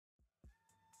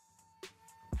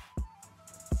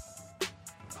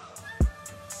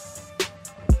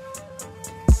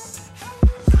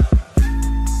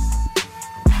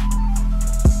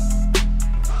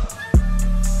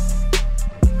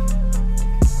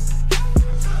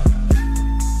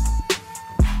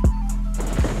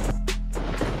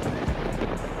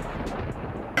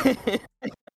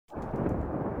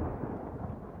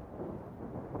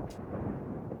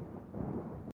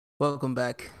Welcome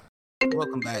back.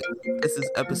 Welcome back. This is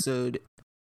episode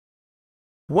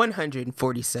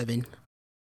 147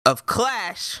 of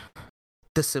Clash,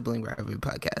 the Sibling Rivalry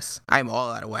Podcast. I'm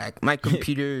all out of whack. My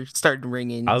computer started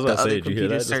ringing. I was about to say, did you hear computer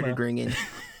that just started now? ringing.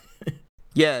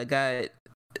 Yeah, got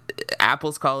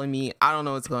Apple's calling me. I don't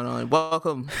know what's going on.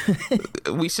 Welcome.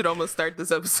 We should almost start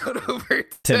this episode over.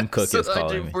 Tim Cook is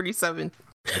calling me. 147.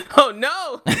 Oh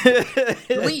no!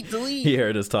 Delete. He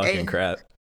heard us talking Hey. crap.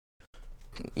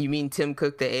 You mean Tim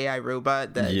Cook, the AI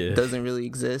robot that Yeah. doesn't really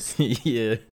exist?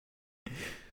 Yeah.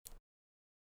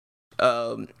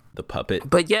 The puppet.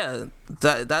 But yeah,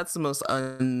 that's the most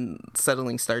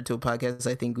unsettling start to a podcast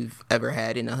I think we've ever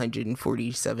had in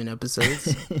 147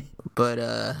 episodes. But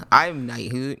I'm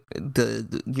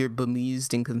Nighthoot, your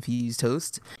bemused and confused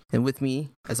host, and with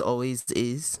me, as always,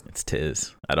 is It's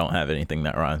Tiz. I don't have anything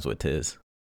that rhymes with Tiz.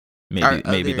 Our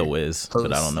Maybe the other Wiz,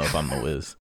 but I host. don't know if I'm the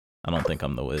Wiz. I don't think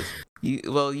I'm the Wiz.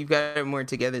 You've got it more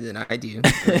together than I do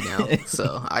right now.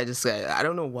 So I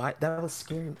don't know why that was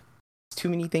scary. Too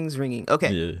many things ringing.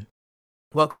 Okay. Yeah.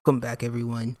 Welcome back,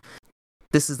 everyone.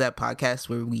 This is that podcast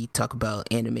where we talk about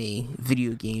anime,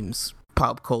 video games,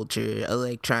 pop culture,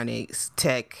 electronics,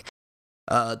 tech,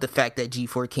 the fact that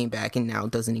G4 came back and now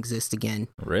doesn't exist again.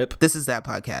 Rip. This is that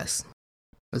podcast.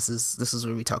 This is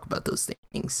where we talk about those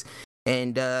things.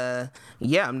 And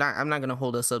yeah, I'm not gonna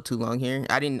hold us up too long here.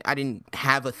 I didn't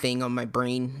have a thing on my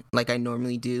brain like I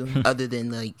normally do, other than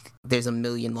like there's a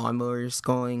million lawnmowers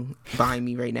going behind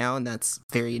me right now, and that's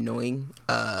very annoying.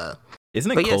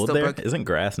 Isn't but it yeah, cold still there? broke- Isn't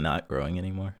grass not growing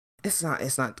anymore? It's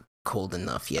not cold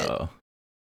enough yet. Oh,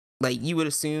 Like you would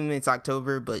assume it's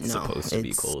October, but It's no, supposed to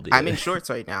be cold, I'm yeah. in shorts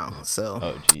right now, so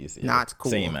oh, jeez. Yeah. not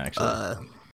cool. Same actually.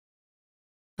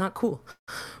 Not cool.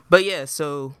 But yeah,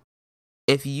 so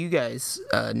if you guys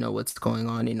know what's going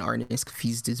on and aren't as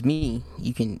confused as me,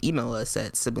 you can email us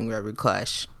at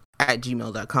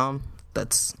siblingrivalryclash@gmail.com.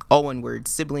 That's all one word,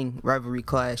 sibling rivalry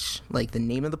clash, like the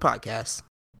name of the podcast,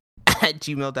 at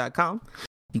gmail.com.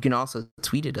 You can also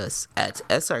tweet at us at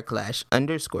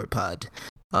srclash_pod.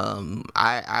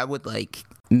 I would like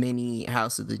many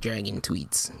House of the Dragon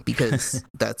tweets because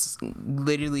that's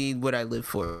literally what I live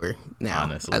for now.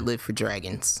 Honestly. I live for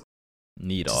dragons.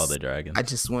 Need all the dragons. I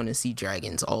just want to see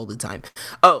dragons all the time.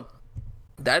 Oh,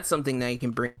 that's something that you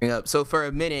can bring up. So for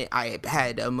a minute, I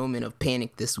had a moment of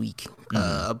panic this week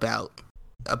about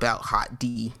Hot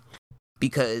D,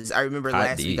 because I remember Hot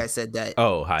last D. week I said that.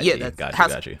 Oh, Hot yeah, D. that's Got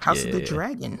House, you. House Yeah, of the yeah.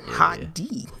 Dragon. Yeah, Hot yeah.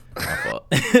 D. My fault.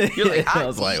 You're like, I Hot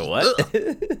was like, D. what?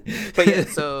 But yeah,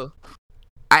 so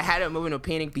I had a moment of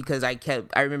panic because I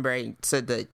remember I said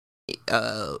that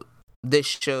this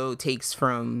show takes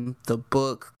from the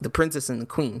book The Princess and the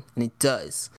Queen, and it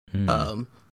does.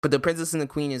 But The Princess and the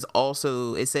Queen is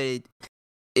also, it's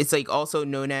like also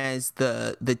known as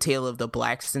the Tale of the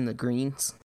Blacks and the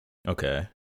Greens. Okay.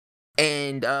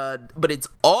 And but it's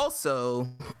also,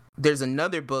 there's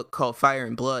another book called Fire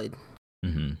and Blood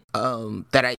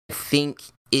that I think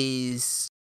is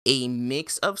a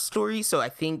mix of stories. So I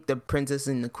think The Princess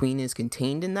and the Queen is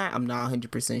contained in that. I'm not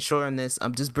 100% sure on this.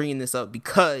 I'm just bringing this up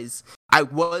because I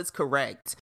was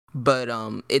correct, but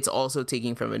it's also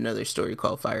taking from another story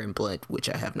called Fire and Blood, which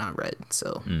I have not read.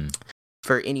 So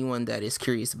for anyone that is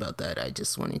curious about that, I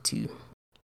just wanted to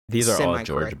These are all semi-correct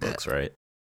George that. books, right?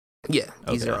 Yeah,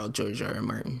 these Okay. are all George R. R.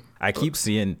 Martin. I keep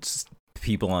seeing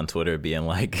people on Twitter being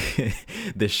like,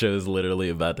 this show's literally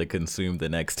about to consume the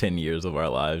next 10 years of our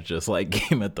lives, just like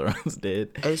Game of Thrones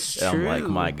did. It's And I'm true. like,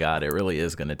 my God, it really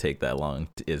is going to take that long,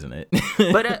 isn't it?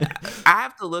 But I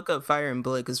have to look up Fire and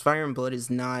Blood because Fire and Blood is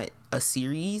not a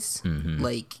series. Mhm.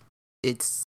 Like,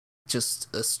 it's just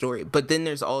a story. But then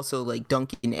there's also like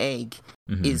Dunk and Egg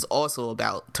Mhm. is also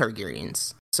about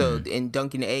Targaryens. So and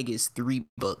Dunk and Egg is 3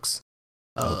 books.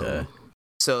 Okay.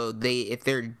 So if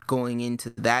they're going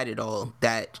into that at all,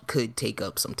 that could take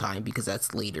up some time because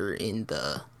that's later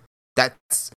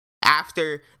that's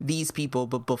after these people,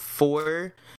 but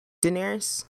before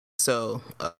Daenerys. So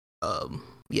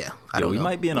yeah, I don't we know.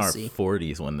 might be in We'll our see.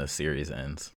 40s when the series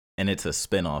ends. And it's a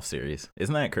spin-off series.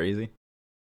 Isn't that crazy?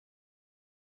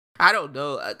 I don't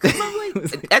know. 'Cause I'm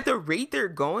like, at the rate they're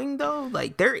going though,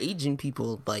 like they're aging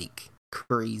people like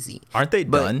crazy. Aren't they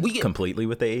But done we get- completely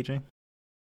with the aging?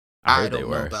 I heard they don't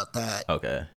know were. about that.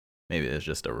 Okay. Maybe it's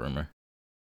just a rumor.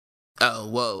 Oh,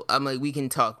 whoa. I'm like, we can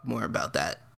talk more about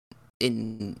that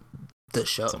in the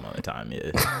show. Some other time,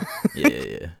 yeah.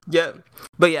 Yeah. Yeah.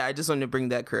 But yeah, I just wanted to bring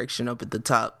that correction up at the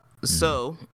top.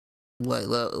 So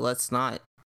let's not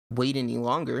wait any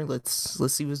longer. Let's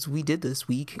see what we did this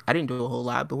week. I didn't do a whole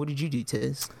lot, but what did you do,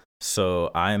 Tiz?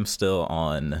 So I'm still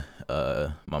on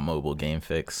my mobile game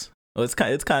fix. Well, it's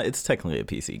technically a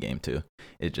PC game too.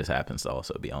 It just happens to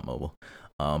also be on mobile.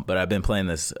 But I've been playing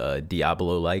this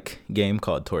Diablo-like game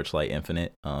called Torchlight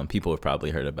Infinite. People have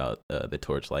probably heard about the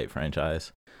Torchlight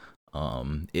franchise.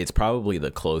 It's probably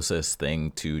the closest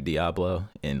thing to Diablo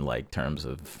in like terms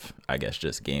of, I guess,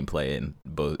 just gameplay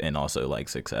and also like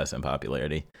success and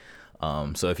popularity.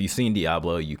 So if you've seen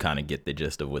Diablo, you kind of get the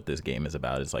gist of what this game is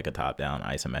about. It's like a top-down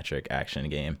isometric action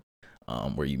game,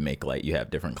 where you make you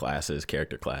have different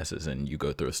character classes, and you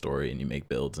go through a story and you make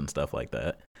builds and stuff like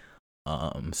that.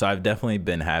 So I've definitely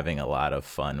been having a lot of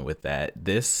fun with that.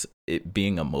 It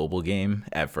being a mobile game,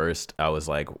 at first I was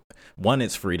like, one,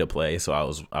 it's free to play,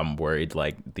 so I'm worried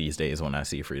like these days when I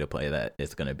see free to play that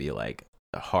it's gonna be like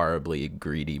horribly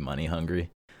greedy, money hungry,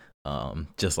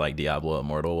 just like Diablo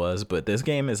Immortal was. But this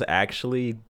game is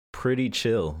actually pretty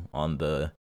chill on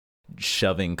the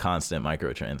shoving constant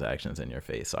microtransactions in your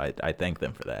face. So I thank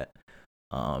them for that.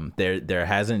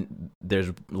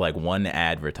 There's like one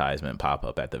advertisement pop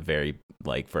up at the very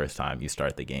like first time you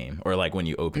start the game, or like when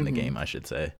you open the game, I should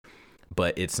say.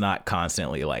 But it's not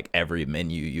constantly like every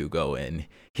menu you go in,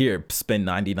 here, spend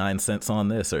 99 cents on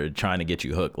this, or trying to get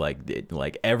you hooked.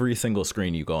 Like every single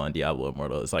screen you go on Diablo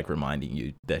Immortal is like reminding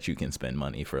you that you can spend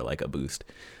money for like a boost.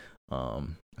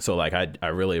 So like I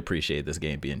really appreciate this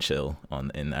game being chill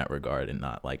in that regard, and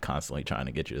not like constantly trying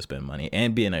to get you to spend money,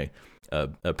 and being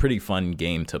a pretty fun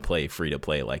game to play free to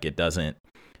play. Like it doesn't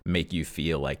make you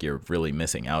feel like you're really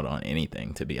missing out on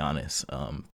anything, to be honest,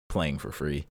 playing for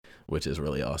free, which is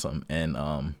really awesome. And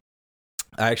I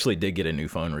actually did get a new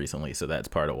phone recently, so that's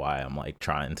part of why I'm like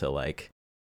trying to like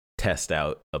test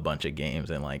out a bunch of games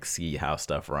and like see how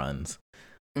stuff runs.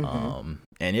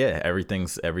 And yeah,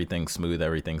 everything's smooth.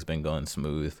 Everything's been going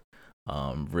smooth.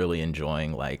 Really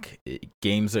enjoying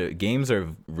games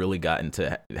are really gotten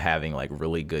to having like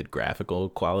really good graphical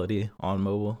quality on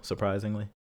mobile, surprisingly.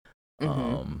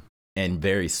 And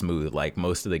very smooth. Like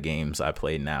most of the games I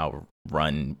play now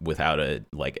run without a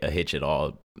hitch at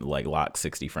all, like lock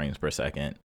 60 frames per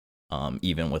second.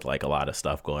 Even with like a lot of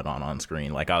stuff going on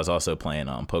screen. Like I was also playing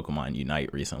Pokemon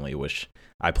Unite recently, which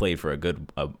I played for a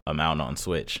good amount on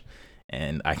Switch.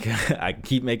 And I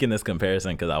keep making this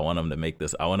comparison because I want them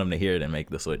to hear it and make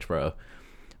the Switch Pro.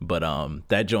 But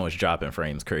that joint was dropping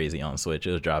frames crazy on Switch.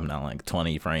 It was dropping down like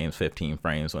 20 frames, 15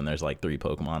 frames when there's like 3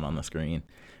 Pokemon on the screen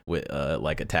with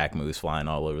like attack moves flying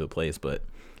all over the place. But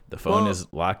the phone is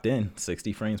locked in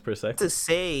 60 frames per second. To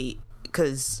say,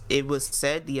 because it was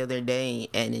said the other day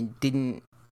and it didn't,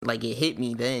 like, it hit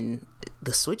me then,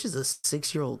 the Switch is a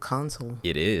 6-year-old console.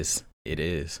 It is.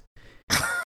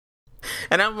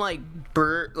 And I'm like,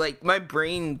 my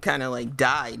brain kind of like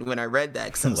died when I read that,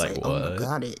 because I was like, oh my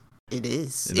god, it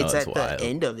is. No, it's at wild. The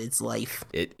end of its life.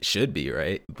 It should be,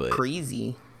 right? But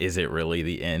crazy. Is it really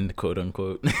the end, quote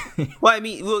unquote? Well, I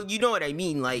mean, you know what I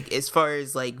mean, like as far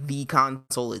as like the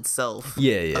console itself.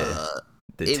 Yeah.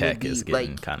 The tech is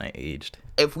getting like, kind of aged.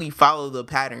 If we follow the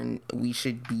pattern, we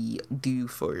should be due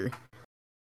for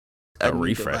a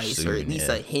refresh device, soon, or at least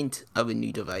a hint of a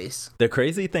new device. The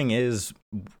crazy thing is,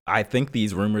 I think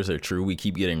these rumors are true. We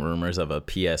keep getting rumors of a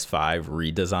PS5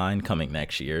 redesign coming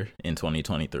next year in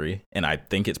 2023, and I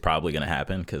think it's probably going to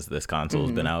happen because this console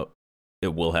has been out.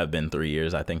 It will have been 3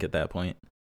 years, I think, at that point,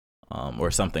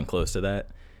 or something close to that.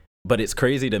 But it's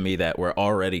crazy to me that we're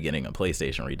already getting a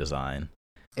PlayStation redesign,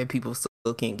 and people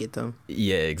still can't get them.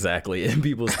 Yeah, exactly, and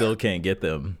people still can't get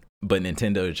them. But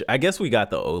Nintendo, I guess we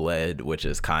got the OLED, which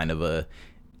is kind of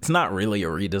it's not really a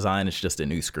redesign, it's just a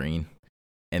new screen.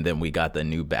 And then we got the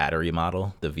new battery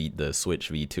model, the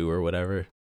Switch V2 or whatever,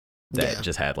 that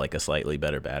just had like a slightly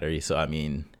better battery. So I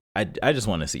mean, I just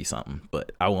want to see something,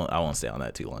 but I won't stay on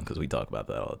that too long because we talk about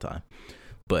that all the time.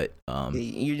 But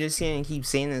you're just gonna keep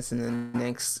saying this, and the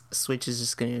next Switch is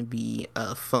just gonna be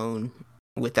a phone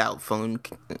without phone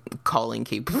calling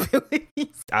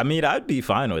capabilities. I mean, I'd be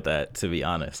fine with that, to be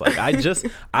honest. Like,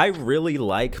 I really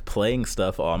like playing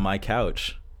stuff on my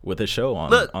couch with a show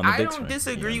on. Look, on the big I don't screen,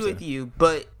 disagree with you,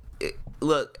 but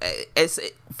look,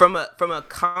 from a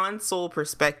console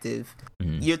perspective,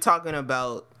 you're talking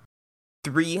about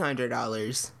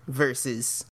 $300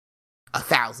 versus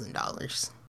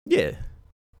 $1,000. Yeah.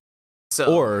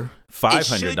 So, or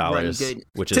 $500,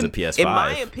 which is a PS5. In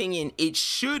my opinion, it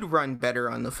should run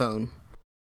better on the phone.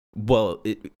 Well,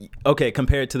 okay,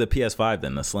 compared to the PS5,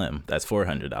 then the Slim, that's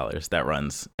 $400. That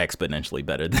runs exponentially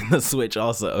better than the Switch.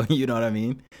 Also, you know what I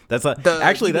mean? That's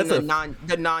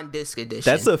the non-disc edition.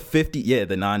 That's a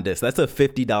the non-disc. That's a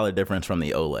 $50 difference from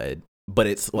the OLED, but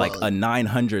it's like a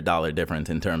 $900 difference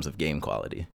in terms of game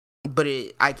quality. But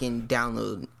I can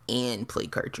download and play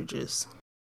cartridges.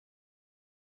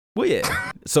 Well,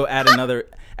 yeah. So add another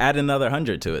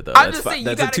 100 to it though. I'm just saying,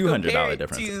 that's a $200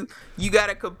 difference. You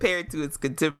gotta compare it to its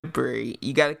contemporary.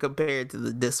 You gotta compare it to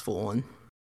the discful one.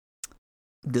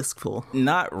 Discful.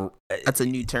 That's a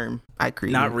new term I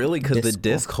created. Not really, because the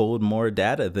disc hold more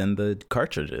data than the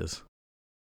cartridges.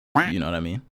 You know what I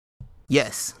mean?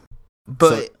 Yes,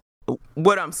 but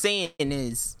what I'm saying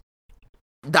is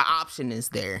the option is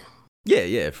there.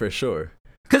 Yeah, for sure.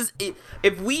 Because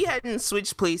if we hadn't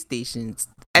switched PlayStations,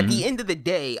 at the end of the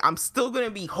day, I'm still going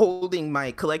to be holding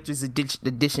my collector's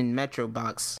edition Metro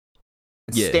box,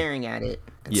 staring at it,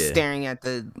 staring at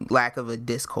the lack of a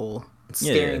disc hole,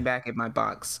 staring back at my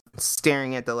box,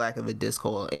 staring at the lack of a disc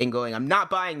hole, and going, I'm not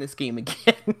buying this game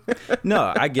again.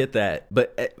 No, I get that.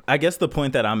 But I guess the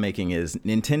point that I'm making is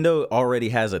Nintendo already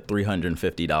has a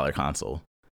 $350 console.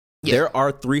 Yeah. There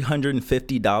are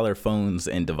 $350 phones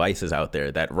and devices out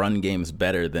there that run games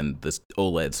better than this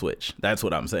OLED Switch. That's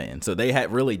what I'm saying. So they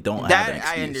really don't have an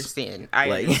excuse.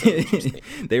 I understand.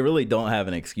 They really don't have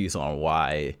an excuse on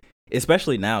why,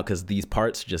 especially now, because these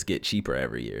parts just get cheaper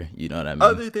every year. You know what I mean?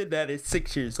 Other than that, it's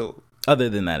 6 years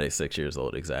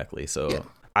old. Exactly. So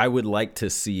I would like to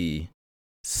see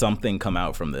something come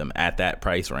out from them at that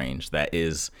price range that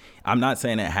is, I'm not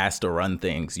saying it has to run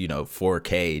things,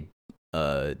 4K,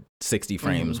 60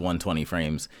 frames, 120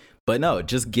 frames, but no,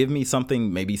 just give me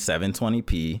something maybe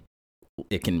 720p.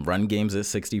 It can run games at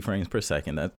 60 frames per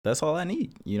second. That's all I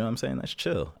need. You know what I'm saying? That's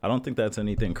chill. I don't think that's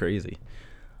anything crazy.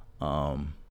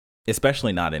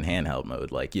 Especially not in handheld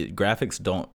mode. Like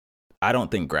I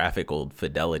don't think graphical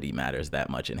fidelity matters that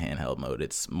much in handheld mode.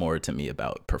 It's more to me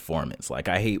about performance. Like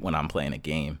I hate when I'm playing a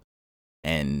game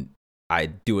and I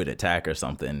do an attack or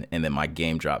something, and then my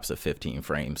game drops to 15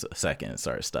 frames a second and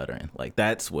starts stuttering. Like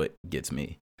that's what gets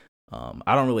me.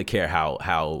 I don't really care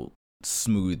how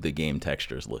smooth the game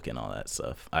textures look and all that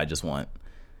stuff. I just want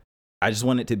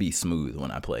it to be smooth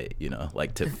when I play it.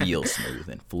 Like to feel smooth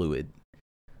and fluid.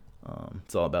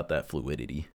 It's all about that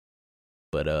fluidity.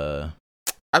 But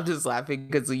I'm just laughing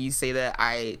because when you say that,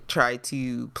 I try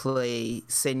to play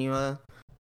Senua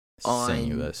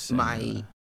on my.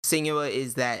 Senua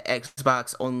is that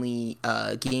Xbox only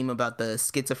game about the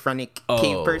schizophrenic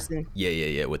cave person.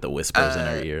 Yeah, with the whispers in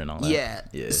her ear and all that.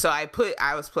 Yeah. So I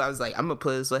was like, I'm gonna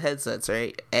play this with headsets,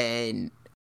 right? And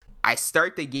I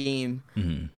start the game,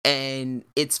 and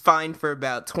it's fine for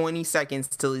about 20 seconds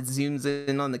till it zooms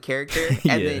in on the character,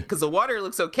 and then because the water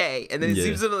looks okay, and then it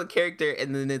zooms in on the character,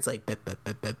 and then it's like.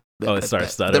 It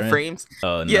starts stuttering? The frames.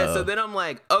 Oh, no. Yeah, so then I'm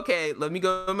like, okay, let me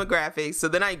go to my graphics. So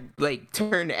then I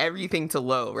turn everything to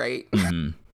low, right?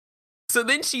 So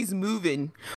then she's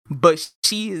moving, but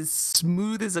she is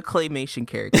smooth as a claymation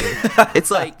character.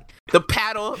 It's like the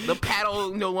paddle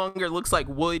no longer looks like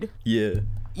wood. Yeah.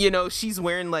 She's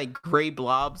wearing gray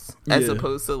blobs as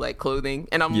opposed to clothing,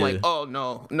 and I'm like, oh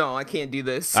no, I can't do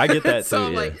this. I get that so too.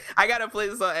 I'm like, I gotta play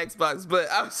this on Xbox,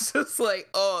 but I was just like,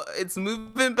 oh, it's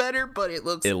moving better, but it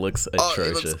looks atrocious.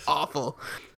 It looks awful.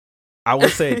 I will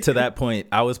say to that point,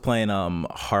 I was playing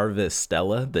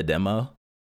Harvestella, the demo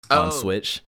on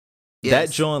Switch. Yes.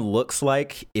 That joint looks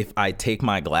like if I take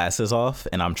my glasses off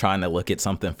and I'm trying to look at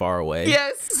something far away.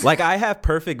 Yes. I have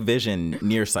perfect vision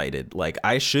nearsighted.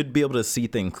 I should be able to see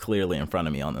things clearly in front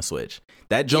of me on the Switch.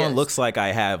 That joint looks like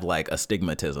I have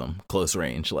astigmatism close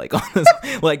range.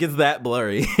 It's that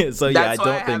blurry. So I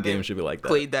don't think games should be like that.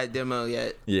 Played that demo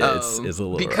yet? Yeah, it's a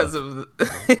little because rough.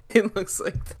 of it looks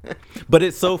like that. But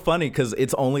it's so funny because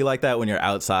it's only like that when you're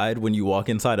outside. When you walk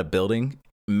inside a building,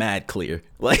 mad clear.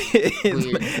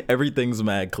 Everything's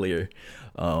mad clear.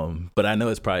 But I know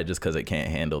it's probably just because it can't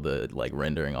handle the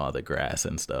rendering all the grass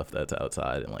and stuff that's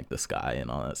outside and the sky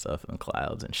and all that stuff and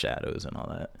clouds and shadows and all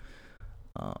that.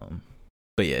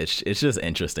 But yeah, it's just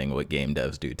interesting what game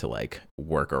devs do to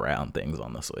work around things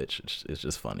on the Switch. It's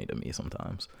just funny to me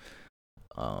sometimes.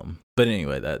 But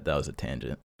anyway, that was a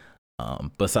tangent.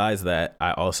 Besides that,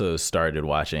 I also started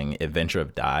watching Adventure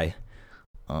of Dai.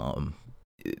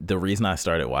 The reason I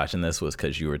started watching this was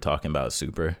because you were talking about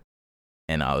Super,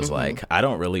 and I was like, I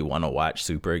don't really want to watch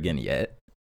Super again yet,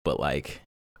 but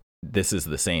this is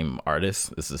the same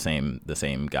artist, this is the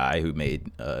same guy who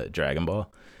made Dragon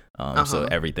Ball, so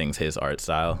everything's his art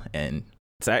style, and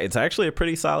it's actually a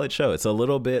pretty solid show. It's a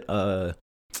little bit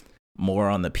more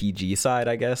on the PG side,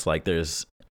 I guess. There's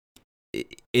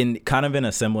in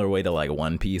a similar way to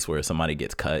One Piece, where somebody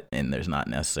gets cut and there's not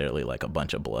necessarily a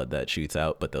bunch of blood that shoots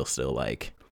out, but they'll still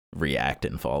react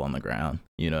and fall on the ground.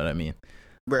 You know what I mean?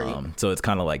 Right. So it's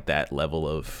kind of that level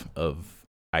of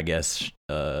I guess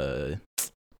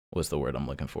what's the word I'm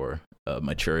looking for?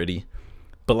 Maturity.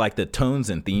 But the tones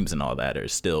and themes and all that are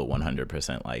still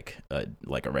 100% like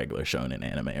a regular shonen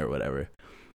anime or whatever.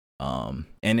 And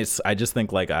I just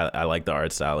think like I like the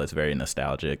art style. It's very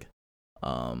nostalgic.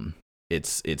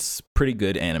 It's pretty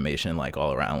good animation, like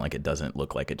all around. Like it doesn't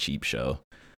look like a cheap show.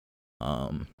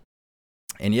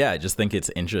 And yeah, I just think it's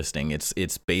interesting.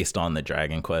 It's based on the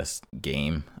Dragon Quest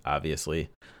game, obviously,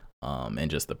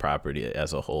 and just the property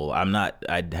as a whole.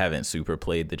 I haven't super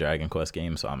played the Dragon Quest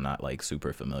game, so I'm not like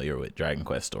super familiar with Dragon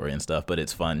Quest story and stuff. But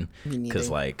it's fun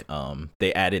because like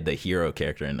they added the hero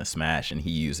character into Smash, and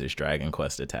he uses Dragon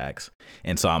Quest attacks,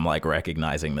 and so I'm like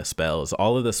recognizing the spells.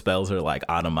 All of the spells are like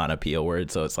onomatopoeia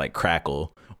words, so it's like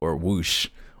crackle or whoosh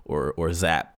or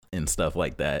zap and stuff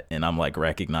like that, and I'm like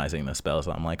recognizing the spells.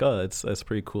 I'm like, oh, that's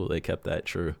pretty cool. They kept that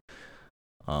true.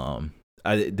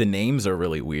 The names are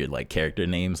really weird, like character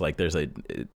names. Like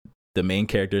the main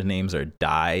characters' names are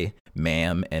Dai,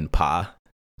 Mam, and Pa.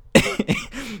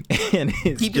 And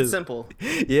keep it simple.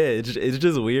 Yeah, it's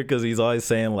just weird because he's always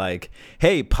saying like,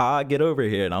 "Hey, Pa, get over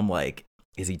here," and I'm like,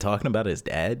 is he talking about his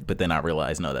dad? But then I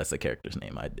realized, no, that's the character's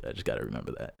name. I just got to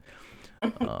remember that.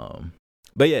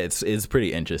 But yeah, it's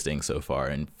pretty interesting so far,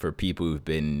 and for people who've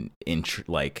been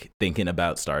like thinking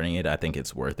about starting it, I think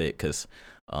it's worth it because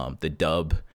the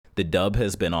dub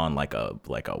has been on like a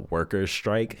workers'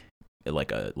 strike,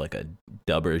 like a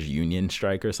dubbers union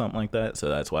strike or something like that. So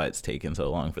that's why it's taken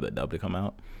so long for the dub to come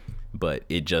out. But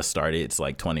it just started. It's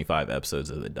like 25 episodes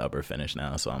of the dub are finished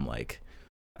now, so I'm like,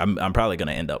 I'm probably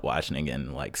gonna end up watching again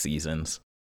in like seasons.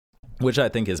 Which I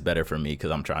think is better for me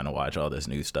because I'm trying to watch all this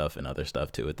new stuff and other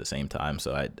stuff too at the same time.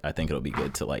 So I think it'll be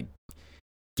good to like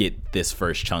get this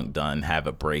first chunk done, have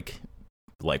a break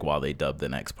like while they dub the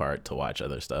next part to watch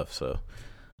other stuff. So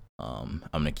I'm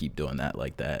gonna keep doing that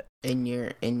like that. In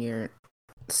your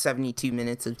 72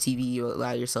 minutes of TV you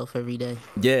allow yourself every day.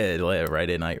 Yeah, like right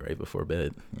at night, right before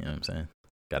bed. You know what I'm saying?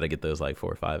 Got to get those like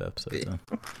 4 or 5 episodes done.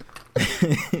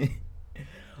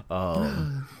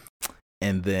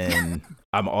 And then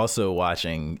I'm also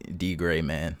watching D. Gray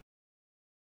Man.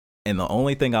 And the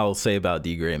only thing I will say about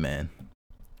D. Gray Man.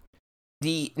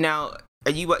 Now,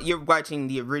 you're watching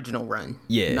the original run?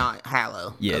 Yeah. Not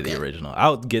Hallow? Yeah, okay. The original.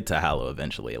 I'll get to Hallow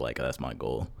eventually. Like, that's my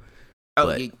goal. Oh,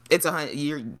 but it's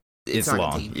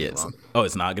long. Yeah,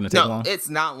 it's not going to take long? No, it's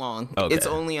not long. Okay. It's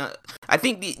only, I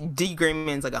think the D. Gray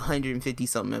Man's like 150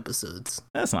 something episodes.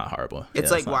 That's not horrible. It's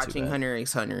like watching Hunter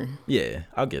x Hunter. Yeah,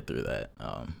 I'll get through that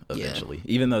eventually. Yeah.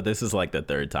 Even though this is like the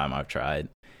third time I've tried.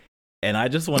 And I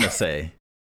just want to say,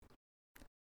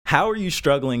 how are you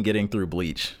struggling getting through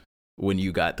Bleach when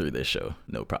you got through this show?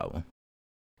 No problem.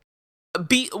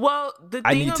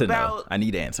 I need to know. I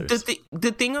need answers.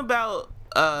 The thing about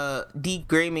D.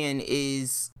 Gray Man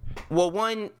is, well,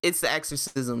 one, it's the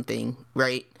exorcism thing,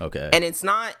 right? Okay. And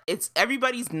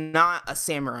everybody's not a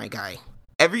samurai guy.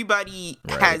 Everybody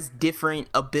has different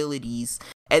abilities.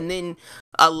 And then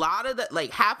a lot of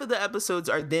like half of the episodes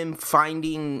are them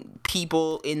finding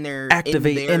people in their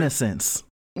innocence.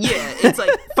 Yeah, it's like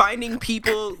finding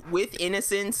people with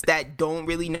innocence that don't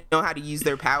really know how to use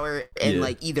their power and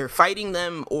like either fighting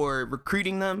them or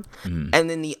recruiting them. Mm. And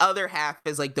then the other half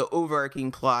is like the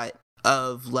overarching plot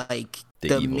of like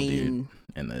the main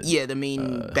and the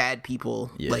main bad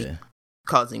people like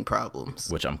causing problems.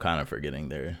 Which I'm kind of forgetting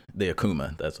there. The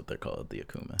Akuma, that's what they're called, the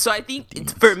Akuma. So I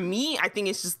think for me, I think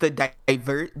it's just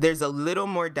there's a little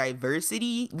more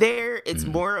diversity there. It's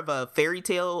more of a fairy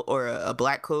tale or a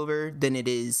Black Clover than it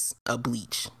is a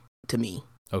Bleach to me.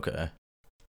 Okay.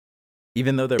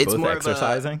 Even though they're both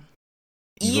exercising?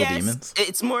 Evil demons?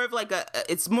 It's more of like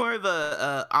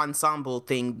a ensemble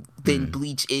thing than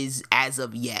Bleach is as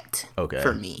of yet. Okay.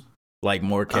 For me. Like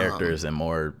more characters and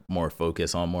more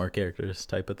focus on more characters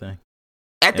type of thing.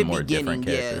 At the beginning,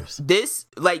 yeah. This,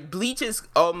 like, Bleach is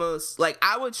almost like,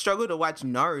 I would struggle to watch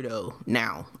Naruto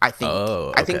now, I think. Oh,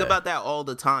 okay. I think about that all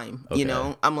the time, you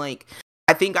know? I'm like,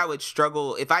 I think I would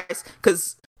struggle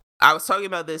because I was talking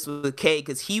about this with Kay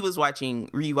because he was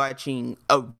rewatching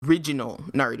original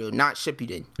Naruto, not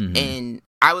Shippuden. Mm-hmm. And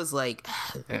I was like,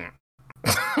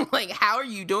 like, how are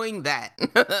you doing that?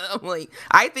 I'm like,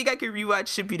 I think I could rewatch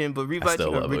Shippuden, but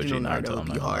rewatching original Naruto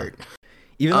would be hard.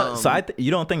 Even though, you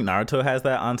don't think Naruto has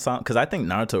that ensemble? Because I think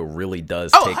Naruto really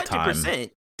does take 100%. Time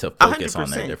to focus 100%.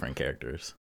 On their different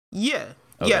characters. Yeah.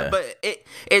 Okay. Yeah, but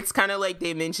it's kind of like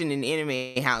they mentioned in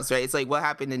Anime House, right? It's like what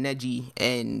happened to Neji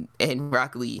and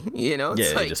Rock Lee, you know?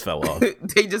 It's they just fell off.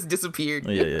 They just disappeared.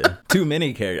 Yeah. Too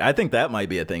many characters. I think that might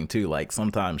be a thing too. Like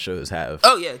sometimes shows have.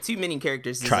 Oh yeah, too many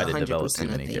characters. Try to develop too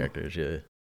many characters. Yeah.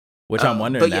 Which I'm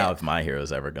wondering now if My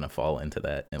Hero's ever gonna fall into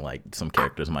that, and like some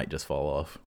characters might just fall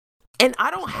off. And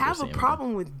I don't have a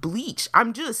problem with Bleach.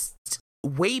 I'm just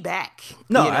way back.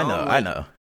 No, you know? I know.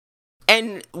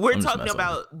 And we're talking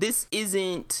about this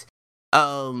isn't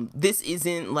this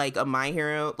isn't like a My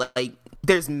Hero, like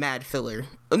there's mad filler,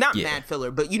 not mad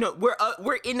filler, but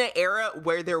we're in an era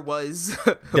where there was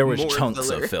chunks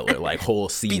of filler, like whole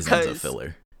seasons of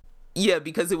filler. Yeah,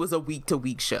 because it was a week to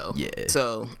week show. Yeah,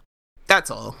 so that's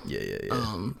all. Yeah.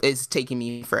 It's taking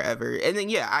me forever, and then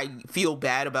I feel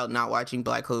bad about not watching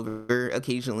Black Clover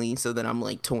occasionally, so then I'm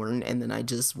like torn, and then I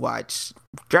just watch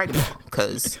Dragon Ball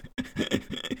because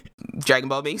Dragon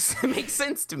Ball makes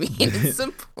sense to me. It's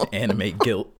simple. Animate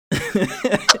guilt.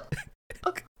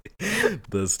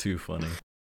 That's too funny.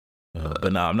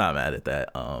 But no, I'm not mad at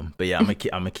that. But yeah, I'm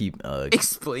gonna keep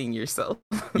explain yourself.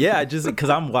 Yeah, just because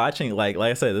I'm watching, like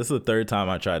I said, this is the third time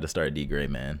I tried to start D-Gray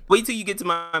Man. Wait till you get to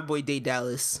my boy Day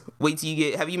Dallas. Wait till you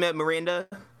get. Have you met Miranda?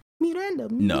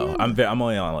 No, I'm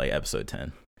only on like episode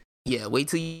 10. Yeah, wait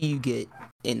till you get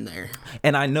in there.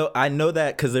 And I know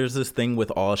that because there's this thing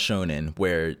with all shonen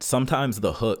where sometimes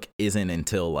the hook isn't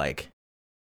until like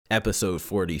episode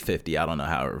 40, 50, I don't know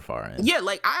however far in. Yeah,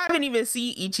 like I haven't even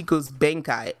seen Ichiko's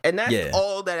Benkai, and that's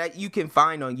all that you can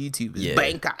find on YouTube is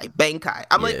Benkai.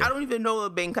 I'm like, I don't even know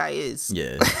what Benkai is.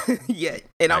 Yeah. Yet.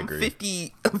 And I'm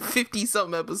 50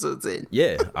 something episodes in.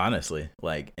 Yeah, honestly.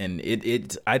 Like, and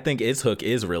it I think its hook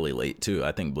is really late too.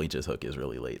 I think Bleach's hook is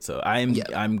really late. So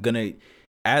I'm gonna,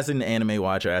 as an anime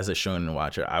watcher, as a shonen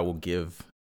watcher, I will give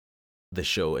the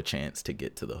show a chance to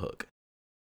get to the hook.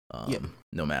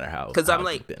 No matter how, because I'm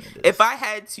like, if I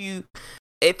had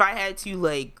to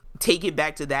like take it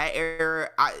back to that era,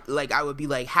 I would be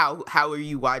like, how are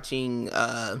you watching?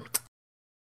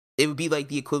 It would be like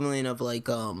the equivalent of like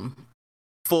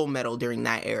Full Metal during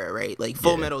that era, right? Like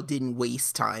Full Metal didn't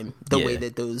waste time the way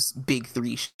that those big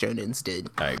three shonens did.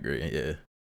 I agree. Yeah.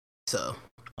 So.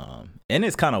 And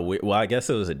it's kind of weird. Well, I guess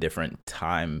it was a different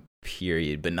time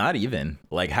period, but not even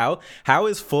like how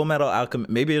is Full Metal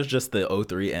Alchemist? Maybe it's just the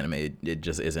 03 anime. It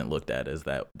just isn't looked at as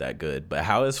that good. But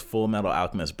how is Full Metal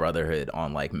Alchemist Brotherhood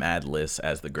on like mad lists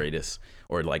as the greatest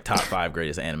or like top 5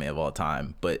 greatest anime of all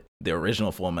time? But the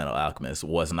original Full Metal Alchemist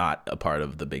was not a part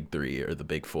of the big 3 or the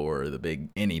big 4 or the big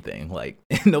anything. Like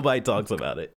nobody talks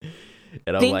about it.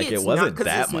 And I'm like, it wasn't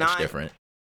that much different.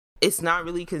 It's not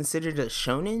really considered a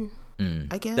shonen.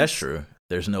 I guess that's true.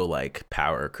 There's no like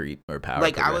power creep or power.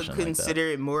 Like I would consider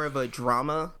it more of a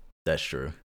drama. That's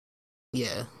true.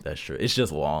 Yeah, that's true. It's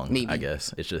just long. Maybe. I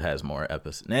guess it just has more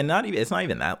episodes, and it's not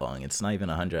even that long. It's not even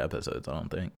 100 episodes. I don't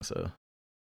think so.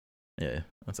 Yeah,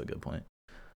 that's a good point.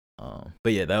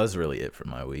 But yeah, that was really it for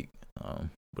my week. What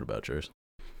about yours?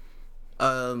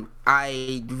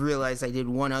 I realized I did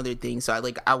one other thing. So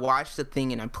I watched the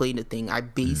thing and I played the thing. I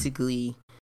basically.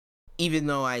 Even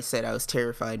though I said I was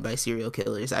terrified by serial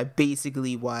killers, I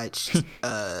basically watched,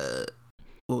 what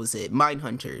was it?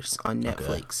 Mindhunters on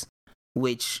Netflix,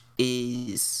 which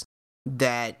is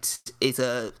it's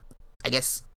a, I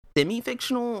guess,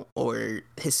 semi-fictional or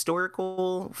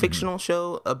historical fictional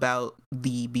show about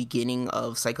the beginning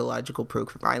of psychological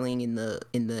profiling in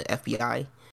the FBI.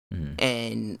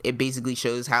 And it basically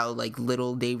shows how like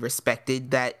little they respected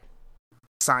that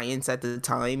science at the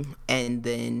time. And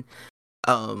then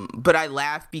but I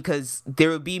laugh because there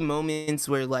would be moments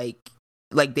where like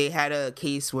they had a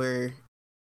case where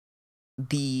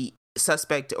the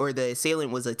suspect or the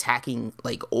assailant was attacking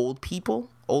like old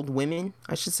women,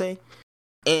 I should say.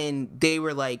 And they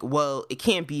were like, well, it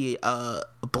can't be a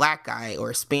black guy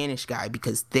or a Spanish guy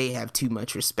because they have too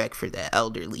much respect for the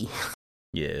elderly.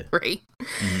 Yeah. Right?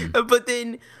 But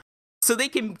then so they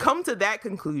can come to that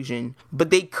conclusion,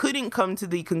 but they couldn't come to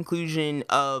the conclusion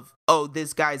of, oh,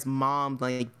 this guy's mom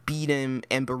like beat him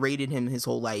and berated him his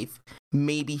whole life.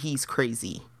 Maybe he's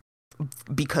crazy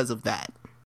because of that.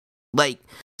 Like,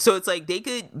 so it's like they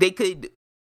could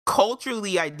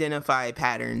culturally identify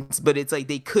patterns, but it's like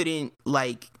they couldn't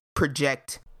like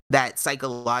project that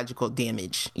psychological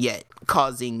damage yet,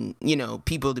 causing,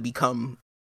 people to become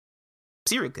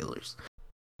serial killers.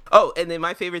 Oh, and then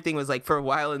my favorite thing was like for a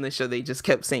while in the show they just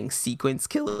kept saying sequence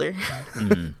killer.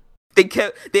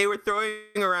 They were throwing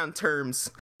around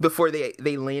terms before they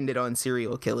landed on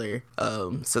serial killer.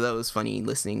 So that was funny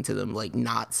listening to them like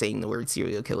not saying the word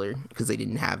serial killer because they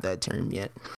didn't have that term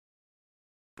yet.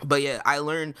 But yeah,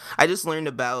 I just learned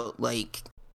about like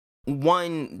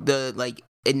the like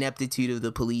ineptitude of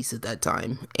the police at that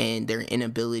time and their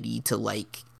inability to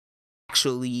like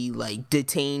actually like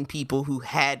detain people who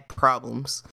had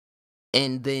problems.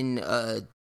 And then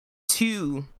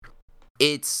 2,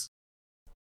 it's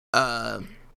kind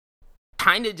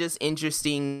of just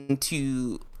interesting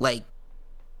to like,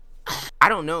 I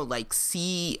don't know, like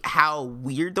see how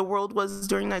weird the world was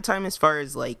during that time as far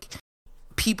as like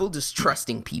people just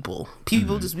trusting people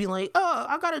just being like, oh,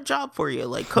 I got a job for you,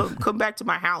 like come back to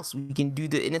my house, we can do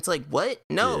the, and it's like, what?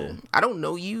 No, I don't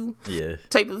know you,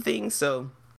 type of thing.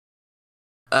 So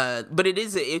but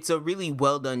it's a really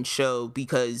well done show,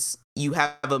 because you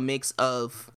have a mix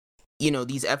of,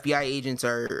 these FBI agents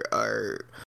are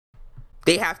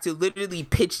they have to literally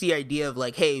pitch the idea of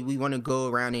like, hey, we want to go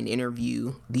around and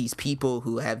interview these people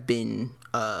who have been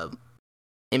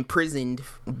imprisoned,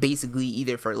 basically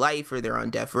either for life or they're on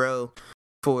death row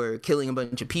for killing a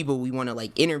bunch of people. We want to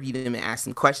like interview them and ask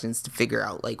them questions to figure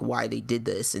out like why they did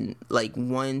this. And like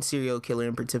one serial killer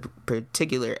in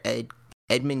particular,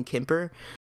 Edmund Kemper,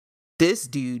 this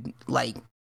dude, like,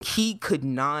 he could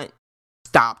not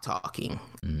stop talking.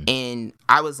 And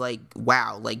I was like,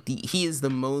 wow, like he is the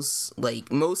most,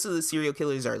 like, most of the serial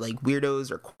killers are like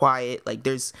weirdos or quiet. Like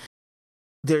there's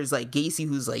like Gacy,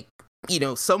 who's like,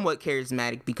 somewhat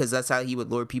charismatic because that's how he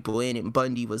would lure people in, and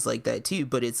Bundy was like that too.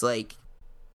 But it's like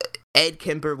Ed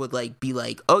Kemper would like be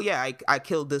like, oh yeah, I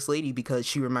killed this lady because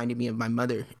she reminded me of my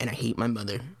mother and I hate my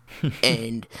mother.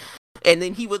 and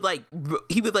then he would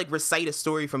recite a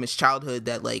story from his childhood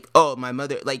that like, oh, my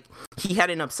mother, like, he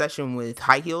had an obsession with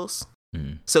high heels.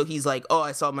 So he's like, oh,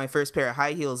 I saw my first pair of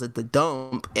high heels at the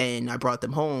dump and I brought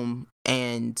them home,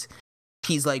 and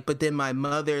he's like, but then my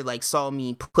mother like saw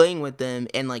me playing with them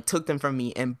and like took them from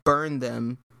me and burned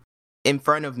them in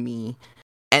front of me.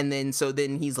 And then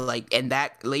he's like, and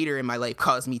that later in my life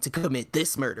caused me to commit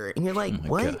this murder. And you're like,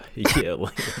 what? Yeah.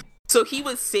 So he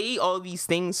would say all these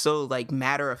things so like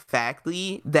matter of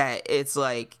factly that it's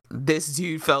like this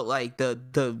dude felt like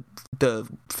the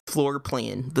floor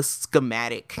plan, the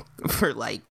schematic for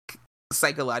like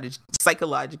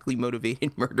psychologically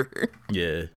motivated murder.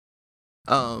 Yeah.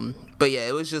 But yeah,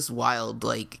 it was just wild.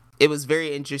 Like, it was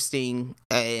very interesting,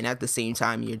 and at the same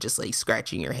time you're just like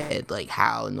scratching your head like,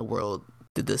 how in the world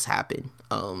did this happen?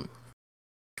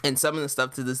 And some of the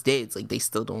stuff to this day, it's like they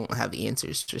still don't have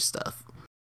answers for stuff.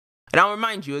 And I'll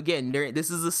remind you again, this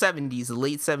is the 70s, the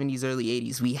late 70s, early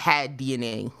 80s. We had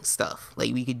DNA stuff.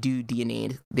 Like, we could do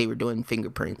DNA. They were doing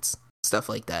fingerprints, stuff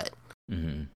like that.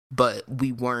 But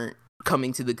we weren't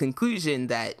coming to the conclusion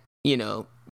that,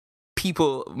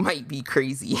 people might be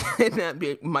crazy and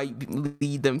that might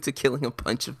lead them to killing a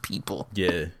bunch of people.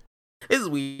 Yeah. It's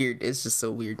weird. It's just so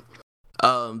weird.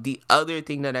 The other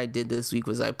thing that I did this week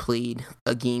was I played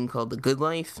a game called The Good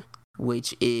Life,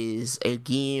 which is a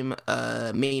game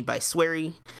made by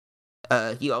Swery.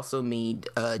 He also made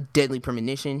Deadly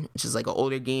Premonition, which is like an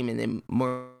older game, and then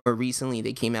more recently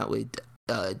they came out with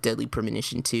Deadly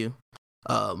Premonition 2.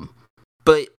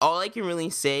 But all I can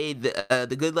really say,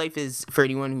 The Good Life is, for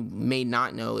anyone who may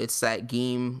not know, it's that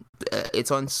game. It's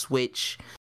on Switch.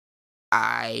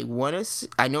 I know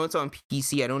it's on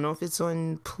PC. I don't know if it's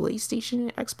on PlayStation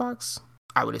and Xbox.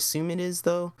 I would assume it is,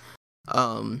 though.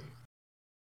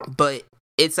 But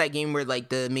it's that game where like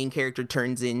the main character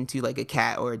turns into like a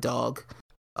cat or a dog.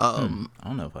 I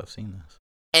don't know if I've seen this.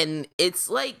 And it's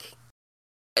like,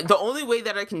 the only way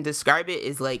that I can describe it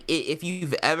is like, if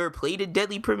you've ever played a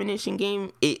Deadly Premonition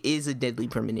game, it is a Deadly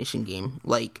Premonition game.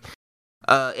 Like,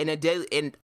 and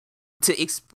to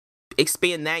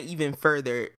expand that even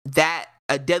further, that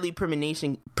a Deadly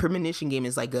Premonition game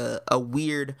is like a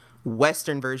weird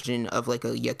Western version of like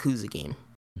a Yakuza game.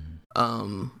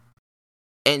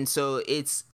 And so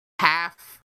it's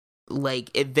half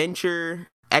like adventure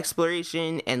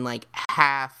exploration and like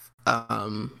half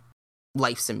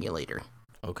life simulator.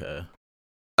 Okay.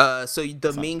 So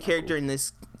the main character in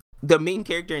this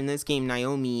game,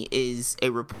 Naomi, is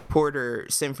a reporter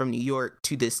sent from New York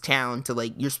to this town to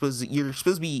like, you're supposed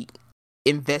to be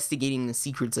investigating the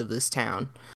secrets of this town,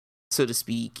 so to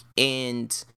speak.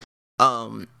 And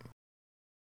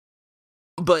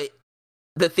but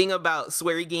the thing about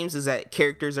Swery games is that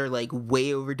characters are like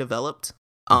way overdeveloped.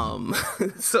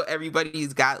 So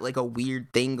everybody's got like a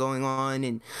weird thing going on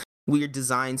and weird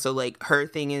design. So like her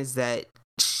thing is that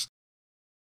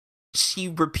she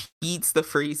repeats the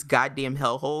phrase "goddamn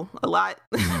hellhole" a lot.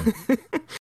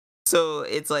 So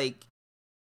it's like,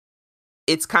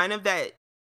 it's kind of that.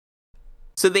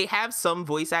 So they have some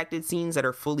voice acted scenes that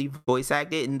are fully voice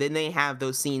acted, and then they have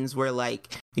those scenes where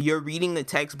like you're reading the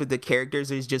text but the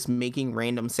characters is just making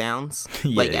random sounds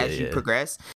as you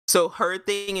progress. So her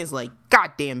thing is like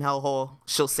 "goddamn hellhole."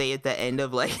 She'll say at the end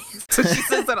of like, so she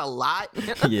says that a lot.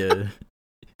 Yeah.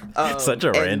 Such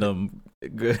a random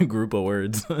group of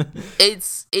words. I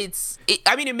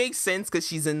mean, it makes sense because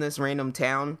she's in this random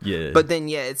town. Yeah. But then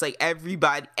it's like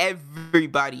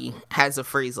everybody has a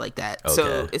phrase like that. Okay.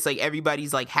 So it's like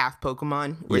everybody's like half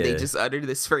Pokemon where they just utter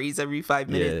this phrase every 5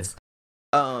 minutes.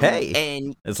 Hey,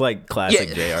 and it's like classic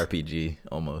JRPG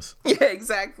almost. Yeah,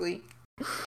 exactly.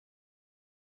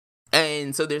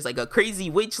 And so there's like a crazy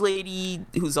witch lady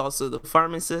who's also the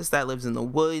pharmacist that lives in the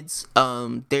woods.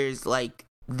 There's like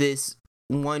this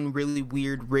one really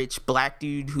weird rich black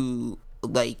dude who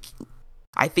like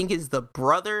I think is the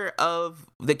brother of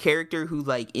the character who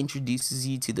like introduces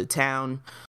you to the town.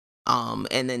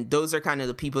 And then those are kind of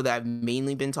the people that I've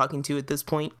mainly been talking to at this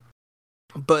point.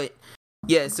 But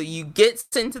yeah, so you get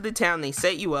sent to the town, they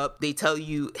set you up, they tell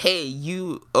you, hey,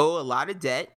 you owe a lot of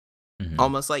debt.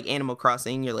 Almost like Animal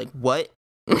Crossing. You're like, what?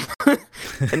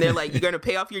 And they're like, you're gonna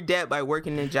pay off your debt by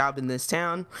working a job in this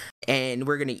town, and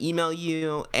we're gonna email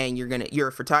you, and you're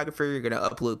a photographer, you're gonna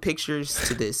upload pictures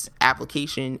to this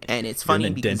application. And it's funny,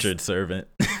 you're an indentured servant.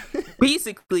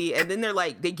 Basically. And then they're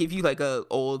like, they give you like a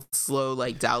old slow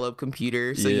like dial-up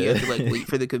computer, so you have to like wait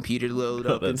for the computer to load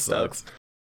up and sucks.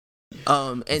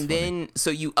 stuff. And then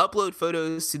so you upload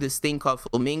photos to this thing called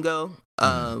Flamingo.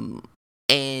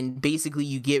 And basically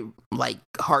you get like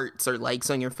hearts or likes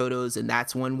on your photos, and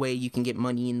that's one way you can get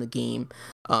money in the game.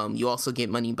 You also get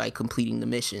money by completing the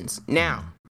missions. Now,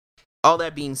 all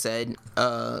that being said,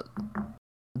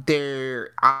 there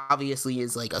obviously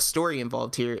is like a story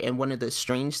involved here, and one of the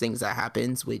strange things that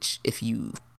happens, which if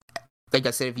you, like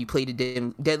I said, if you played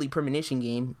a Deadly Premonition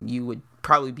game, you would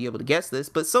probably be able to guess this,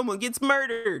 but someone gets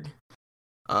murdered.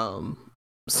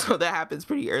 So that happens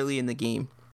pretty early in the game.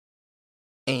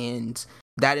 And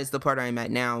that is the part I'm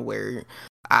at now, where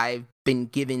I've been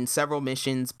given several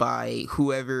missions by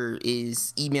whoever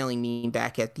is emailing me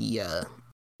back at the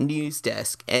news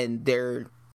desk, and they're,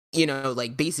 you know,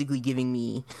 like basically giving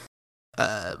me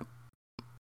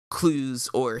clues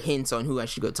or hints on who I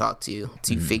should go talk to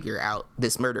figure out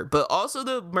this murder. But also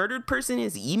the murdered person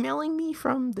is emailing me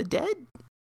from the dead.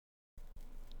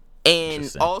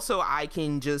 And also I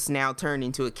can just now turn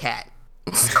into a cat.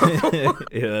 So,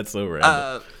 yeah, that's so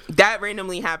random. That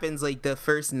randomly happens like the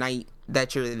first night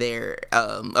that you're there.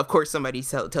 Of course somebody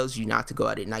tells you not to go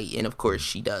out at night, and of course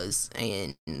she does,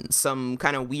 and some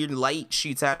kind of weird light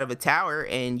shoots out of a tower,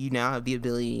 and you now have the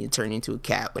ability to turn into a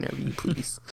cat whenever you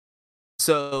please.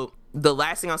 So the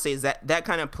last thing I'll say is that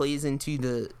kind of plays into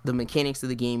the mechanics of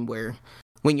the game, where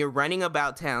when you're running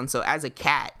about town, so as a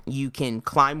cat you can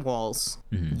climb walls,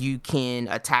 you can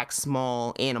attack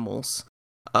small animals,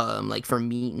 like for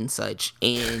meat and such,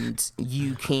 and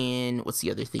you can, what's the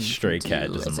other thing? Stray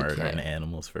cat just murdering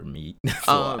animals for meat.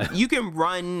 You can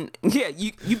run,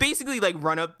 you basically like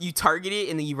run up, you target it,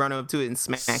 and then you run up to it and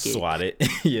smack it, swat it.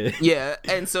 Yeah,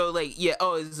 and so like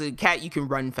as a cat you can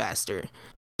run faster.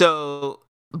 So,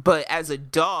 but as a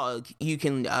dog you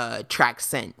can track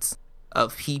scents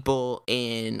of people,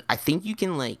 and I think you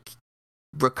can like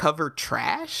recover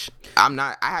trash.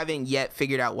 I haven't yet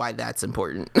figured out why that's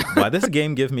important. Why this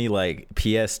game give me like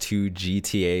PS2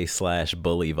 GTA /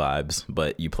 bully vibes,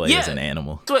 but you play as an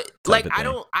animal. So, like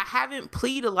I haven't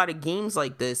played a lot of games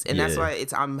like this, and that's why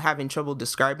I'm having trouble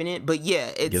describing it. But yeah,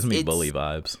 it gives me bully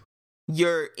vibes.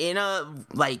 You're in a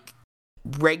like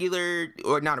regular,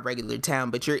 or not a regular town,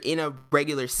 but you're in a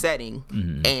regular setting,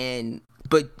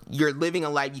 but you're living a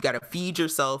life. You gotta feed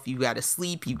yourself, you gotta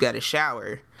sleep, you gotta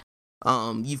shower.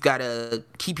 You've got to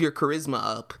keep your charisma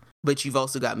up, but you've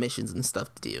also got missions and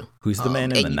stuff to do. Who's the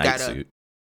man in the night suit?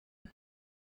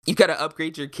 You got to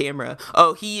upgrade your camera.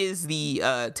 Oh, he is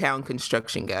the town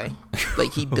construction guy.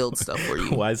 Like, he builds stuff for you.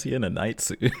 Why is he in a night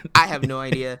suit? I have no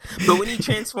idea. But when he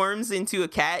transforms into a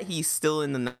cat, he's still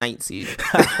in the night suit.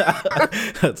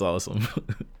 That's awesome.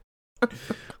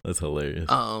 That's hilarious.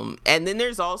 And then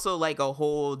there's also like a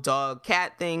whole dog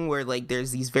cat thing where like there's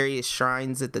these various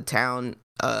shrines at the town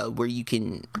where you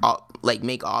can like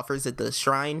make offers at the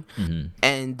shrine,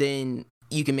 and then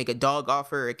you can make a dog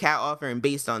offer or a cat offer, and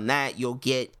based on that you'll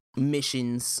get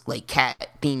missions, like cat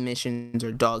theme missions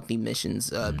or dog theme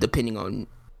missions, depending on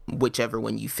whichever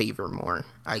one you favor more,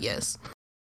 I guess.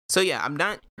 So yeah, I'm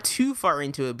not too far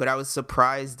into it, but I was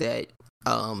surprised at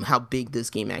how big this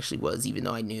game actually was, even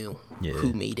though I knew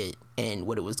who made it and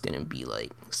what it was gonna be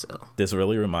like. So this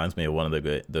really reminds me of one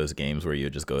of those games where you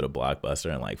just go to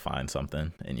Blockbuster and like find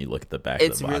something, and you look at the back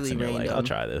of the box, really, and you're random. Like, I'll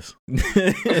try this.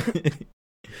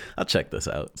 I'll check this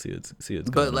out. See what's going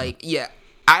on. But like, yeah,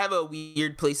 I have a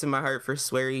weird place in my heart for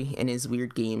Swery and his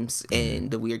weird games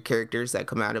and the weird characters that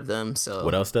come out of them. So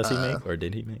what else does he make, or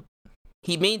did he make?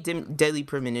 He made Deadly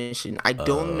Premonition. I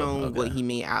don't know what he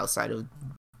made outside of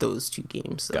those two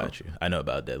games. So. Got you. I know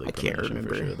about Deadly Premonition. I can't remember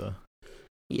for sure, though.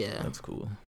 Yeah, that's cool.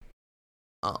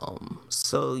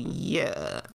 So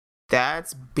yeah,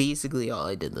 that's basically all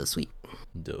I did this week.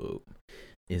 Dope.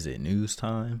 Is it news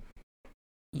time?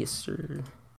 Yes, sir.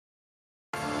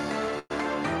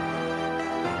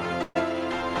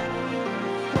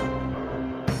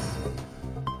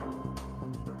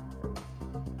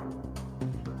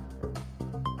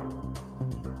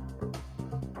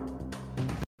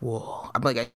 Whoa. I'm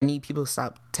like, I need people to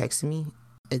stop texting me.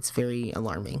 It's very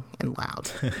alarming and loud.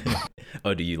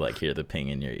 Oh, do you like hear the ping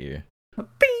in your ear?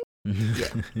 Bing!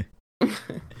 Yeah.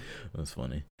 That's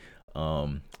funny.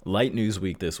 Light news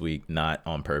week this week, not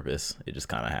on purpose. It just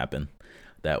kind of happened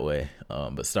that way.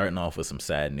 But starting off with some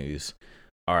sad news.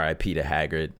 R.I.P. to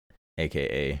Hagrid,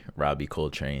 aka Robbie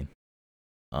Coltrane.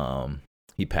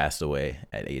 He passed away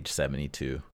at age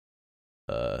 72.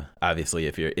 Obviously,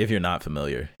 if you're not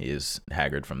familiar, he is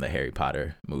Hagrid from the Harry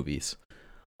Potter movies.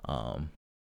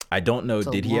 I don't know.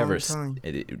 Did he ever?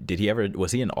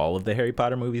 Was he in all of the Harry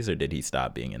Potter movies, or did he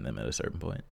stop being in them at a certain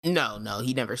point? No,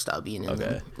 he never stopped being in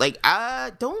them. Like,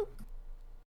 I don't.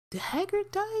 Did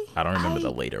Hagrid die? I don't remember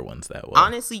the later ones that well.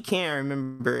 Honestly, can't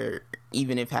remember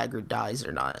even if Hagrid dies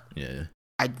or not. Yeah.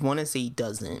 I want to say he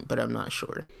doesn't, but I'm not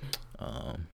sure.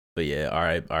 But yeah,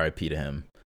 R.I.P. to him.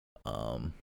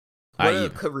 What a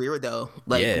career though!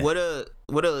 Like, yeah. What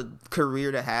a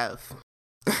career to have.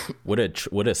 What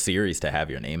a series to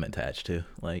have your name attached to.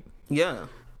 Like, yeah.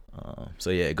 So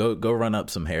yeah, go run up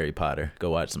some Harry Potter.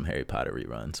 Go watch some Harry Potter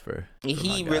reruns for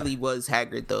he really was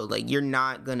Hagrid though. Like, you're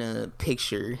not gonna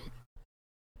picture.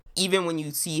 Even when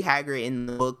you see Hagrid in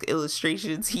the book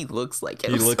illustrations, he looks like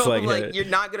him. He looks like you're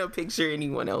not gonna picture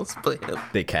anyone else but him.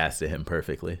 They casted him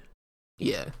perfectly.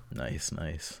 Yeah. Nice.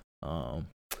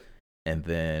 And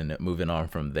then moving on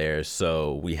from there,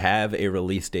 so we have a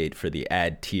release date for the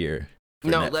ad tier.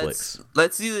 No, Netflix.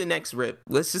 let's do the next rip.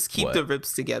 Let's just keep the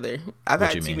rips together. I've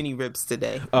had too many rips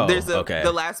today. Oh, okay.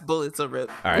 The last bullet's a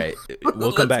rip. All right,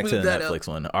 we'll come back to the Netflix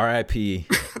one. R.I.P.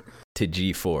 to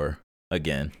G4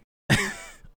 again.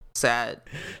 Sad.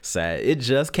 It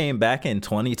just came back in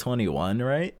 2021,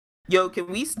 right? Yo, can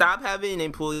we stop having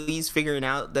employees figuring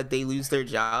out that they lose their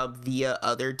job via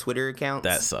other Twitter accounts?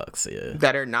 That sucks, yeah.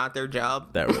 That are not their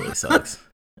job? That really sucks.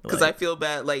 Because I feel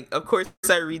bad. Like, of course,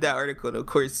 I read that article, and of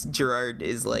course, Gerard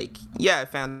is like, yeah, I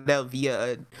found out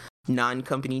via a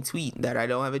non-company tweet that I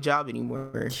don't have a job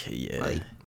anymore. Yeah. Like,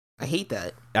 I hate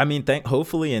that. I mean,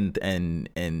 hopefully, and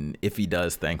if he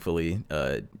does, thankfully,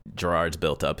 Gerard's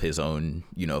built up his own,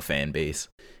 fan base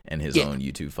and his own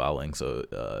YouTube following,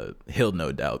 so he'll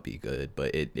no doubt be good.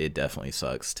 But it definitely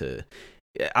sucks to.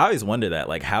 I always wonder that,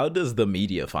 like, how does the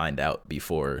media find out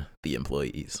before the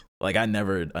employees? Like, I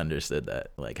never understood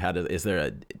that. Like, is there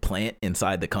a plant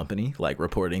inside the company, like,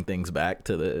 reporting things back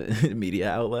to the media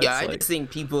outlets? Yeah, I just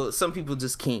think some people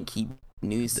just can't keep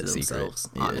news to themselves,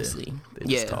 honestly.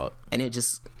 Just talk. And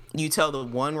you tell the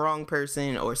one wrong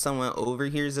person or someone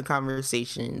overhears a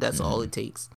conversation, that's all it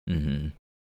takes. Mm-hmm.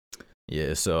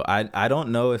 Yeah, so I don't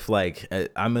know if, like,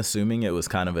 I'm assuming it was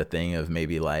kind of a thing of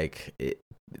maybe, like,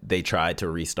 they tried to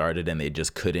restart it and they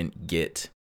just couldn't get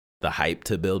the hype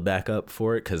to build back up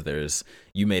for it, because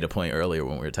you made a point earlier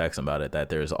when we were texting about it that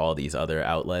there's all these other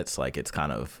outlets, like, it's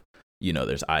kind of,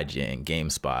 there's IGN,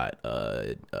 GameSpot,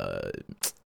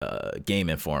 Game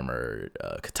Informer,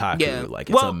 Kotaku, like,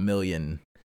 it's a million.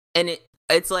 And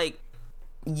it's like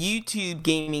YouTube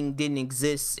gaming didn't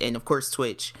exist, and of course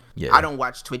Twitch. Yeah. I don't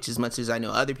watch Twitch as much as I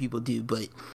know other people do, but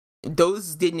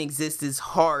those didn't exist as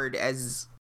hard as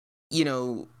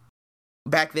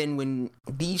back then when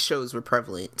these shows were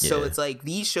prevalent. Yeah. So it's like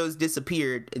these shows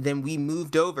disappeared, then we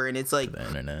moved over, and it's like, the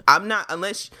internet. I'm not,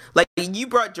 unless, like, you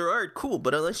brought Gerard, cool,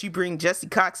 but unless you bring Jesse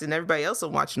Cox and everybody else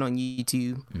I'm watching on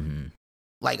YouTube,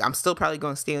 like, I'm still probably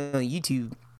going to stay on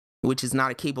YouTube, which is not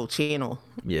a cable channel.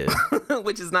 Yeah.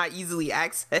 Which is not easily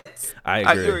accessed. I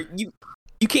agree.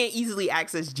 You can't easily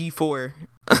access G4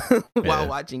 while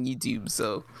watching YouTube,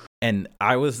 so. And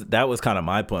that was kind of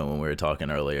my point when we were talking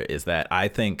earlier, is that I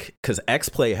think, because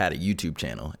XPlay had a YouTube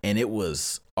channel and it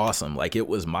was awesome. Like, it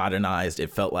was modernized. It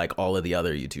felt like all of the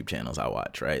other YouTube channels I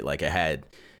watch, right? Like, it had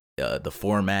the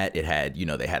format, it had,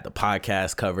 they had the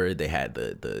podcast covered, they had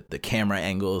the camera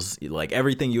angles, like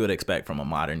everything you would expect from a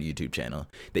modern YouTube channel.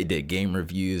 They did game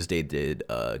reviews, they did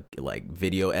like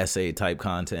video essay type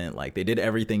content, like they did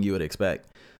everything you would expect.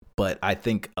 But I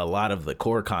think a lot of the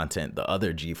core content, the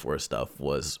other G4 stuff,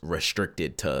 was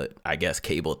restricted to, I guess,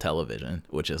 cable television,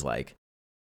 which is like,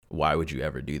 why would you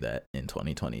ever do that in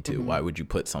 2022? Mm-hmm. Why would you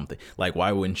put something, like,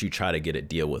 why wouldn't you try to get a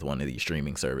deal with one of these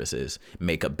streaming services,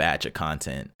 make a batch of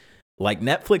content? Like,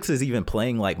 Netflix is even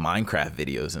playing, like, Minecraft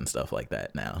videos and stuff like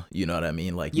that now. You know what I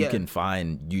mean? Like, you can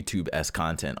find YouTube-esque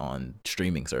content on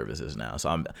streaming services now.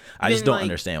 So I just don't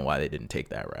understand why they didn't take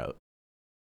that route.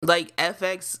 Like,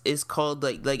 FX is called,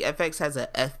 like FX has a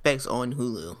FX on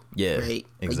Hulu. Yeah, right?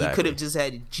 Exactly. Like, you could have just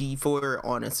had G4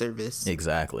 on a service.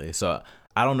 Exactly. So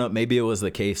I don't know. Maybe it was the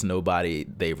case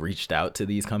they reached out to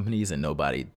these companies and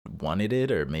nobody wanted it,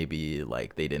 or maybe,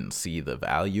 like, they didn't see the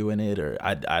value in it, or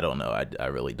I don't know. I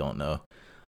really don't know.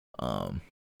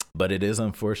 But it is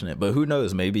unfortunate. But who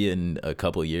knows? Maybe in a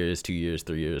couple years, 2 years,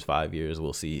 3 years, 5 years,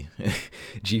 we'll see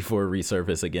G4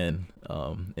 resurface again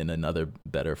in another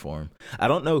better form. I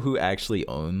don't know who actually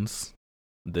owns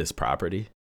this property.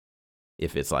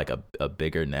 If it's like a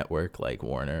bigger network like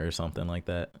Warner or something like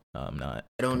that. I'm not.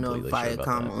 I don't know if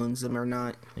Viacom owns them or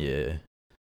not. Yeah.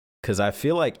 Because I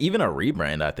feel like even a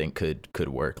rebrand, I think, could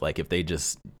work. Like if they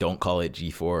just don't call it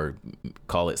G4,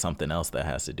 call it something else that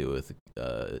has to do with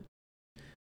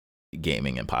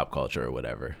gaming and pop culture or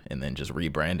whatever, and then just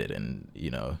rebrand it and, you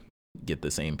know, get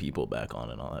the same people back on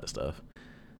and all that stuff.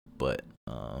 But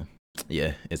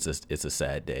yeah, it's a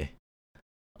sad day.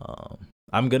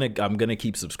 I'm gonna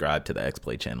keep subscribed to the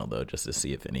XPlay channel though, just to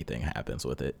see if anything happens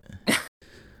with it,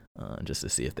 just to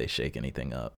see if they shake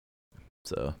anything up.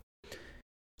 So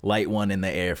light one in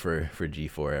the air for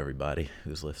G4, everybody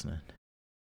who's listening.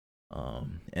 I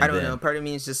don't know. Part of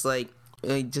me is just like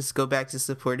just go back to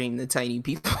supporting the tiny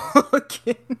people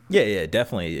again. Yeah,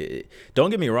 definitely. Don't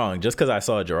get me wrong. Just because I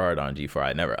saw Gerard on G4,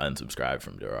 I never unsubscribed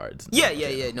from Gerard's.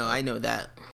 Yeah. No, I know that.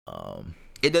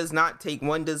 It does not take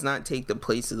the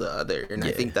place of the other, and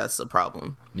I think that's the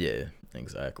problem. Yeah,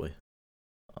 exactly.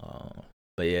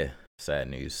 But yeah, sad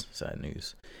news.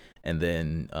 And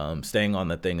then staying on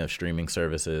the thing of streaming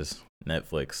services,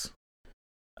 Netflix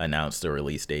announced a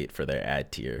release date for their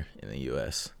ad tier in the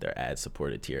US, their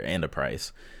ad-supported tier, and a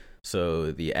price.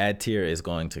 So the ad tier is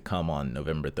going to come on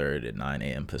November 3rd at 9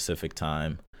 a.m. Pacific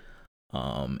time,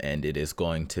 and it is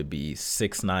going to be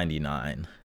 $6.99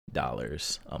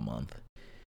 a month.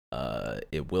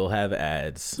 It will have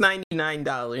ads.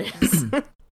 $99.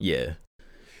 Yeah.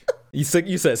 You said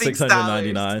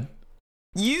 $699.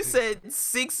 You said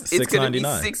six. It's gonna be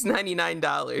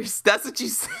 $699. That's what you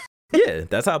said. Yeah,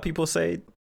 that's how people say.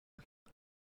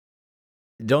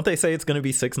 Don't they say it's gonna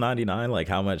be $6.99? Like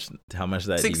how much that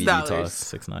DVD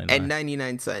costs? $6.99 and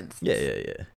 99 cents.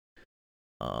 Yeah.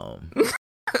 I'm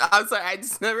sorry, I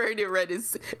just never heard it read.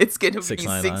 It's gonna be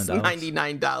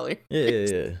 $6.99.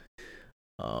 Yeah.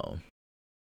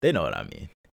 They know what I mean.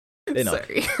 They know.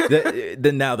 Sorry.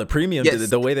 Now the premium,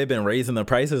 the way they've been raising the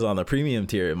prices on the premium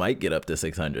tier, it might get up to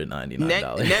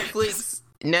 $699.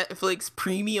 Netflix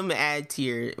premium ad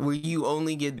tier, where you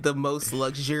only get the most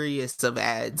luxurious of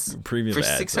ads premium for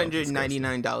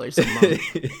 $699 a month.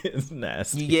 It's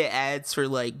nasty. You get ads for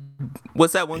like,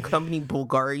 what's that one company,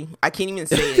 Bulgari? I can't even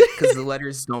say it because the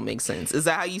letters don't make sense. Is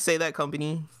that how you say that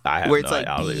company? I have where it's like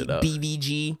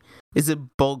BVG. Is it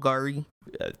Bulgari?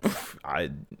 I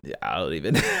don't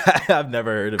even. I've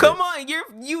never heard of Come on,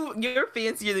 you're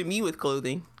fancier than me with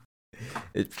clothing.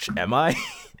 Am I?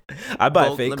 I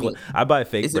buy fake brands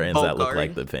that look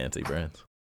like the fancy brands.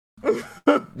 Wait,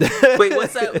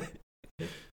 what's that?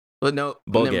 Well, no,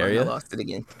 Bulgaria. I lost it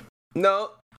again. No.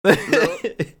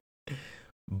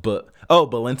 But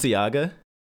Balenciaga.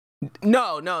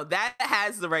 No, that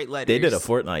has the right letters. They did a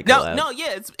Fortnite collab. No,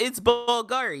 yeah, it's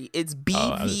Bulgari. It's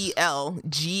BVLGARI,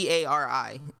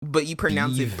 but you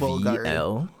pronounce it Bulgari.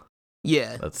 BVL?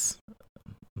 Yeah, that's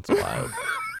wild.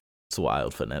 It's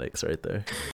wild phonetics right there.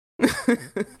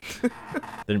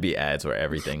 There'd be ads where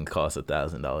everything costs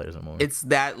 $1,000 or more. It's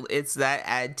that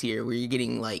ad tier where you're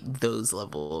getting like those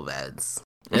level of ads.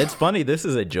 It's funny. This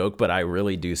is a joke, but I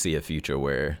really do see a future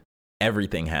where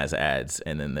everything has ads,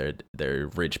 and then they're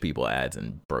rich people ads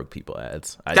and broke people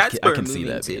ads. I can see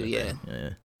that too. Yeah.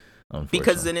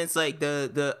 Because then it's like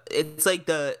it's like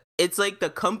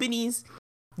the companies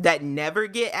that never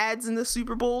get ads in the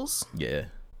Super Bowls. Yeah.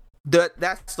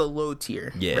 That's the low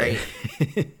tier. Yeah. Right.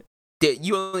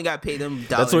 You only got to pay them $1.99.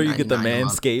 That's where you get the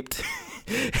Manscaped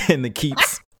and the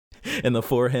Keeps and the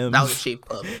For Him. Dollar Shave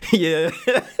Club. Yeah.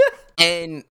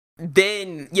 And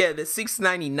then the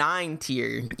 $6.99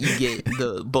 tier, you get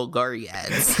the Bulgari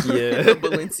ads, the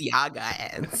Balenciaga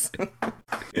ads,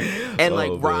 and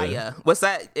like Raya. What's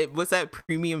that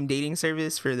premium dating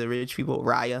service for the rich people?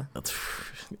 Raya.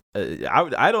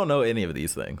 I don't know any of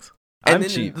these things. I'm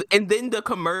cheap. And then the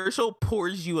commercial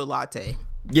pours you a latte.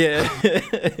 Yeah.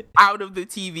 Out of the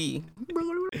TV.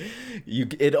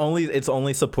 It's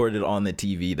only supported on the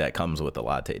TV that comes with a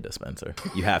latte dispenser.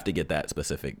 You have to get that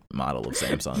specific model of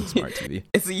Samsung Smart TV.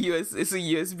 It's a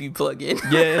USB plug-in.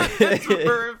 Yeah.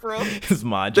 Peripheral. It's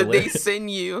modular. That they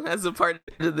send you as a part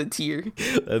of the tier.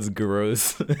 That's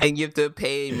gross. And you have to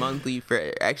pay monthly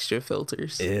for extra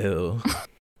filters. Ew.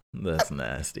 That's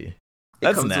nasty.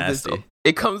 That's nasty.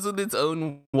 It comes with its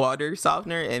own water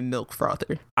softener and milk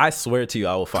frother. I swear to you,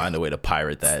 I will find a way to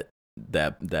pirate that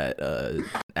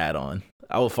add-on.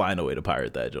 I will find a way to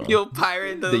pirate that, John. You'll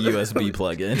pirate the USB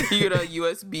plug-in. You're gonna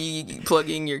USB plug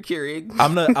in your Keurig.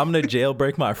 I'm gonna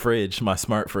jailbreak my fridge, my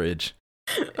smart fridge,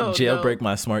 Oh, Jailbreak no.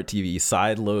 my smart TV,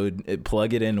 sideload,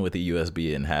 plug it in with a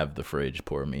USB, and have the fridge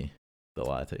pour me the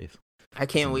lattes. I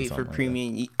can't wait for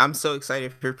premium. Like I'm so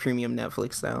excited for premium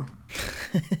Netflix now.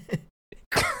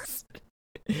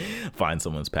 Find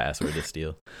someone's password to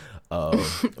steal.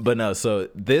 But no, so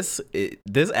this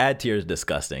ad tier is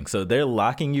disgusting. So they're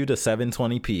locking you to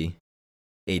 720p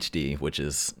HD, which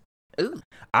is... Ooh.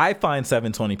 I find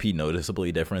 720p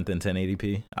noticeably different than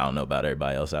 1080p. I don't know about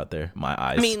everybody else out there. My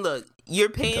eyes. I mean, look, you're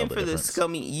paying for the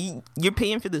scummy. You're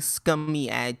paying for the scummy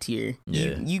ad tier.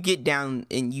 Yeah. You get down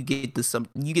and you get the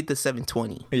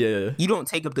 720. Yeah. You don't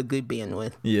take up the good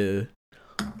bandwidth. Yeah.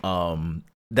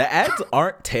 The ads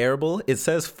aren't terrible. It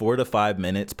says 4 to 5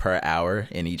 minutes per hour,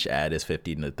 and each ad is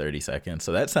 15 to 30 seconds.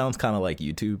 So that sounds kind of like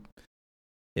YouTube,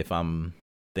 if I'm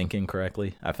thinking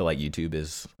correctly. I feel like YouTube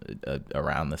is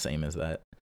around the same as that.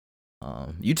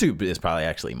 YouTube is probably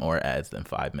actually more ads than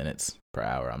 5 minutes per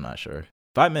hour. I'm not sure.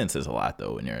 5 minutes is a lot,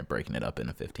 though, when you're breaking it up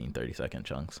into 15, 30-second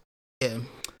chunks. Yeah.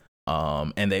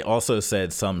 And they also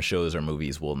said some shows or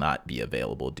movies will not be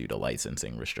available due to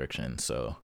licensing restrictions.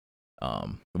 So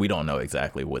we don't know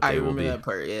exactly what they will be. I remember that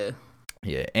part, yeah.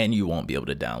 Yeah, and you won't be able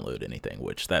to download anything,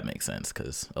 which that makes sense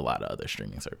because a lot of other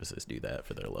streaming services do that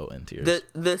for their low-end tiers.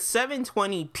 The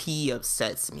 720p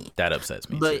upsets me. That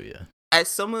upsets me too, yeah. As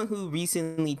someone who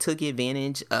recently took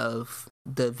advantage of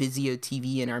the Vizio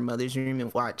TV in our mother's room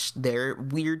and watched their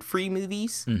weird free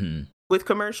movies with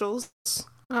commercials,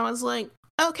 I was like,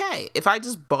 okay, if I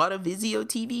just bought a Vizio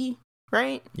TV,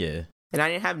 right? Yeah. And I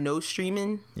didn't have no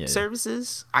streaming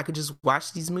services, I could just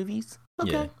watch these movies.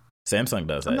 Okay. Yeah. Samsung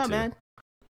does that I'm not too. mad.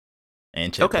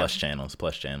 And check plus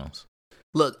channels.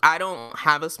 Look, I don't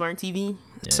have a smart TV,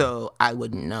 so I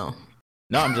wouldn't know.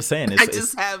 No, I'm just saying. I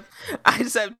just have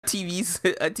TVs,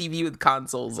 a TV with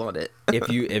consoles on it. if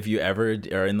you ever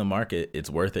are in the market, it's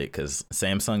worth it because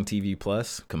Samsung TV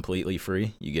Plus, completely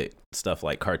free. You get stuff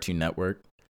like Cartoon Network.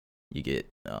 You get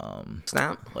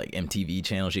Snap, like MTV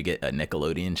channels. You get a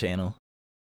Nickelodeon channel.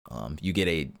 You get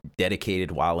a dedicated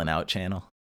Wildin' Out channel.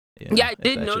 Yeah, I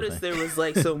did notice there was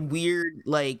like some weird,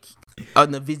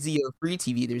 on the Vizio free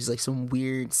TV, there's like some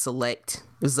weird select.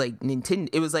 It was like Nintendo.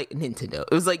 It was like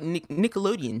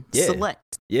Nickelodeon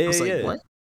select. Yeah, I was like,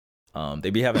 what? They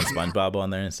be having SpongeBob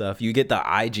on there and stuff. You get the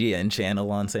IGN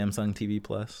channel on Samsung TV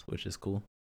Plus, which is cool.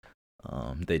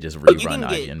 They just rerun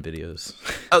IGN videos.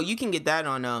 Oh, you can get that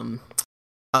on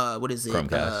what is it?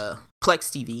 Chromecast. Plex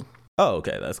TV. Oh,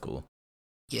 okay, that's cool.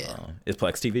 Yeah. Is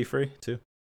Plex TV free too?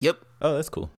 Yep. Oh, that's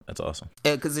cool. That's awesome.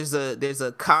 Yeah, because there's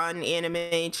a con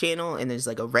anime channel and there's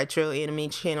like a retro anime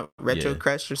channel, Retro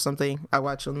Crush or something. I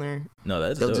watch on there. No,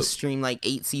 that's they'll dope. just stream like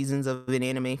 8 seasons of an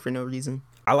anime for no reason.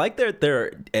 I like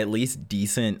they're at least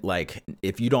decent. Like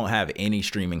if you don't have any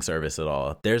streaming service at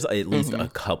all, there's at least a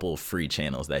couple free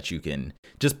channels that you can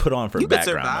just put on for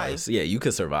background noise. Yeah, you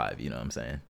could survive. You know what I'm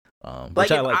saying?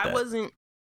 Which I like that.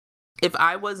 If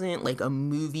I wasn't like a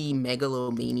movie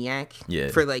megalomaniac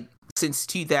for like since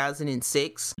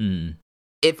 2006,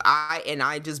 if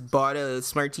I just bought a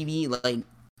smart TV, like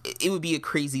it would be a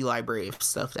crazy library of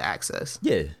stuff to access.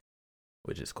 Yeah,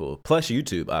 which is cool. Plus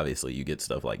YouTube, obviously, you get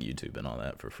stuff like YouTube and all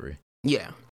that for free.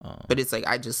 Yeah, but it's like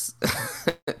I just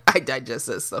I digest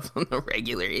that stuff on the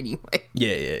regular anyway.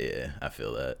 Yeah. I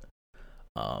feel that.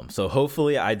 So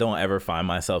hopefully I don't ever find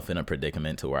myself in a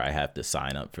predicament to where I have to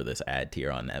sign up for this ad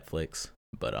tier on Netflix.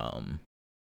 But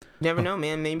never know,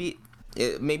 man.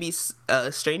 Maybe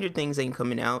Stranger Things ain't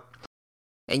coming out,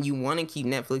 and you want to keep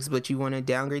Netflix, but you want to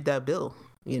downgrade that bill.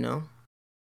 You know?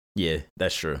 Yeah,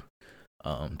 that's true.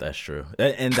 That's true,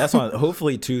 and that's why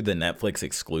hopefully too the Netflix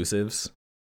exclusives,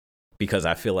 because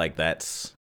I feel like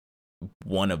that's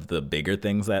one of the bigger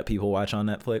things that people watch on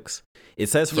Netflix. It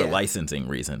says for licensing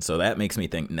reasons, so that makes me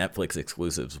think Netflix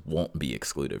exclusives won't be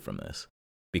excluded from this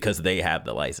because they have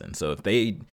the license. So if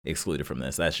they excluded from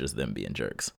this, that's just them being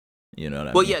jerks. You know what I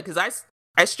mean? Well, yeah, because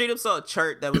I straight up saw a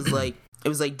chart that was like it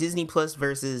was like Disney Plus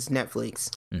versus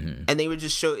Netflix, and they were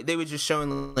just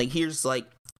showing like here's like,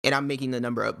 and I'm making the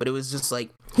number up, but it was just like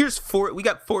we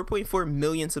got 4.4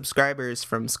 million subscribers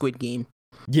from Squid Game.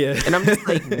 Yeah. And I'm just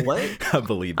like, what? I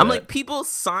believe that. I'm like, people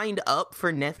signed up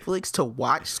for Netflix to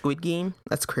watch Squid Game?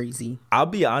 That's crazy. I'll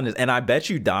be honest, and I bet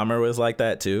you Dahmer was like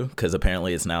that too, because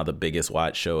apparently it's now the biggest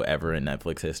watch show ever in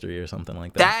Netflix history or something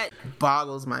like that. That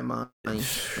boggles my mind.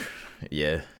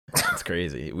 Yeah, it's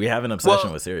crazy. We have an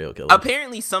obsession with serial killers.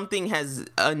 Apparently something has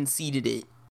unseated it.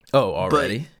 Oh,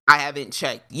 already? I haven't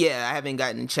checked. Yeah, I haven't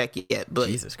gotten a check yet. But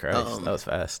Jesus Christ, that was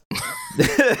fast.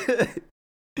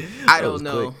 I don't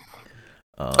know.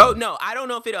 Quick. No, I don't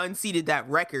know if it unseated that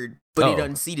record, but it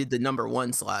unseated the number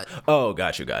 1 slot. Oh,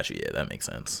 got you. Yeah, that makes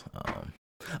sense.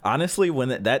 Honestly,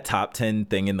 when that top 10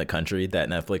 thing in the country that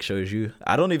Netflix shows you,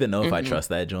 I don't even know if I trust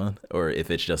that, John, or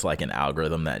if it's just like an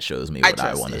algorithm that shows me what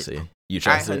I want to see. You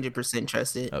trust it? I 100%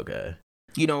 trust it. Okay.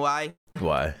 You know why?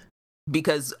 Why?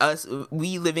 Because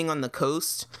we living on the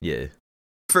coast,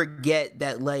 forget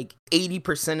that like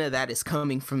 80% of that is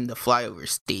coming from the flyover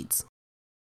states.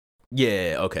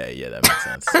 Yeah, okay, yeah, that makes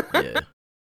sense. Yeah.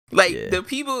 Like the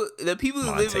people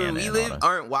who live where we live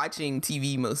aren't watching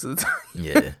TV most of the time.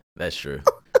 Yeah, that's true.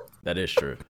 That is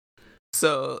true.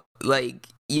 So like,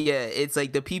 yeah, it's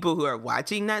like the people who are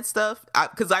watching that stuff.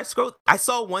 Because I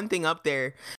saw one thing up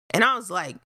there, and I was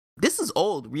like, "This is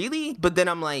old, really?" But then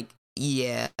I'm like,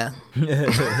 "Yeah,"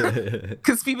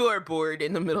 because people are bored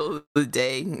in the middle of the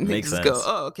day. And they just go,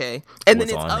 "Oh, okay," and then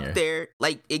it's up there.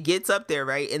 Like it gets up there,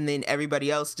 right? And then everybody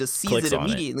else just sees it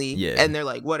immediately, and they're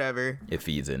like, "Whatever." It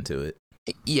feeds into it.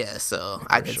 Yeah, so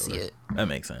I can see it. That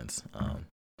makes sense.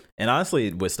 And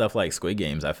honestly, with stuff like Squid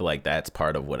Games, I feel like that's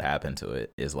part of what happened to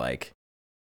it. Is like,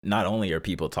 not only are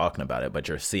people talking about it, but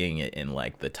you're seeing it in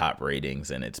like the top ratings,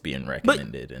 and it's being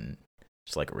recommended, and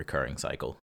it's like a recurring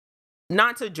cycle.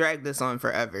 Not to drag this on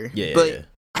forever, but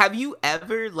have you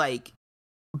ever like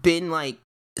been like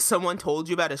someone told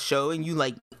you about a show and you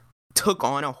like took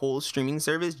on a whole streaming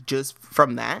service just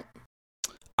from that?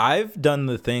 I've done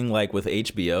the thing like with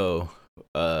HBO.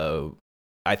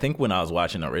 I think when I was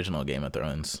watching the original Game of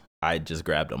Thrones, I just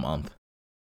grabbed a month.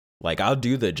 Like, I'll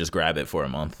do the just grab it for a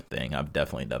month thing. I've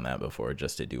definitely done that before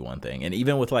just to do one thing. And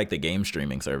even with like the game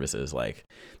streaming services, like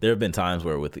there have been times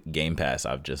where with Game Pass,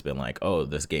 I've just been like, oh,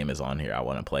 this game is on here. I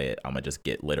want to play it. I'm going to just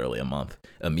get literally a month,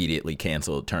 immediately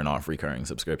cancel, turn off recurring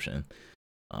subscription.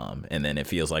 And then it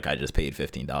feels like I just paid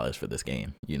 $15 for this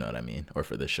game. You know what I mean? Or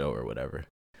for this show or whatever.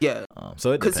 Yeah.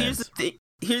 So it depends. Because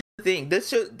here's the thing.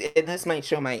 This might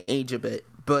show my age a bit,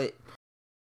 but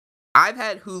I've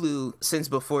had Hulu since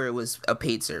before it was a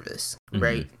paid service,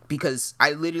 right? Because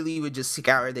I literally would just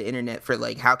scour the internet for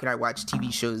like, how can I watch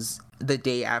TV shows the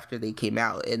day after they came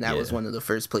out? And that was one of the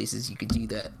first places you could do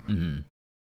that.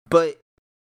 But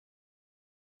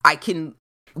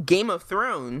Game of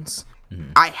Thrones,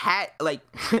 I had like,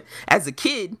 as a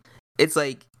kid, it's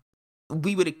like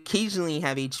we would occasionally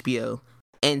have HBO.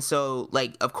 And so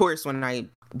like, of course, when I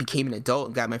became an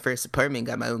adult, got my first apartment,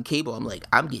 got my own cable, I'm like,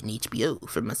 I'm getting HBO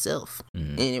for myself.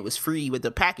 And it was free with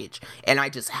the package. And I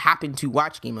just happened to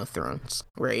watch Game of Thrones,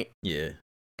 right? Yeah.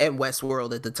 And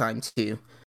Westworld at the time too.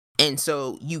 And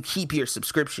so you keep your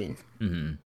subscription.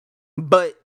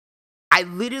 But I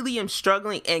literally am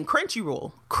struggling. And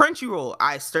Crunchyroll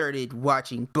I started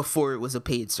watching before it was a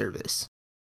paid service.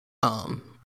 And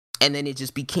then it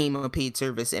just became a paid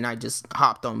service and I just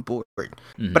hopped on board.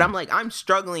 But I'm like, I'm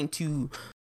struggling to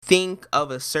think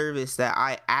of a service that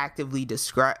I actively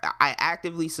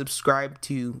subscribe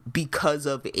to because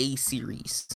of a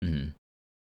series.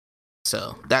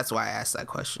 So that's why I asked that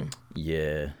question.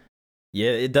 Yeah,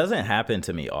 it doesn't happen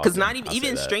to me often. Because not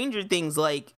even Stranger Things,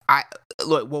 like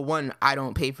one, I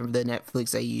don't pay for the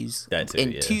Netflix I use. That's it,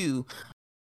 and two,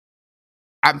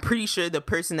 I'm pretty sure the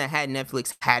person that had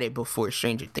Netflix had it before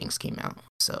Stranger Things came out.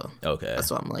 So that's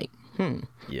why I'm like,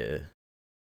 Yeah.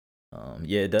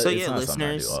 So yeah,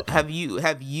 listeners, have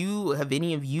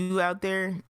any of you out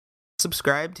there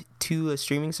subscribed to a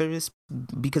streaming service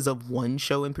because of one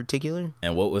show in particular?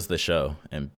 And what was the show?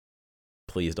 And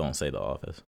please don't say The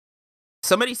Office.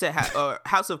 Somebody said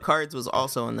House of Cards was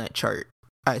also on that chart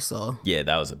I saw. Yeah,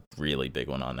 that was a really big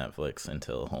one on Netflix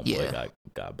until Homeboy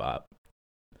got bopped.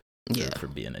 For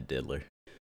being a diddler.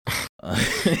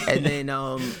 And then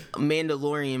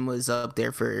Mandalorian was up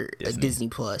there for Disney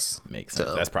Plus. Makes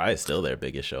sense. That's probably still their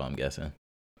biggest show, I'm guessing.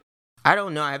 I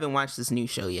don't know. I haven't watched this new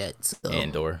show yet. So.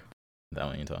 Andor. Is that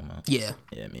what you're talking about? Yeah.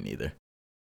 Yeah, me neither.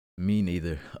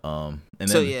 And then,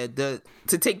 so yeah,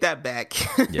 to take that back.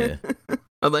 Yeah.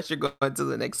 Unless you're going to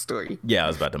the next story. Yeah, I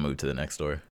was about to move to the next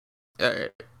story. All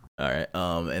right.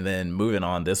 And then moving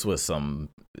on, this was some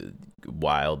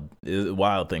wild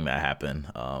thing that happened.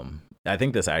 I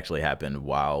think this actually happened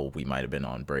while we might have been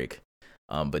on break.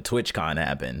 But TwitchCon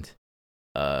happened.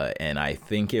 And I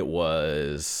think it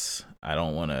was, I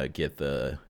don't want to get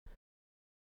the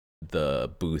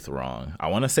booth wrong. I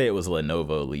want to say it was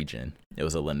Lenovo Legion. It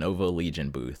was a Lenovo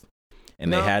Legion booth.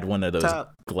 And they had one of those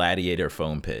gladiator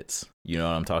foam pits. You know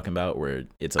what I'm talking about? Where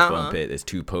it's a foam pit, it's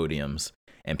two podiums,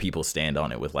 and people stand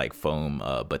on it with like foam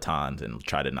batons and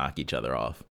try to knock each other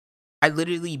off. I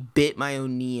literally bit my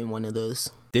own knee in one of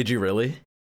those. Did you really?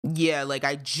 Yeah, like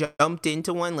I jumped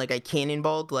into one, like I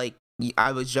cannonballed, like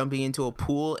I was jumping into a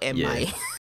pool, and my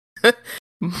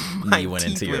went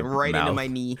teeth into went right mouth. into my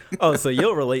knee. Oh, so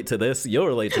you'll relate to this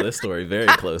story very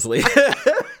closely.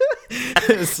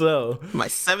 So my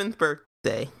 7th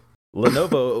birthday.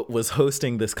 Lenovo was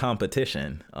hosting this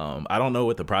competition. I don't know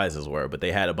what the prizes were, but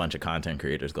they had a bunch of content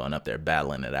creators going up there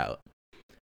battling it out.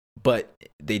 But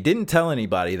they didn't tell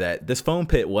anybody that this foam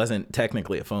pit wasn't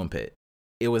technically a foam pit.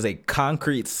 It was a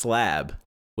concrete slab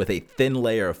with a thin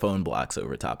layer of foam blocks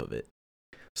over top of it.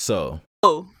 So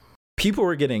people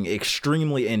were getting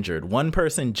extremely injured. One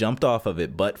person jumped off of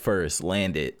it butt first,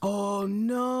 landed. Oh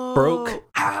no.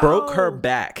 Broke her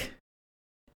back.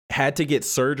 Had to get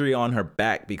surgery on her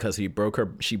back because she broke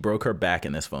her back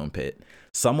in this foam pit.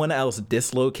 Someone else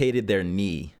dislocated their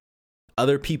knee.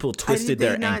 Other people twisted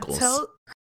their ankles.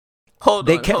 Hold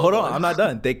on, I'm not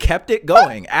done. They kept it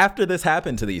going after this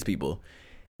happened to these people.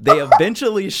 They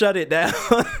eventually shut it down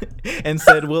and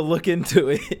said, we'll look into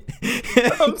it.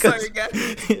 I'm sorry, guys.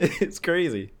 It's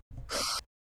crazy.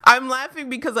 I'm laughing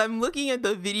because I'm looking at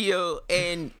the video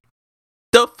and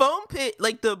the foam pit,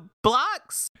 like the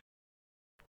blocks.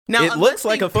 Now, it looks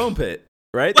like a foam pit,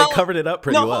 right? Well, they covered it up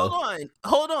pretty well.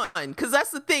 Hold on. Because that's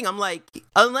the thing. I'm like,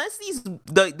 unless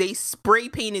they spray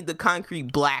painted the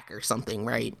concrete black or something,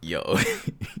 right? Yo.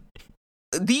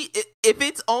 If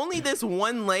it's only this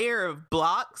one layer of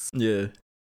blocks, yeah,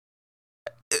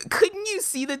 couldn't you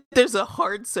see that there's a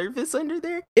hard surface under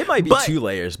there? It might be 2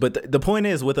 layers, but the point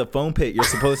is, with a foam pit, you're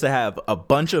supposed to have a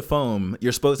bunch of foam.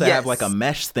 You're supposed to have like a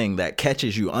mesh thing that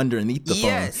catches you underneath the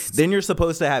foam. Then you're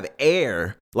supposed to have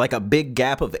air, like a big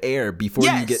gap of air before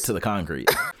you get to the concrete.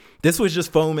 This was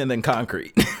just foam and then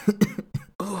concrete,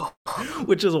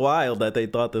 which is wild that they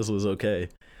thought this was okay.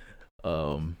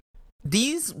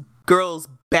 These girls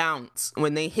bounce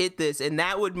when they hit this, and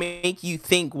that would make you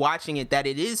think watching it that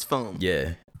it is foam.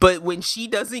 Yeah. But when she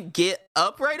doesn't get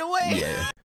up right away. Yeah.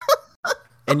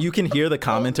 And you can hear the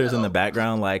commenters in the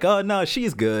background like, oh no,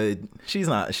 she's good. She's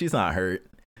not hurt.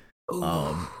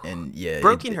 And yeah.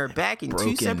 Broken her back in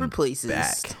 2 separate places.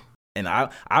 Back. And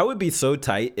I would be so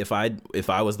tight if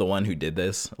I was the one who did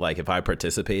this. Like if I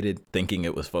participated thinking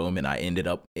it was foam and I ended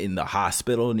up in the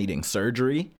hospital needing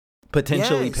surgery,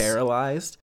 potentially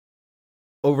paralyzed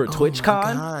over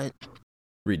TwitchCon.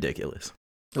 Ridiculous.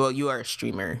 Well, you are a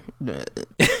streamer.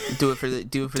 Do it for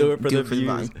the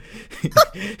vine.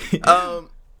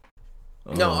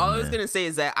 All I was gonna say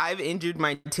is that I've injured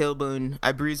my tailbone.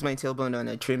 I bruised my tailbone on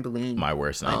a trampoline. My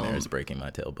worst nightmare is breaking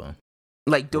my tailbone.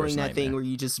 Like doing that thing where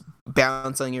you just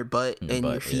bounce on your butt and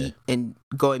your feet and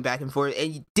going back and forth,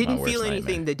 and you didn't feel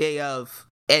anything the day of,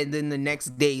 and then the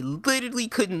next day literally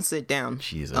couldn't sit down.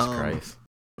 Jesus Christ.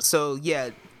 So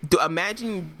yeah,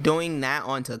 imagine doing that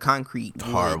onto concrete.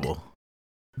 Horrible.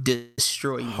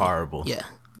 Destroy you. Horrible. Yeah.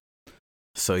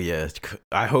 So yeah,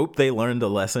 I hope they learned a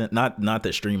lesson. Not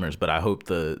the streamers, but I hope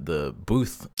the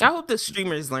booth. I hope the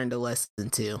streamers learned a lesson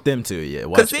too. Them too, yeah.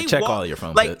 Check all your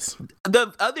phone bits.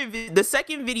 The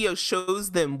second video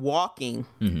shows them walking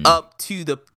up to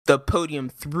the podium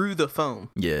through the foam.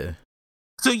 Yeah.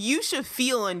 So you should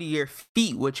feel under your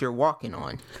feet what you're walking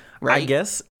on, right? I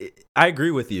guess I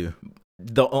agree with you.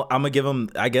 I'm gonna give them,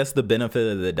 I guess, the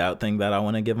benefit of the doubt thing that I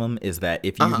want to give them is that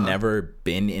if you've never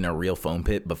been in a real foam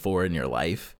pit before in your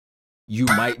life, you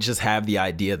might just have the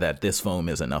idea that this foam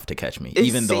is enough to catch me,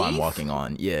 even though I'm walking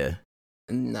on. Yeah.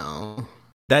 No.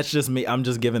 That's just me. I'm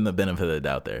just giving the benefit of the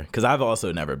doubt there because I've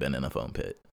also never been in a foam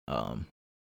pit.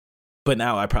 But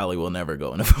now I probably will never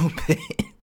go in a foam pit.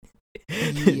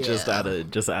 just out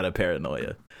of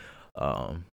paranoia.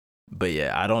 But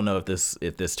yeah, I don't know if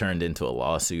this turned into a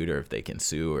lawsuit or if they can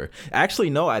sue or actually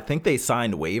no, I think they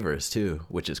signed waivers too,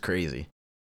 which is crazy.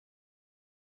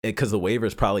 Because the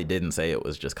waivers probably didn't say it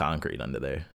was just concrete under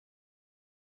there.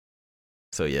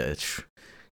 So yeah,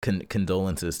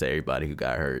 condolences to everybody who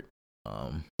got hurt.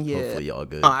 Hopefully y'all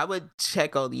good. I would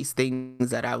check all these things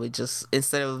that I would just,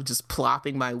 instead of just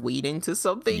plopping my weight into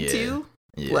something too.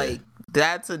 Yeah. Like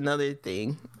that's another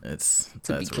thing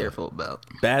to be careful about.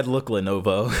 Bad look,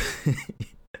 Lenovo.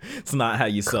 It's not how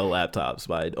you sell laptops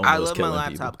by almost I love killing my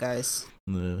laptop, people. Guys.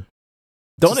 Yeah.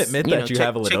 Don't admit that you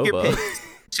have a Lenovo.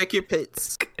 Check your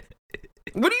pits.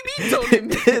 What do you mean? Don't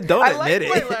admit? Don't admit it.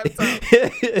 My laptop.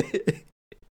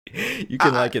 You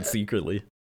can like it secretly.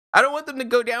 I don't want them to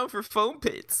go down for foam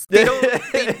pits. They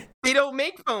don't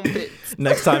make foam pits.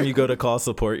 Next time you go to call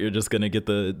support, you're just gonna get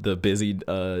the busy,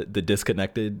 the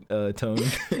disconnected tone.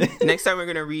 Next time we're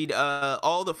gonna read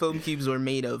all the foam cubes were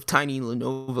made of tiny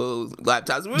Lenovo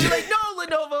laptops. We're like, no,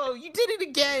 Lenovo, you did it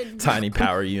again. Tiny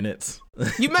power units.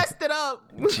 You messed it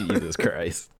up. Jesus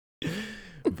Christ.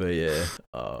 But yeah.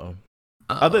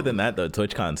 Other than that, though,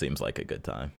 TwitchCon seems like a good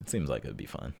time. It seems like it'd be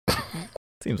fun.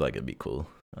 Seems like it'd be cool.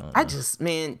 I just,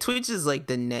 man, Twitch is like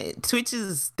Twitch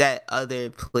is that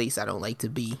other place I don't like to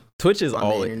be. Twitch is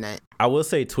always. The internet. I will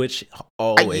say Twitch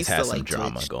always has some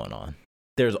drama Twitch going on.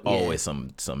 There's always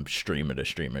some streamer to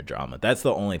streamer drama. That's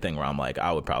the only thing where I'm like,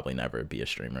 I would probably never be a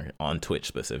streamer on Twitch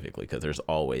specifically, because there's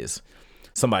always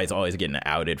somebody's always getting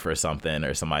outed for something,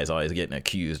 or somebody's always getting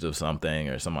accused of something,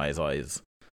 or somebody's always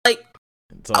like.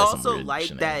 I also like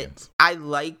that. I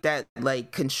like that,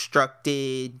 like,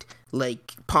 constructed,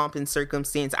 like, pomp and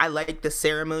circumstance. I like the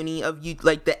ceremony of you,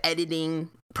 like the editing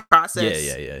process.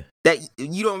 Yeah. That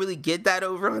you don't really get that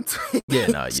over on Twitch. Yeah,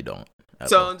 no, you don't.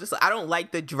 So I'm just, I don't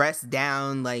like the dress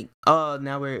down, like, oh,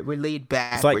 now we're laid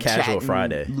back. It's like we're casual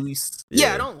Friday. Loose.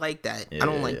 Yeah, I don't like that. I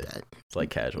don't like that. It's like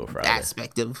casual Friday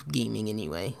aspect of gaming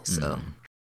anyway. So,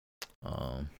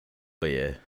 but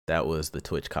yeah. That was the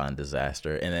TwitchCon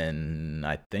disaster. And then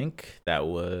I think that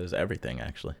was everything,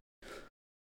 actually.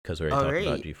 Because we already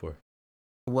talked about G4.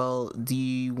 Well, do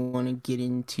you want to get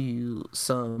into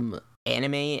some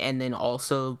anime and then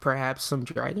also perhaps some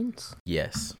dragons?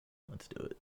 Yes. Let's do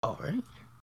it. All right.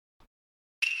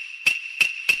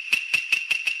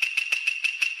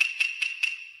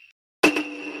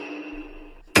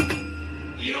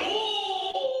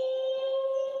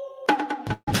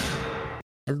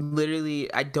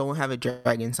 I don't have a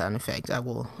dragon sound effect. I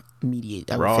will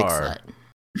mediate. I will fix that.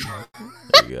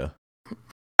 There you go.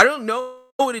 I don't know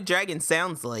what a dragon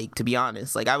sounds like, to be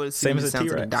honest. Like, I would assume it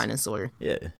sounds like a dinosaur.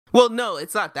 Yeah. Well, no,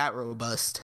 it's not that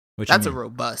robust. That's a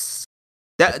robust.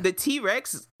 The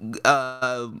T-Rex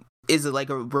is like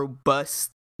a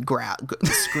robust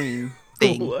scream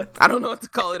thing. What? I don't know what to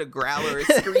call it, a growl or a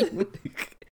scream.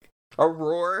 A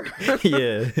roar.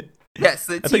 Yeah. Yes,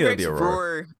 the T-Rex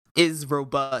roar is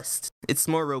robust. It's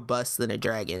more robust than a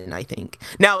dragon, I think.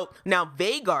 Now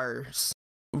Vhagar's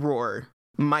roar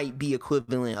might be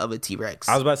equivalent of a T-Rex.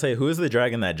 I was about to say, who is the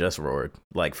dragon that just roared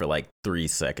like for like 3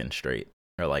 seconds straight,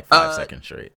 or like 5 seconds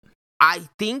straight? I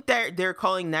think that they're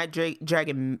calling that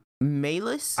dragon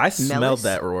Malus. I smelled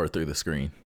that roar through the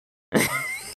screen.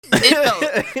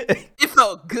 It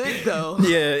felt good though.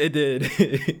 Yeah, it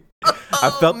did. I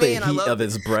felt the heat of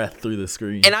his breath through the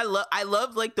screen. And I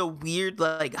love like the weird,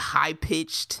 like, high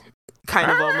pitched kind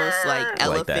of almost like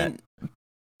elephant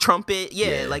trumpet.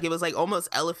 Yeah, like it was like almost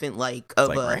elephant like of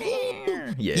like,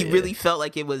 you really felt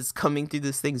like it was coming through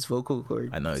this thing's vocal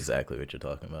cord. I know exactly what you're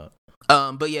talking about.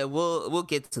 But yeah, we'll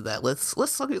get to that. Let's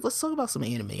talk about some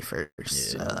anime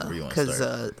first.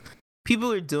 Because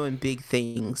people are doing big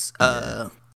things.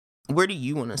 Where do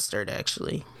you want to start,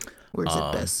 actually? Where's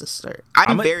it best to start?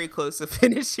 I'm very close to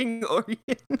finishing Orient.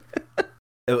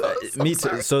 Me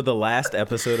too. So the last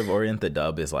episode of Orient, the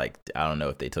dub is like, I don't know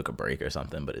if they took a break or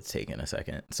something, but it's taking a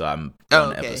second. So I'm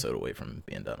one episode away from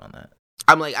being done on that.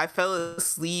 I'm like, I fell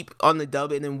asleep on the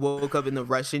dub and then woke up and the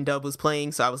Russian dub was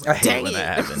playing. So I was like, dang it.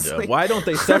 That happens, Joe. Like, why don't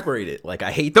they separate it? Like,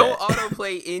 I hate don't that. Don't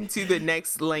autoplay into the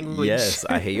next language. Yes,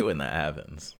 I hate when that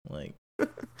happens. Like,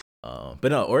 but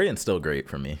no, Orient's still great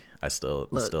for me. I still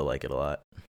like it a lot.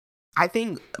 I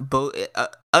think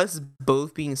us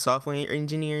both being software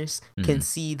engineers can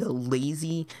see the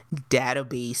lazy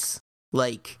database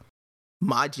like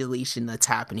modulation that's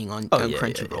happening on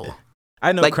Crunchyroll. Yeah.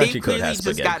 I know, like, Crunchy Code has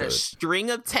just got code. A string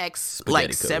of text like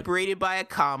code. Separated by a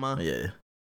comma. Yeah.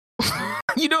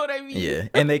 You know what I mean? Yeah.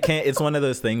 And they can't. It's one of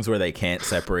those things where they can't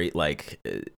separate like.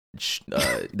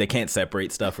 They can't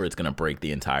separate stuff or it's gonna break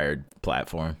the entire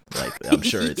platform. Like, I'm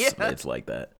sure it's like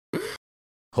that.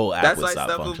 Whole app. That's why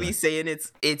stuff will be saying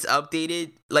it's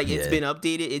updated. Like, it's been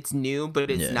updated. It's new, but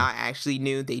it's not actually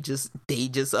new. They just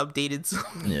updated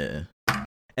something. Yeah.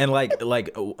 And like,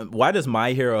 why does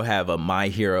My Hero have a My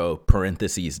Hero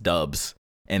parentheses dubs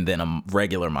and then a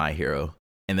regular My Hero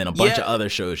and then a bunch of other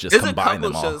shows just combine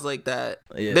them all? There's a couple shows like that.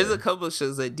 Yeah. There's a couple of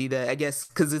shows that do that, I guess,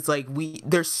 because it's like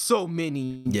there's so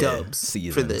many dubs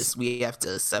seasons. For this. We have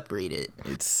to separate it.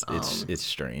 It's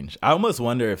strange. I almost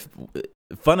wonder if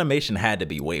Funimation had to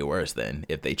be way worse then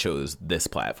if they chose this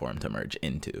platform to merge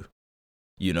into.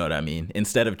 You know what I mean?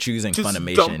 Instead of choosing just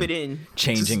Funimation, dump it in.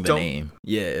 Changing the name.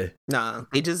 Yeah. Nah,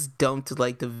 they just dumped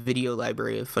like the video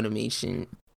library of Funimation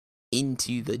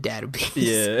into the database.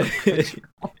 Yeah.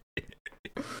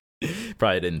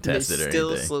 Probably didn't test it or anything.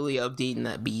 Still slowly updating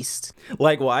that beast.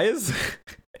 Like, why is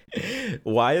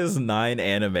 9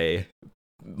 Anime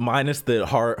minus the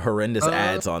horrendous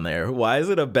ads on there? Why is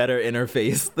it a better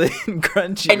interface than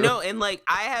Crunchyroll? I know, and like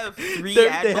I have 3 ad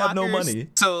blockers. They have no money,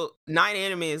 so 9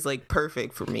 Anime is like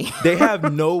perfect for me. They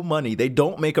have no money. They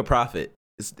don't make a profit.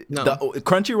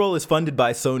 Crunchyroll is funded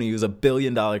by Sony, who's $1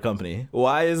 billion company.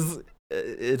 Why is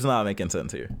it's not making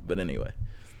sense here? But anyway,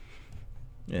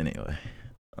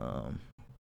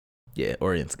 yeah,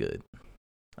 Orient's good.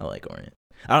 I like Orient.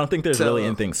 I don't think there's really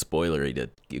anything spoilery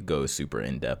to go super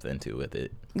in depth into with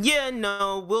it. Yeah,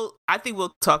 no, I think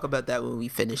we'll talk about that when we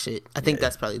finish it. I think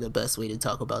that's probably the best way to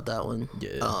talk about that one.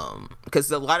 Yeah. Because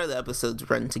a lot of the episodes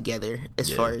run together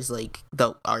as far as like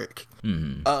the arc.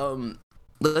 Mm-hmm.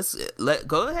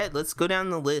 Go ahead. Let's go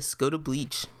down the list. Go to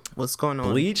Bleach. What's going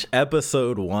on? Bleach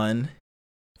episode 1.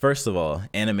 First of all,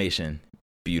 animation,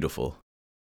 beautiful.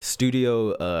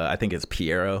 Studio, I think it's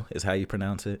Pierrot is how you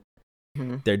pronounce it.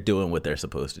 Mm-hmm. They're doing what they're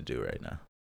supposed to do right now,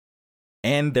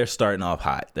 and they're starting off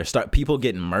hot. People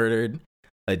getting murdered.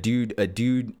 A dude.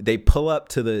 They pull up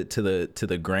to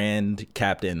the grand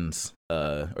captain's,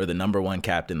 or the number one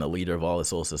captain, the leader of all the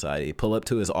Soul Society. Pull up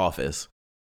to his office.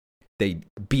 They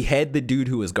behead the dude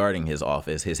who was guarding his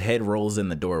office. His head rolls in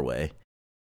the doorway.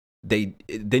 Then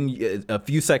a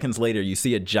few seconds later, you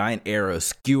see a giant arrow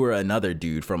skewer another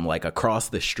dude from like across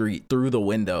the street through the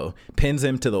window, pins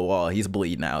him to the wall. He's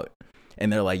bleeding out.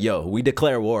 And they're like, yo, we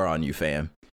declare war on you, fam.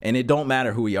 And it don't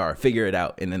matter who we are. Figure it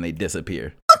out. And then they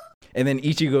disappear. And then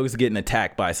Ichigo's getting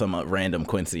attacked by some random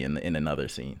Quincy in another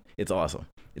scene. It's awesome.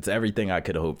 It's everything I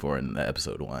could have hoped for in the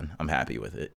episode 1. I'm happy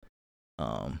with it.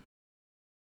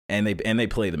 And they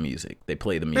play the music. They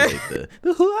play the music.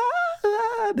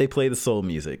 They play the soul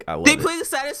music. I love it. They play the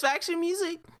satisfaction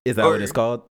music? Is that what it's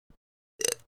called?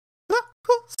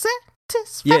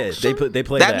 Yeah, they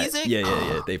play that music.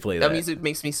 Yeah. They play that. That music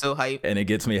makes me so hyped, and it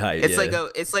gets me hyped.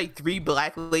 It's like 3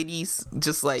 black ladies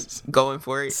just like going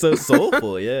for it. So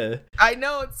soulful, yeah. I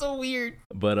know, it's so weird.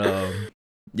 But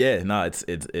yeah, no,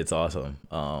 it's awesome.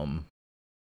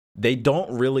 They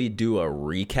don't really do a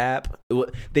recap.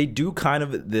 They do kind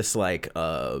of this like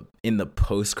in the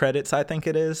post credits, I think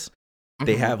it is.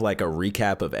 They have like a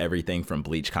recap of everything from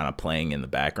Bleach kind of playing in the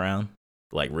background,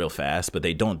 like real fast. But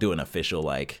they don't do an official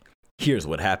like, here's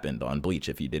what happened on Bleach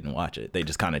if you didn't watch it. They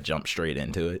just kind of jump straight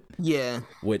into it. Yeah.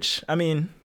 Which, I mean,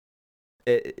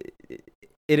 it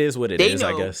is what it is,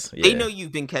 I guess. Yeah. They know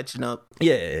you've been catching up.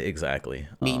 Yeah, exactly.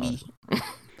 Maybe.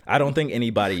 I don't think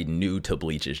anybody new to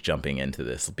Bleach is jumping into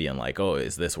this being like, oh,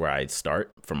 is this where I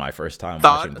start for my first time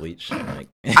watching Bleach? Like,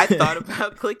 I thought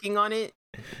about clicking on it,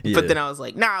 but then I was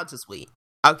like, nah, I'll just wait.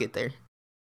 I'll get there.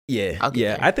 Yeah.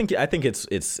 I think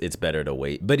it's better to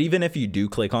wait. But even if you do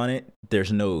click on it,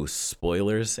 there's no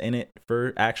spoilers in it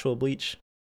for actual Bleach,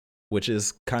 which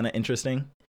is kind of interesting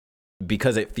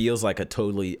because it feels like a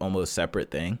totally almost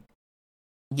separate thing.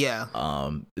 Yeah.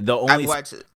 I've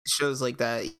watched shows like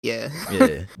that. Yeah.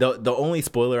 Yeah. The only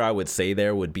spoiler I would say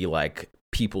there would be like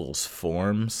people's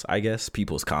forms, I guess,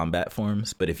 people's combat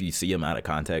forms. But if you see them out of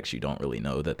context, you don't really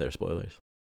know that they're spoilers.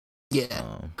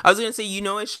 Yeah. I was gonna say, you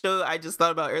know, a show I just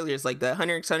thought about earlier is like that.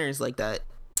 Hunter x Hunter is like that.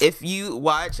 If you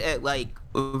watch at like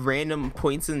random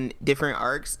points in different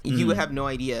arcs, you would have no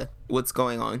idea what's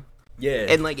going on. Yeah.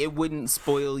 And like it wouldn't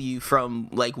spoil you from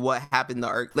like what happened the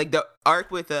arc. Like the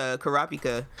arc with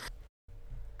Kurapika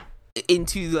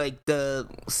into like the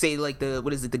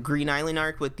Green Island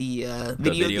arc with the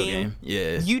video game.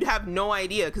 Yeah. You'd have no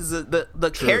idea because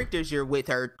the characters you're with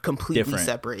are completely different.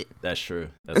 Separate. That's true.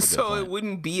 That's a good point. It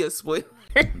wouldn't be a spoiler.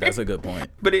 That's a good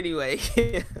point. But anyway.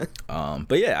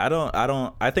 But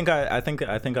yeah, I think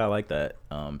I like that.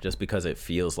 Just because it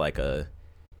feels like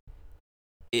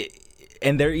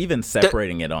and they're even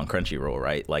separating it on Crunchyroll,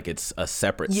 right? Like it's a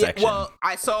separate section. Well,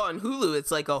 I saw on Hulu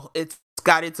it's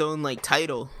got its own like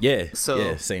title. Yeah. So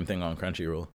yeah, same thing on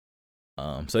Crunchyroll.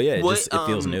 So yeah, it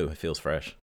feels new. It feels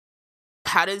fresh.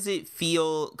 How does it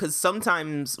feel? Because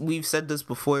sometimes we've said this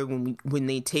before when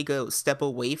they take a step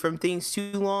away from things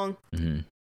too long,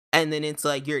 and then it's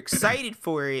like you're excited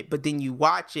for it, but then you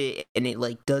watch it and it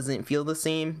like doesn't feel the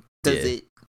same. Does it?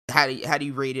 How do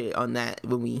you rate it on that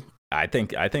when we? I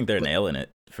think they're nailing it.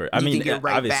 Obviously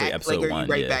back? episode 1.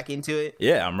 Are you back into it?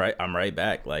 Yeah, I'm right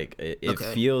back. Like it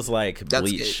feels like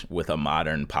Bleach with a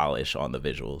modern polish on the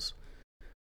visuals.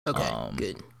 Okay,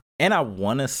 good. And I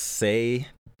want to say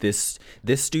this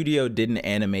studio didn't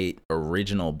animate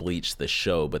original Bleach the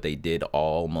show, but they did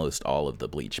almost all of the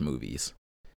Bleach movies.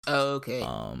 Oh, okay.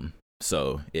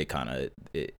 So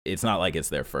it's not like it's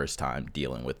their first time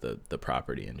dealing with the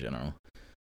property in general.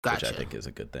 Gotcha. Which I think is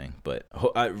a good thing. But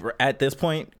at this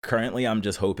point, currently, I'm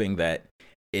just hoping that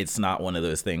it's not one of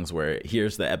those things where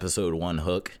here's the episode 1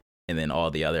 hook and then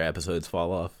all the other episodes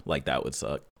fall off. Like, that would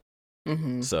suck.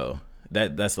 Mm-hmm. So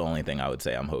that's the only thing I would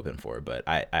say I'm hoping for. But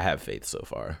I have faith so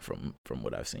far from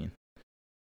what I've seen.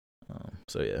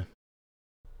 So, yeah.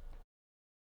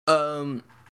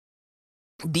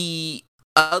 The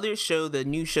other show, the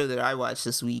new show that I watched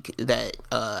this week that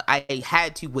I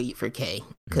had to wait for Kay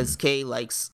because Kay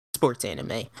likes sports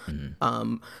anime.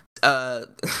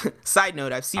 Side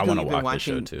note, I've seen. I want to watch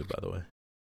the show too, by the way.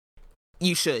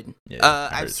 You should. Yeah,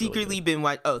 I've secretly been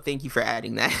watching. Oh, thank you for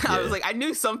adding that. Yeah. I was like, I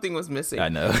knew something was missing. I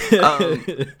know.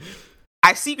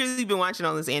 I've secretly been watching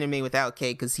all this anime without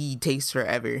Kay because he takes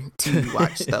forever to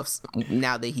watch stuff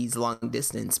now that he's long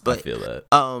distance. But I feel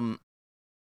that.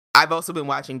 I've also been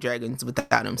watching Dragons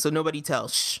without him, so nobody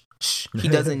tells. Shh. He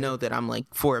doesn't know that I'm like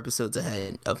 4 episodes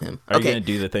ahead of him. Are you gonna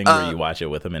do the thing where you watch it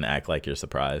with him and act like you're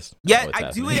surprised? Yeah, I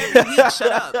do it every week.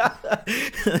 Shut up.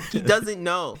 He doesn't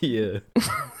know. Yeah.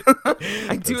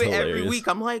 I do it every week.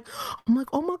 I'm like,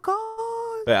 oh my god.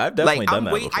 Yeah, I've definitely done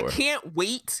that before. I can't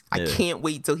wait. I can't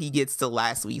wait till he gets to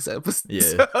last week's episode.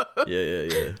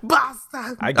 Yeah.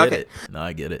 Basta. I get it. No,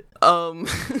 I get it.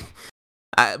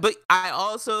 But I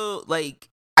also like.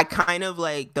 I kind of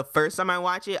like the first time I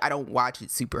watch it, I don't watch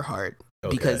it super hard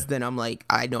because then I'm like,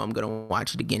 I know I'm gonna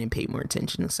watch it again and pay more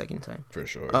attention the second time. For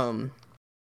sure.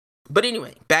 But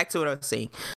anyway, back to what I was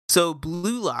saying. So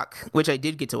Blue Lock, which I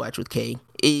did get to watch with Kay,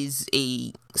 is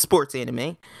a sports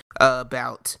anime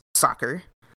about soccer.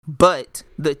 But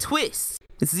the twist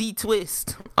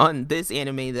on this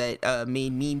anime that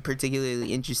made me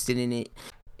particularly interested in it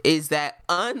is that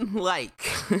unlike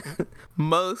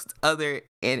most other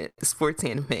sports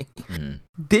anime,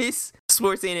 this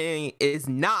sports anime is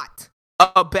not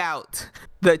about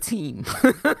the team.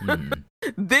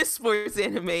 This sports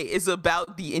anime is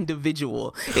about the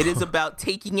individual. It is about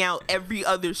taking out every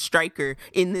other striker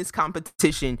in this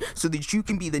competition so that you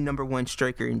can be the number 1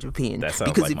 striker in Japan. That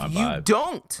sounds because like if my you vibe.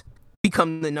 don't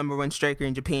become the number 1 striker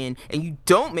in Japan and you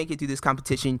don't make it through this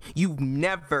competition, you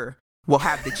never will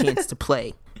have the chance to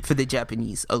play for the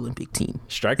Japanese Olympic team.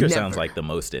 Striker sounds like the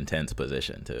most intense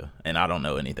position too, and I don't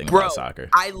know anything about soccer.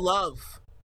 I love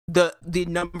the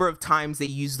number of times they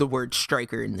use the word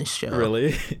striker in this show.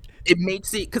 Really? It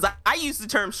makes it, because I use the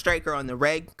term striker on the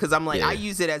reg because I'm like, I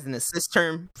use it as an assist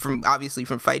term from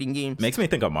fighting games. Makes me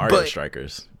think of Mario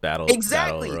Strikers battle.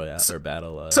 Exactly. Battle Royale, or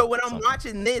battle. So when I'm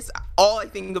watching this, all I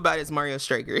think about is Mario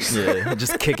Strikers. Yeah,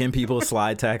 just kicking people,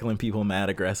 slide tackling people, mad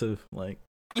aggressive. Like,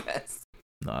 yes.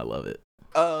 No, I love it.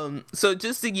 So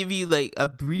just to give you like a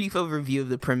brief overview of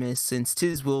the premise, since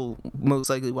Tiz will most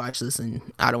likely watch this and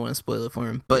I don't want to spoil it for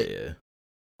him, but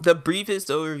the briefest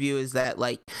overview is that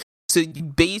like, so you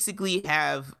basically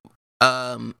have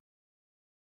how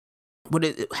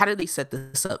did they set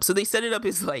this up? So they set it up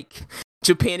as like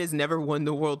Japan has never won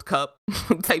the World Cup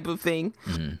type of thing,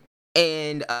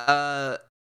 and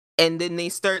then they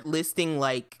start listing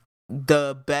like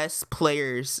the best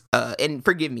players, and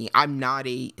forgive me, I'm not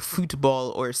a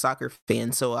football or soccer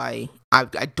fan, so I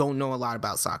don't know a lot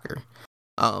about soccer.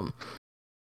 All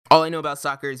I know about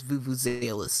soccer is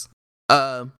vuvuzelas.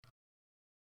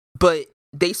 But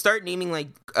they start naming like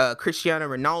Cristiano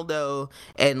Ronaldo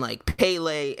and like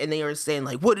Pele, and they are saying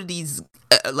like, what do these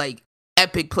like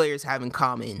epic players have in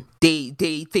common?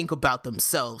 They think about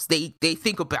themselves. They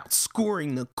think about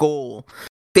scoring the goal.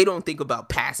 They don't think about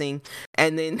passing.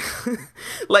 And then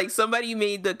like somebody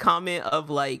made the comment of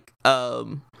like, I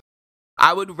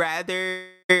would rather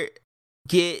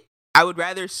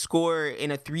score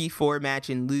in a 3-4 match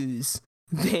and lose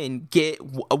than get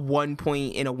a 1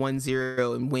 point in a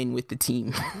 1-0 and win with the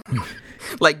team.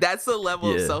 Like that's the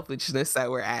level of selfishness that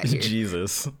we're at here.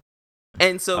 Jesus.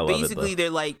 And so basically they're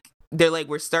like,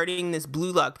 we're starting this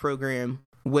Blue Lock program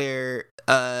where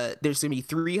there's gonna be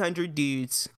 300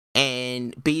 dudes.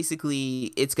 And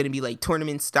basically, it's going to be like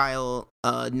tournament style,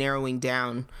 narrowing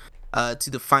down to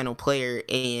the final player.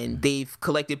 And they've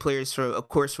collected players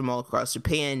from all across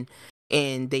Japan.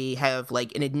 And they have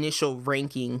like an initial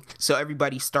ranking. So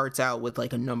everybody starts out with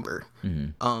like a number.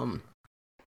 And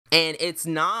it's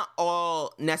not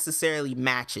all necessarily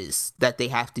matches that they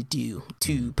have to do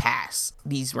to pass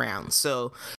these rounds.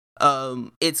 So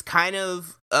it's kind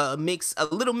of a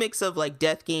little mix of like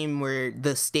Death Game, where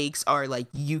the stakes are like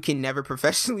you can never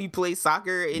professionally play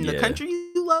soccer in the country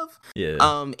you love.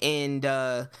 And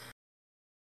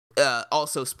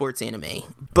also sports anime.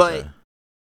 But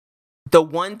the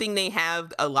one thing they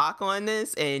have a lock on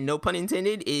this, and no pun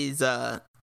intended, is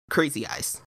Crazy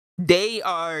Eyes. They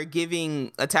are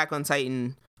giving Attack on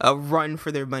Titan a run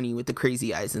for their money with the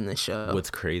crazy eyes in this show.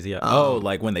 What's crazy?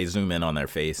 Like when they zoom in on their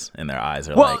face and their eyes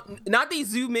are not they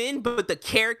zoom in, but the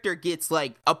character gets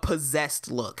like a possessed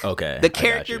look. Okay. The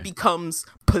character becomes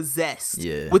possessed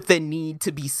with the need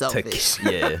to be selfish.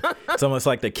 It's almost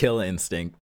like the kill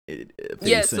instinct.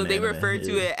 So they refer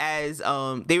to it as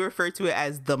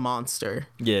the monster.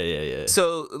 Yeah.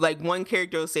 So like one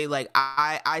character will say like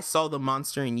I saw the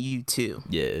monster in you too.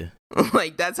 Yeah.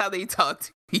 Like that's how they talk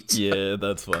to each other. Yeah,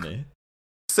 that's funny.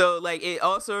 So like it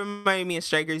also reminded me of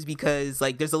Strikers because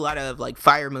like there's a lot of like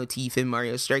fire motif in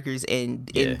Mario Strikers, and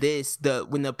in this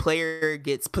when the player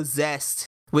gets possessed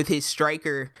with his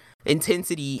striker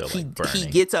intensity, he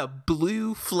gets a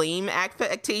blue flame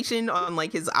affectation on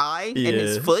like his eye and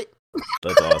his foot.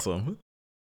 That's awesome.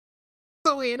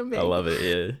 So anime. I love it.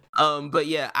 Yeah. But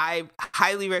yeah, I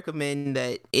highly recommend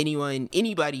that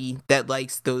anybody that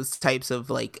likes those types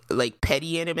of like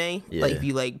petty anime, like if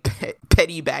you like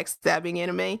petty backstabbing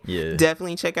anime,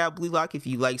 definitely check out Blue Lock. If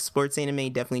you like sports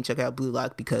anime, definitely check out Blue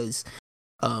Lock because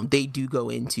they do go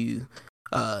into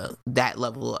that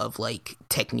level of like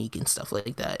technique and stuff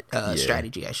like that,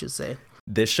 strategy, I should say.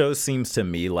 This show seems to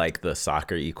me like the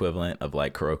soccer equivalent of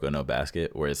like Kuroko no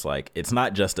Basket, where it's like it's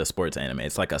not just a sports anime,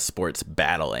 it's like a sports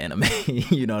battle anime.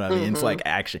 You know what I mean? Mm-hmm. It's like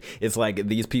action. It's like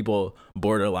these people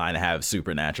borderline have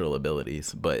supernatural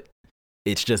abilities, but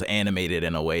it's just animated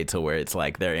in a way to where it's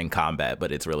like they're in combat,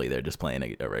 but it's really they're just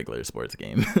playing a regular sports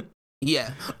game.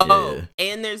 Yeah. Oh,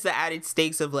 and there's the added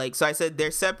stakes of like, so I said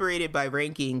they're separated by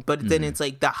ranking, but then it's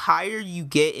like the higher you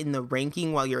get in the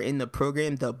ranking while you're in the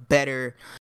program, the better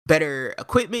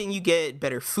equipment you get,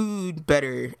 better food,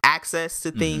 better access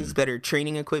to things, better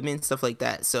training equipment, stuff like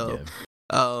that. So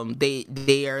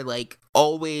they are like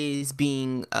always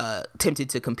being tempted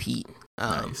to compete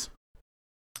nice.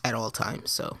 At all times.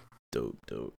 So dope.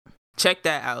 Check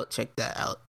that out.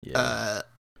 Yeah.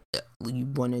 You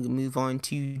want to move on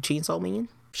to Chainsaw Man?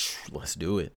 Let's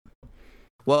do it.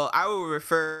 Well, I will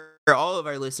refer all of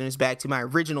our listeners back to my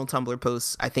original Tumblr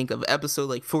post. I think of episode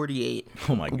like 48.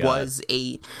 Oh my god!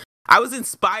 I was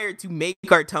inspired to make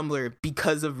our Tumblr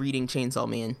because of reading Chainsaw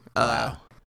Man. Wow.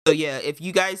 So yeah, if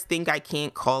you guys think I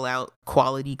can't call out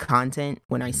quality content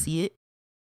when I see it,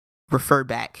 refer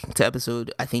back to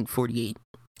episode I think 48.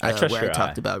 I trust where your I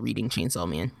talked about reading Chainsaw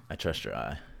Man. I trust your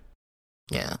eye.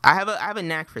 Yeah, I have a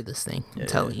knack for this thing. I'm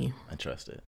telling you. I trust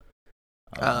it.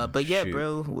 But yeah,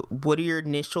 bro, what are your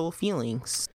initial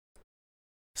feelings?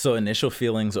 So initial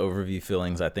feelings, overview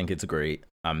feelings, I think it's great.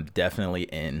 I'm definitely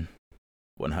in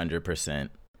 100%.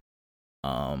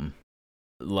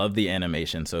 Love the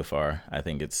animation so far. I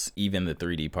think it's even the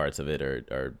 3D parts of it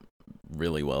are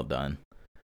really well done.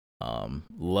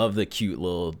 Love the cute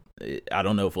little, I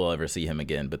don't know if we'll ever see him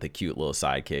again, but the cute little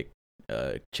sidekick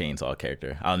chainsaw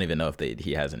character. I don't even know if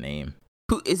he has a name.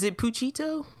 Is it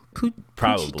Puchito?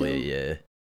 Probably, Puchito? yeah. I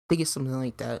think it's something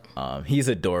like that. He's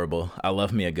adorable. I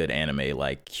love me a good anime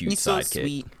like cute sidekick. He's so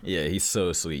sweet. Yeah, he's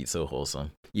so sweet, so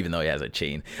wholesome. Even though he has a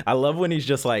chain. I love when he's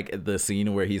just like the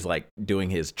scene where he's like doing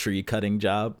his tree cutting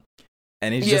job.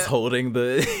 And he's just holding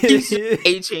the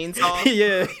a chainsaw.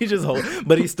 Yeah, he just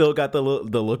but he's still got the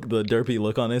derpy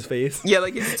look on his face. Yeah,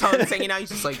 like his tongue's hanging out. He's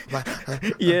just like,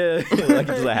 yeah, like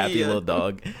he's a happy little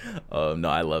dog. No,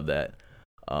 I love that.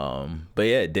 But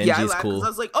yeah, Denji's cool. I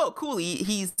was like, oh, cool.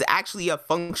 He's actually a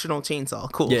functional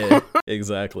chainsaw. Cool. Yeah,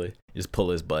 exactly. Just pull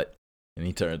his butt and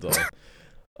he turns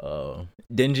on.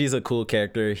 Denji's a cool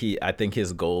character. I think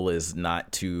his goal is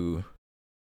not to.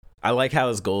 I like how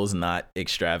his goal is not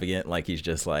extravagant. Like he's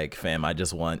just like, fam, I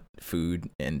just want food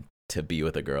and to be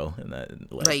with a girl, and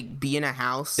that like be in a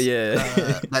house.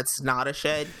 Yeah, that's not a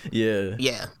shed. Yeah.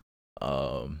 Yeah.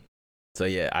 So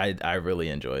yeah, I really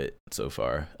enjoy it so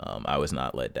far. I was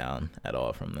not let down at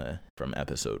all from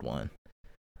episode 1.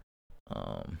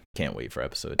 Can't wait for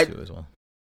episode 2 as well.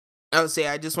 I would say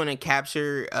I just want to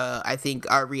capture I think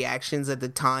our reactions at the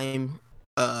time,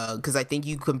 because I think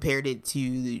you compared it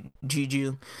to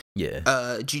Juju.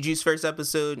 Yeah. Juju's first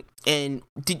episode, and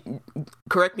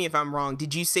correct me if I'm wrong,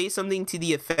 did you say something to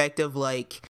the effect of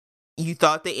like you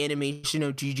thought the animation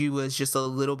of Juju was just a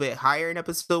little bit higher in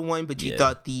episode 1, but you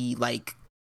thought the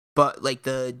what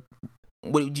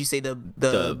would you say the build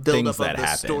up of the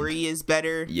happened. Story is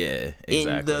better? Yeah,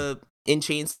 exactly. In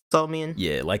Chainsaw Man?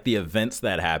 Yeah, like the events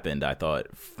that happened, I thought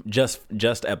just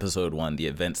episode 1, the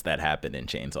events that happened in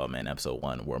Chainsaw Man episode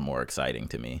 1 were more exciting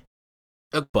to me.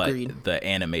 Agreed. But the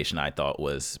animation I thought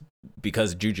was,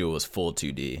 because Juju was full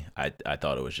 2D, I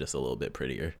thought it was just a little bit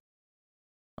prettier.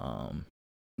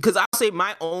 Because I'll say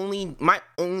my only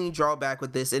drawback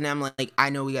with this, and I'm like, I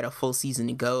know we got a full season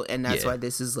to go, and that's why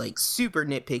this is like super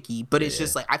nitpicky, but it's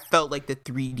just like I felt like the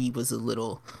 3D was a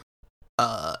little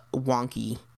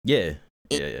wonky. Yeah.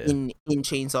 In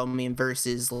Chainsaw Man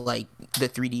versus like the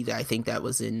 3D that I think that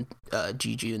was in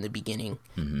Juju in the beginning.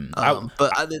 Mm-hmm.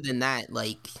 But other than that,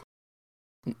 like,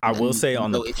 I will say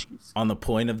on the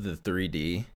point of the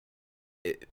 3D,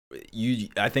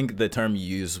 I think the term you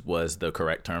used was the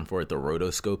correct term for it, the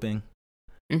rotoscoping.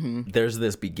 Mm-hmm. There's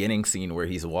this beginning scene where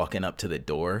he's walking up to the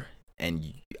door,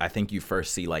 and I think you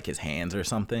first see like his hands or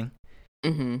something.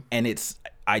 Mm-hmm. And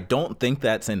I don't think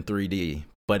that's in 3D,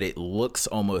 but it looks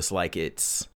almost like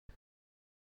it's,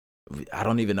 I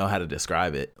don't even know how to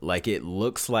describe it. Like it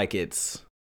looks like it's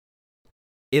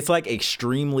like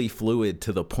extremely fluid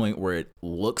to the point where it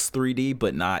looks 3D,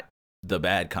 but not the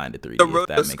bad kind of 3D. The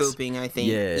rotoscoping, I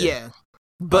think. Yeah.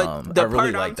 But the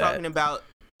really part I'm talking about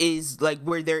is like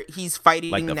where he's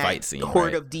fighting like the fight scene,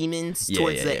 horde of demons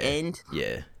towards the end.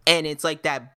 Yeah. And it's like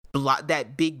that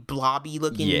big blobby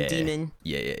looking demon.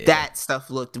 Yeah. That stuff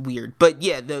looked weird. But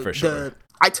yeah,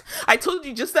 I told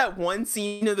you just that one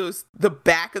scene of the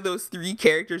back of those 3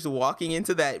 characters walking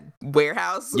into that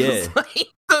warehouse was like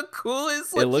the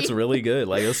coolest looking. It looks really good.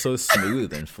 Like, it's so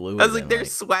smooth and fluid. I was like, their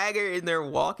swagger and their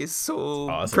walk is so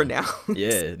awesome. Pronounced.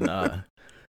 Yeah, nah.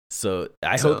 So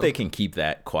I hope they can keep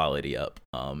that quality up.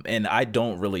 And I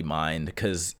don't really mind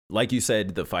because, like you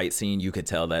said, the fight scene, you could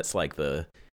tell that's like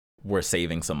we're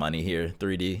saving some money here,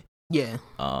 3D. Yeah.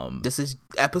 This is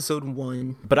episode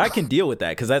 1. But I can deal with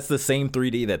that because that's the same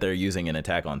 3D that they're using in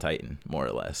Attack on Titan, more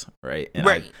or less, right? And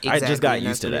exactly. I just got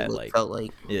used to that. Felt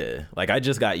like. Yeah, like I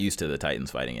just got used to the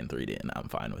Titans fighting in 3D, and I'm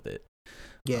fine with it.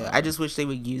 Yeah, I just wish they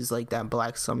would use like that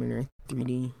Black Summoner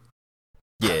 3D.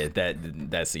 Yeah,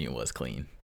 that scene was clean.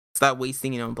 Stop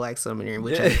wasting it on Black Summoner,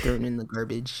 which I've thrown in the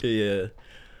garbage. Yeah.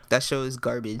 That show is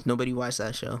garbage. Nobody watched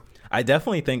that show. I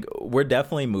definitely think we're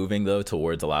definitely moving, though,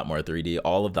 towards a lot more 3D.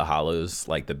 All of the hollows,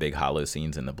 like the big hollow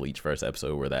scenes in the Bleach first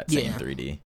episode, were that same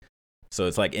 3D. So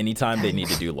it's like anytime they need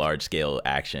to do large-scale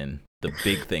action, the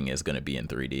big thing is going to be in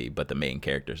 3D, but the main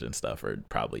characters and stuff are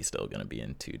probably still going to be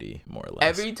in 2D, more or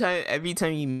less. Every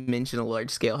time you mention a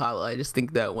large-scale hollow, I just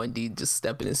think that one dude just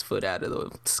stepping his foot out of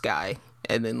the sky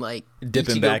and then, like...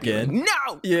 dipping back in. Like,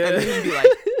 no! Yeah. And then he'd be like,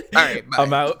 all right, bye.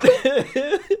 I'm out.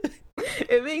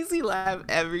 It makes me laugh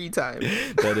every time.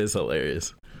 That is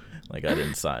hilarious. Like, I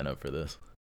didn't sign up for this.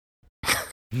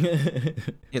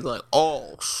 It's like,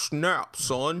 oh, snap,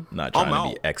 son. Not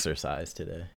trying to be exercised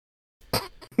today.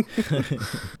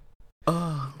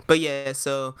 But yeah,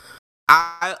 so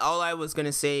all I was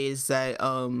gonna say is that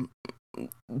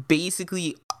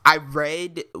basically I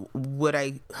read what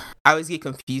I always get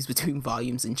confused between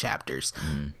volumes and chapters.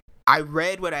 I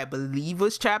read what I believe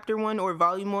was chapter 1 or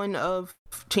volume 1 of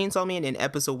Chainsaw Man, and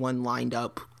episode 1 lined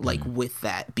up like with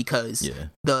that because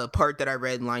the part that I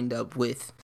read lined up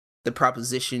with the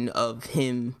proposition of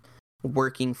him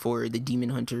working for the Demon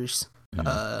Hunters.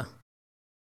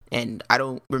 And I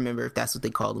don't remember if that's what they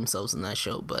call themselves in that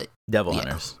show, but Devil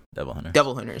Hunters,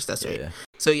 that's right.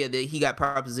 So yeah, he got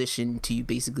propositioned to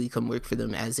basically come work for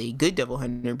them as a good Devil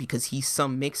Hunter because he's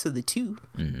some mix of the two.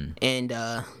 And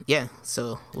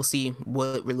so we'll see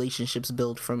what relationships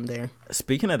build from there.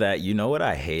 Speaking of that, you know what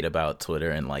I hate about Twitter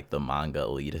and like the manga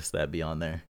elitists that be on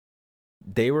there?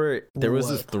 There was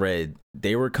this thread,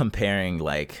 they were comparing,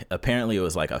 like, apparently it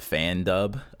was like a fan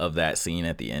dub of that scene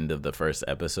at the end of the first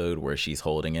episode where she's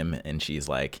holding him and she's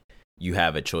like, you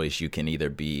have a choice, you can either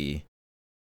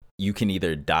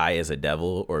die as a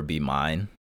devil or be mine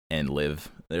and live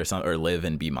or live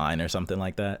and be mine or something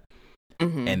like that.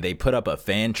 And they put up a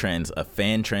fan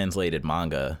translated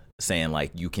manga saying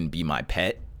like, you can be my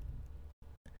pet.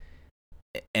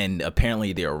 And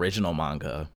apparently the original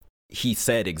manga, he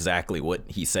said exactly what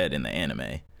he said in the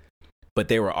anime, but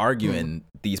they were arguing,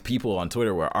 these people on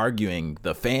Twitter were arguing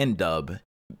the fan dub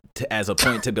as a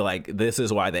point to be like, this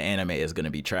is why the anime is going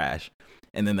to be trash.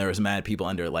 And then there was mad people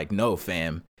under like, no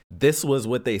fam, this was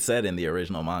what they said in the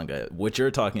original manga. What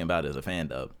you're talking about is a fan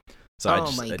dub. So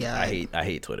I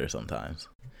hate Twitter sometimes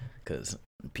because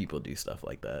people do stuff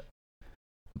like that.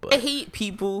 But I hate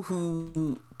people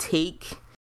who take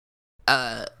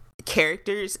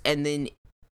characters and then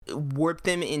warp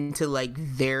them into like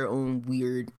their own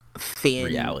weird fan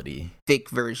reality thick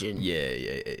version.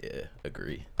 Yeah,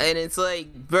 agree. And it's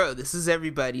like, bro, this is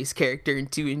everybody's character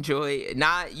to enjoy,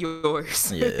 not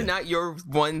yours. Not your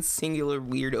one singular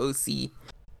weird OC.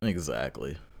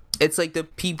 Exactly. It's like the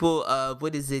people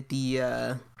what is it,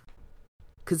 the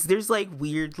because there's like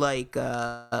weird like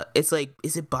it's like,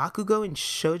 is it Bakugo and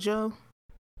Shoujo?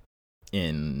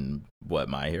 In what,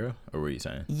 My Hero? Or what are you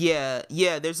saying? Yeah,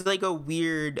 there's like a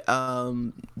weird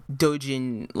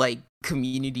doujin like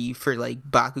community for like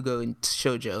Bakugo and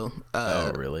Shoujo.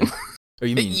 Oh, really? Or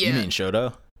you mean you mean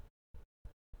Shoto?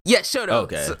 Yeah, Shoto.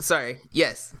 Okay. Sorry.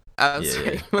 Yes. I'm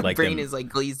sorry. My like brain them, is like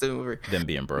glazed over. Them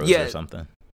being bros or something.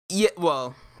 Yeah,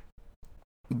 well,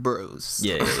 bros.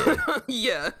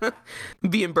 Yeah.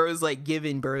 Being bros, like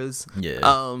giving bros. Yeah.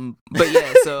 But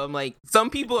yeah, so I'm like, some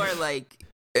people are like,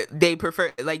 they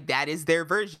prefer like that is their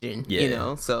version, you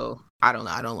know. So I don't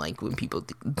know. I don't like when people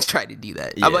try to do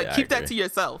that. I'm like, keep that to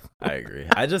yourself. I agree.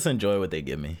 I just enjoy what they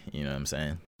give me. You know what I'm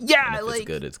saying? Yeah, and if like it's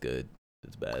good, it's good.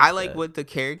 It's bad. I like what the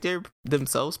character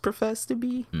themselves profess to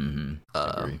be.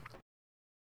 Agree.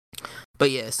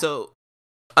 But yeah, so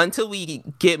until we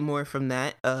get more from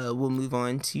that, we'll move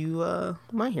on to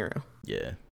My Hero.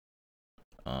 Yeah.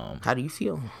 How do you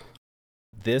feel?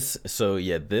 This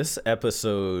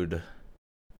episode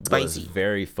was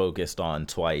very focused on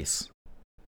Twice.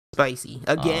 Spicy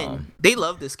again. They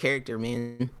love this character,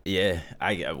 man. Yeah,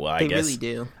 I guess really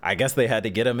do. I guess they had to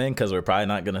get him in because we're probably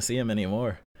not gonna see him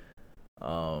anymore.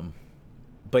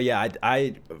 But yeah,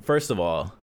 I first of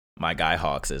all, my guy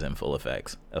Hawks is in full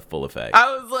effect.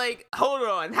 I was like, hold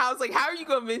on. How are you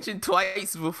gonna mention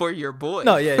Twice before your boy?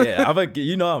 No, yeah. I'm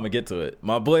gonna get to it.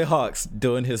 My boy Hawks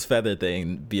doing his feather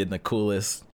thing, being the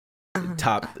coolest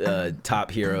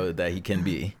top hero that he can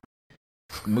be.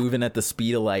 Moving at the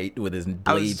speed of light with his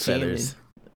blade feathers.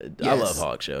 Yes. I love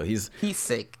Hawk Show. He's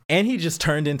sick. And he just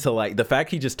turned into the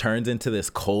fact he just turns into this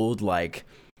cold,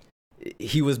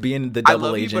 he was being the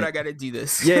double agent. You, but I gotta do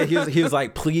this. Yeah, he was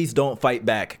like, please don't fight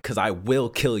back because I will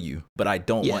kill you, but I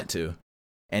don't want to.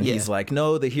 And he's like,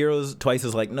 no, the heroes. Twice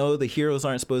is like, no, the heroes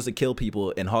aren't supposed to kill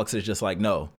people. And Hawks is just like,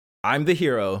 no, I'm the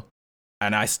hero,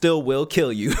 and I still will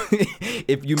kill you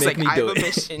if you make me do it.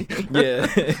 Mission.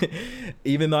 Yeah,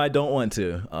 even though I don't want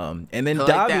to. And then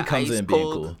Dabi comes in being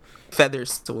cool. Feather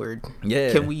sword.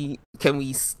 Yeah. Can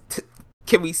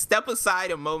we step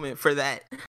aside a moment for that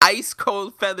ice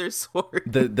cold feather sword?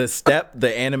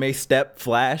 The anime step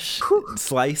flash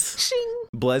slice. Shing.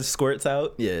 Blood squirts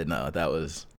out. Yeah, no, that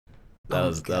was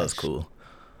cool.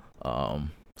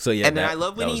 So yeah, and then I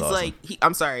love when he's awesome. Like,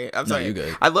 I'm sorry. No, you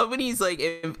good. I love when he's like,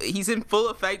 he's in full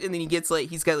effect, and then he gets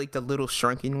he's got the little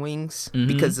shrunken wings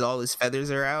because all his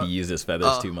feathers are out. He uses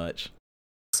feathers too much.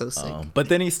 So sick. But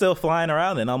then he's still flying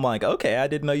around, and I'm like, okay, I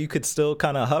didn't know you could still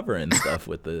kind of hover and stuff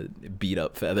with the beat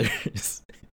up feathers.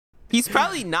 He's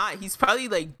probably not. He's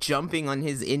probably jumping on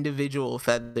his individual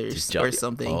feathers or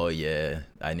something. Oh yeah,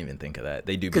 I didn't even think of that.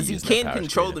 They do because he can't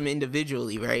control them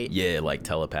individually, right? Yeah,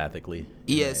 telepathically.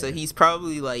 Yeah, so he's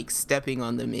probably stepping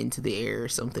on them into the air or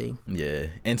something. Yeah,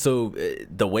 and so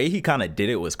the way he kind of did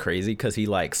it was crazy because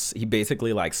he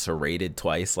basically serrated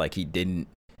Twice.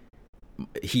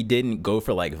 He didn't go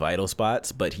for vital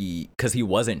spots, but because he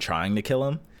wasn't trying to kill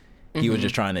him. He was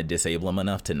just trying to disable him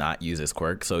enough to not use his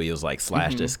quirk. So he was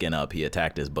slashed his skin up. He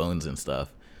attacked his bones and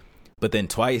stuff. But then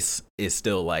Twice is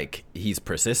still he's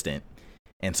persistent.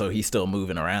 And so he's still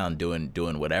moving around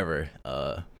doing whatever.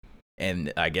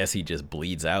 And I guess he just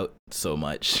bleeds out so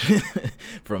much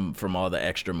from all the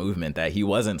extra movement that he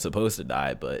wasn't supposed to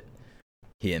die. But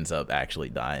he ends up actually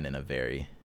dying in a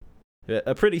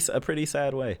pretty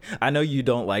sad way. I know you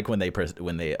don't like when they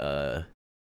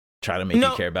try to make you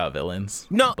care about villains.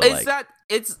 No,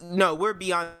 we're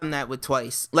beyond that with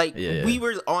Twice. We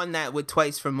were on that with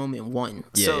Twice from moment one.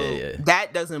 That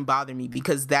doesn't bother me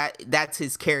because that's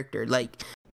his character.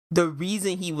 The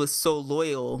reason he was so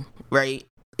loyal, right,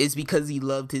 is because he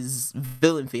loved his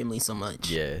villain family so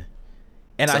much. Yeah.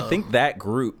 And I think that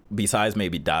group, besides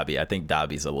maybe Dabi, I think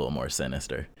Dabi's a little more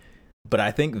sinister. But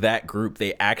I think that group,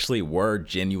 they actually were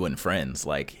genuine friends.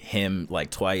 Him,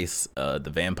 Twice,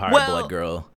 the vampire blood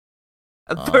girl.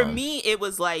 For me, it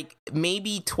was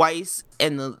maybe Twice,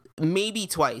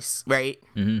 right?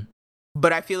 Mm-hmm.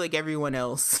 But I feel like everyone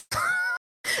else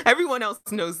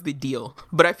knows the deal.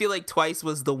 But I feel like Twice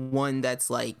was the one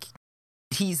that's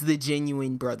he's the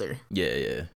genuine brother.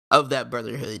 Yeah. Of that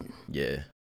brotherhood. Yeah.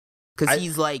 Because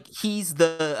he's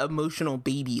the emotional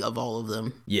baby of all of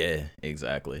them. Yeah,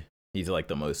 exactly. He's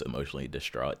the most emotionally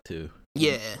distraught too.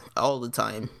 Yeah, all the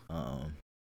time.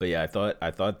 But yeah,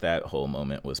 I thought that whole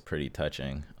moment was pretty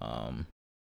touching.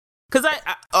 Because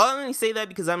I only say that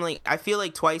because I feel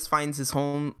like Twice finds his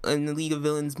home in the League of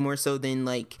Villains more so than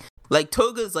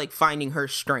Toga's finding her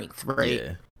strength, right?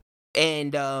 Yeah.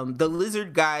 And the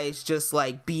lizard guy is just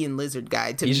being lizard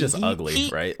guy to me. He's just ugly,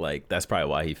 right? That's probably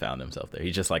why he found himself there.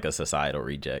 He's just a societal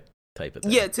reject type of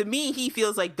thing. Yeah, to me, he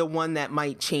feels like the one that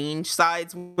might change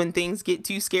sides when things get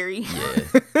too scary.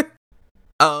 Yeah.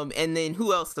 And then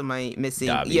who else am I missing?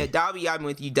 Dabi. Yeah, Dabi, I'm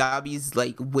with you. Dabi's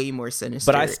way more sinister.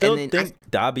 But I still think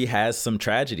Dabi has some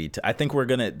tragedy. I think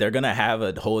they're gonna have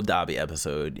a whole Dabi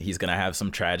episode. He's gonna have some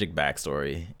tragic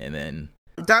backstory, and then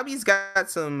Dabi's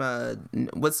got some.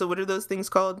 What are those things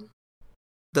called?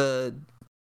 What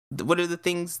are the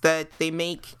things that they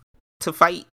make to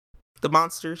fight the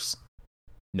monsters?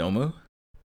 Nomu?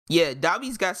 Yeah,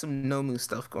 Dabi's got some Nomu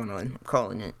stuff going on. I'm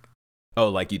calling it.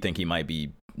 Oh, you think he might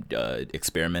be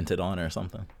experimented on or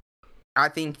something? I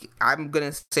think I'm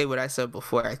gonna say what I said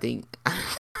before. I think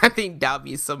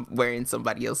Dabi is wearing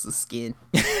somebody else's skin.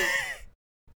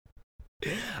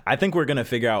 I think we're gonna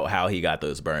figure out how he got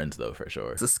those burns though, for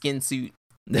sure. It's a skin suit.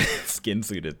 Skin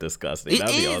suit is disgusting. It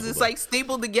is. Awesome. It's like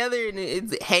stapled together and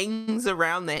it hangs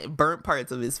around the burnt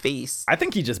parts of his face. I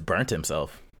think he just burnt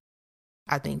himself.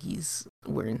 I think he's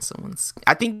wearing someone's.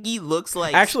 I think he looks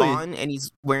like Spawn, and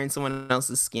he's wearing someone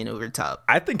else's skin over top.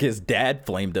 I think his dad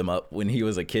flamed him up when he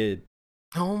was a kid.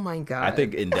 Oh my god! I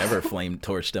think Endeavor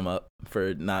torched him up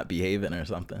for not behaving or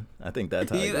something. I think that's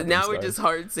how. Now we're just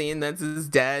hard saying that's his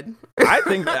dad.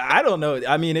 I don't know.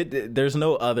 I mean, there's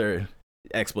no other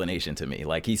explanation to me.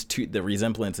 Like the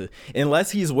resemblance,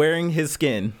 unless he's wearing his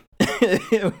skin. I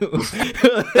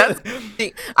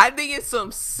think it's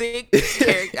some sick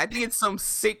character. I think it's some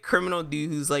sick criminal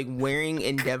dude who's like wearing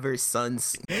Endeavor's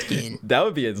son's skin. That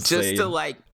would be insane.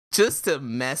 Just to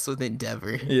mess with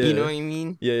Endeavor. Yeah. You know what I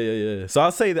mean? Yeah. So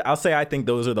I'll say I think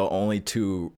those are the only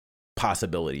two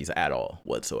possibilities at all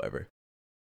whatsoever.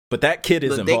 But that kid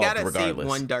is involved regardless. They gotta save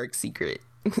one dark secret.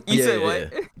 You said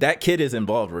what? That kid is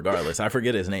involved regardless. I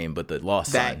forget his name, but the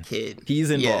lost son. That kid.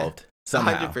 He's involved.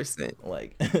 Somehow. 100%.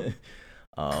 Like the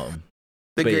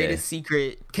greatest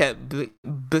secret kept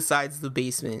besides the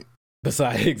basement.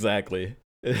 Exactly.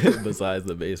 Besides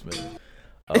the basement.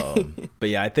 But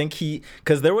yeah, I think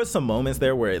because there was some moments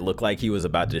there where it looked like he was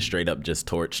about to straight up just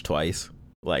torch twice,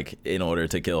 like in order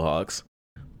to kill Hawks,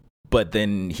 but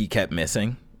then he kept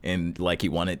missing and like he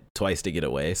wanted twice to get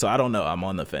away. So I don't know. I'm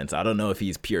on the fence. I don't know if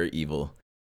he's pure evil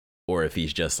or if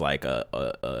he's just like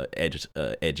a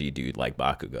edgy dude like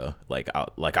Bakugo, like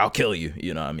I'll kill you,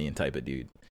 you know what I mean, type of dude.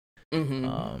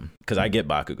 Mm-hmm. Because I get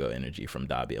Bakugo energy from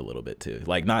Dabi a little bit too,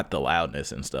 like not the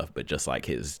loudness and stuff, but just like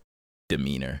his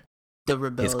demeanor. The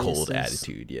rebellious, his cold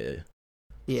attitude,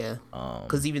 yeah.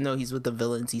 Because even though he's with the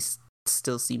villains, he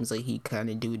still seems like he kind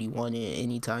of do what he wanted at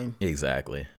any time.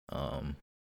 Exactly. I'm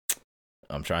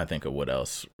trying to think of what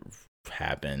else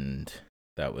happened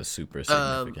that was super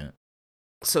significant.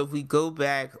 So if we go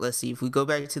back, let's see. If we go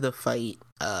back to the fight,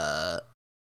 I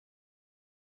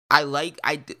like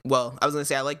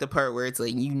the part where it's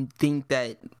like you think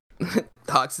that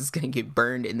Hawks is gonna get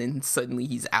burned, and then suddenly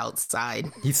he's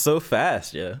outside. He's so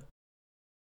fast, yeah.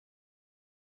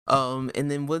 And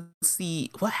then what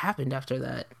happened after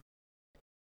that?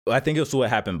 I think it was what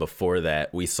happened before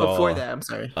that. We saw before that. I'm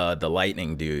sorry. The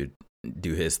lightning dude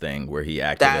do his thing where he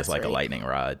acted as like a lightning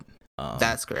rod.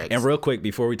 That's correct. And real quick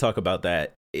before we talk about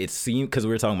that, it seemed, because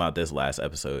we were talking about this last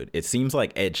episode, it seems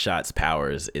like Edgeshot's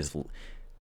powers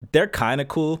they're kind of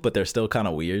cool, but they're still kind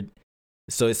of weird.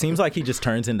 So it seems like he just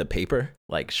turns into paper,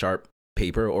 like sharp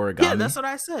paper origami. Yeah, that's what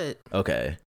I said.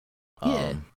 Okay.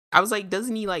 Yeah. I was like,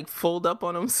 doesn't he like fold up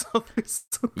on himself or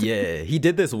something? Yeah, he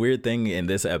did this weird thing in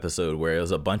this episode where it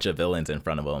was a bunch of villains in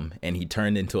front of him, and he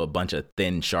turned into a bunch of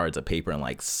thin shards of paper and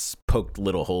like poked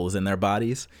little holes in their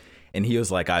bodies. And he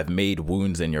was like, I've made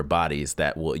wounds in your bodies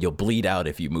that you'll bleed out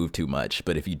if you move too much,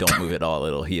 but if you don't move at all,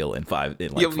 it'll heal in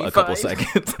a couple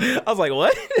seconds. I was like,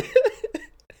 what?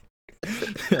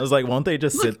 I was like, won't they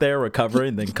just sit there, recover,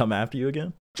 and then come after you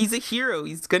again? He's a hero.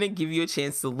 He's gonna give you a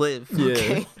chance to live. Yeah.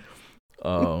 Okay?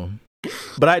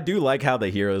 But I do like how the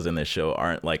heroes in this show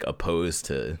aren't like opposed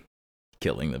to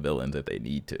killing the villains if they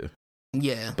need to.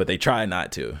 Yeah. But they try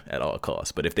not to at all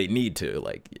costs. But if they need to,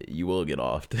 like, you will get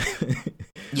offed.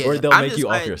 Yeah. Or they'll make you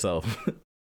off yourself.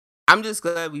 I'm just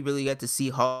glad we really got to see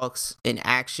Hawks in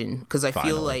action, because I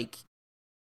feel like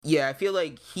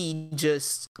he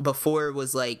just before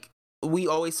was like, we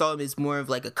always saw him as more of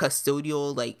like a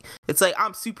custodial, like it's like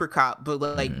I'm super cop, but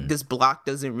like this block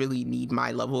doesn't really need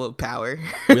my level of power.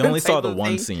 We only saw the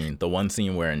one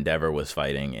scene where Endeavor was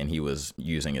fighting and he was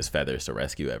using his feathers to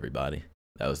rescue everybody.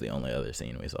 That was the only other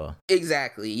scene we saw.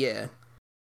 Exactly, yeah.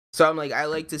 So I'm like, I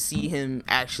like to see him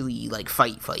actually like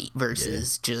fight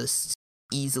versus just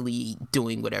easily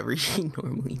doing whatever he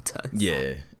normally does.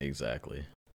 Yeah, exactly.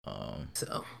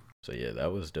 So yeah,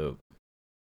 that was dope.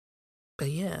 But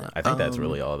yeah, I think that's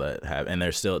really all that happened. And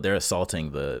they're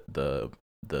assaulting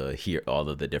all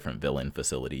of the different villain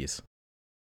facilities.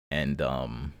 And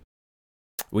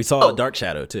we saw Dark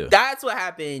Shadow too. That's what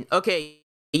happened. Okay.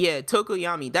 Yeah,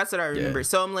 Tokoyami. That's what I remember. Yeah.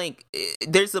 So I'm like,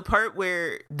 there's a part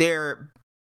where they're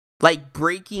like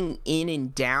breaking in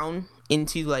and down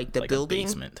into like the building, a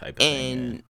basement type of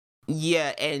thing.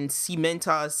 Yeah, and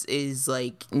Cementos is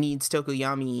like needs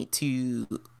Tokoyami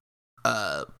to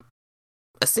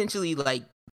essentially like,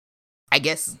 I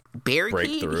guess,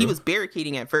 barricade. He was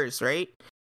barricading at first, right?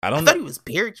 I thought he was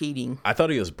barricading. I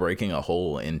thought he was breaking a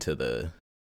hole into the.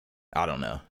 I don't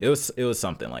know. It was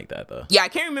something like that though. Yeah, I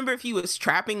can't remember if he was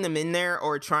trapping them in there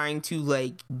or trying to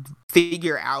like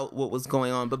figure out what was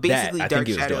going on. But basically, I think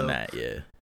he was doing that. Yeah,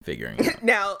 figuring it out.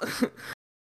 Now,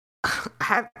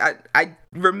 I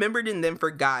remembered and then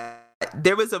forgot.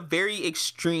 There was a very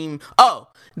extreme.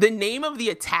 The name of the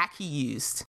attack he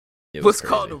used was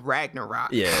called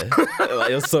Ragnarok. Yeah,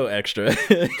 it was so extra.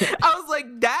 I was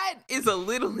like, that is a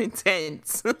little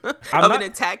intense an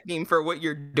attack name for what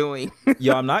you're doing.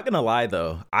 Yo, I'm not gonna lie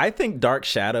though. I think Dark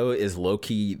Shadow is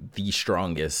low-key the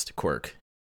strongest quirk.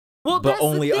 Well, but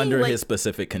only under his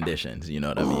specific conditions. You know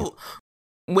what I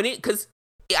mean? Because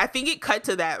I think it cut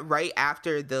to that right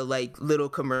after the like little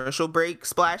commercial break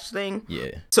splash thing.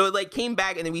 Yeah. So it like came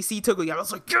back and then we see Tokugawa. I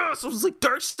was like, yes! I was like,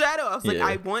 Dark Shadow. I was like,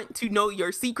 I want to know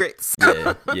your secrets.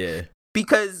 Yeah.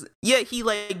 Because he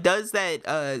like does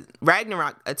that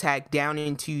Ragnarok attack down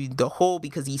into the hole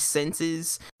because he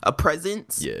senses a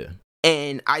presence. Yeah.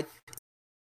 And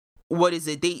what is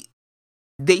it?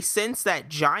 They sense that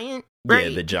giant, right?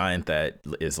 Yeah, the giant that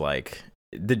is like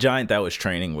the giant that was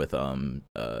training with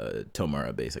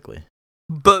Tomura, basically.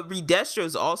 But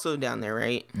Redestro's also down there,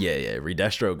 right? Yeah.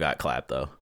 Redestro got clapped though.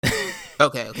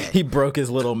 Okay. He broke his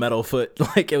little metal foot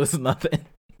like it was nothing.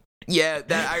 Yeah,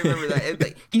 I remember that.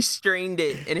 Like, he strained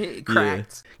it and it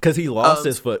cracked. Because he lost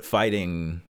his foot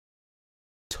fighting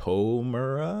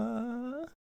Tomura?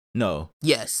 No.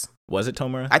 Yes. Was it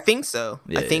Tomura? I think so.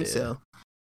 Yeah, I think so.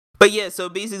 But yeah, so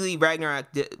basically Ragnarok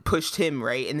pushed him,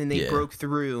 right? And then they broke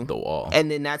through the wall.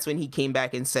 And then that's when he came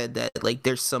back and said that, like,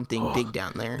 there's something big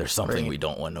down there. There's something we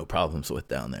don't want no problems with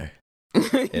down there.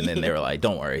 And then they were like,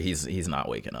 don't worry, he's not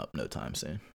waking up no time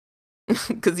soon.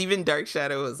 Because even Dark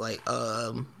Shadow was like,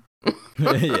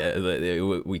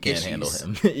 yeah, we can't handle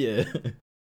him. Yeah.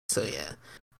 So yeah,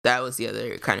 that was the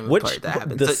other kind of part that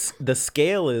happened. The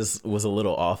scale was a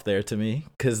little off there to me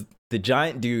because the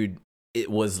giant dude, it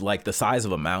was like the size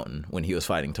of a mountain when he was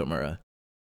fighting Tomura.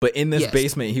 But in this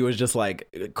basement, he was just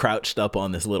like crouched up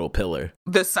on this little pillar.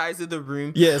 The size of the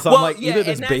room. Yeah, so I'm like, either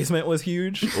this basement was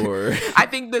huge or I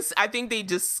think they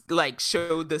just like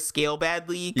showed the scale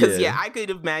badly. Because I could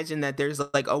imagine that there's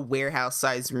like a warehouse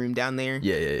sized room down there.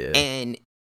 Yeah. And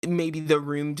maybe the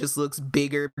room just looks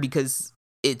bigger because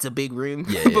it's a big room.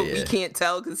 Yeah, but we can't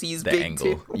tell because he's big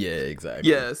angle. too. Yeah,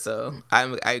 exactly. Yeah, so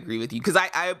I agree with you. Because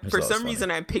I for some reason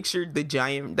I pictured the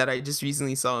giant that I just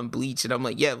recently saw in Bleach, and I'm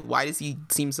like, yeah, why does he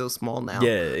seem so small now?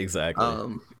 Yeah,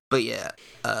 exactly. But yeah,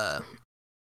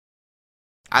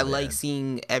 I like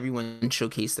seeing everyone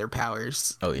showcase their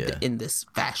powers. In this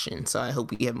fashion. So I hope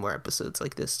we have more episodes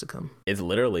like this to come. It's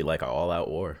literally like an all-out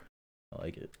war. I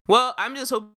like it. Well, I'm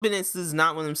just hoping this is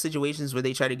not one of them situations where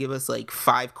they try to give us like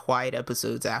 5 quiet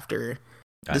episodes after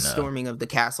the storming of the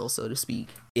castle, so to speak.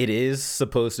 It is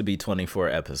supposed to be 24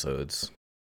 episodes.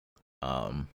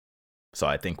 So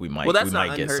I think we might. Well, that's we not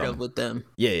might unheard get of with them.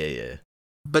 Yeah.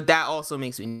 But that also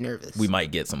makes me nervous. We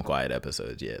might get some quiet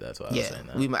episodes. Yeah, that's why I was saying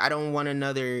that. I don't want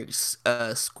another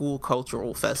school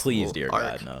cultural festival. Please, dear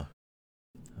arc. God, no.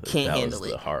 Can't handle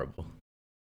it. Horrible.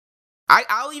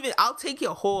 I'll take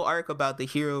a whole arc about the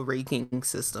hero ranking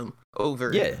system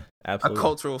over absolutely. a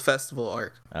cultural festival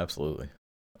arc. Absolutely.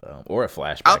 Or a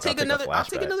flashback. I'll take another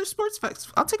sports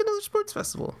festival. I'll take another sports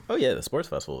festival. Oh yeah, the sports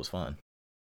festival was fun.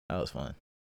 That was fun.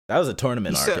 That was a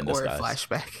tournament arc in disguise. Or a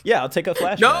flashback. Yeah, I'll take a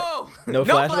flashback. No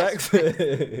flashbacks.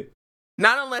 Flashback.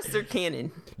 Not unless they're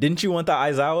canon. Didn't you want the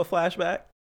Aizawa flashback?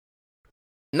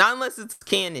 Not unless it's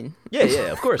canon. Yeah,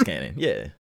 of course canon. Yeah.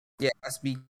 Yeah, it has to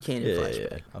be canon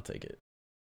flashback. Yeah, I'll take it.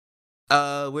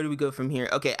 Where do we go from here?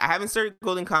 Okay, I haven't started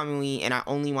Golden Kamuy, and I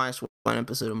only watched one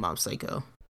episode of Mob Psycho.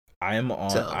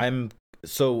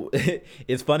 So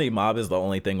it's funny, Mob is the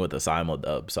only thing with the simul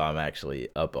dub, so I'm actually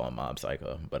up on Mob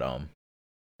Psycho. But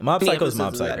Mob Psycho is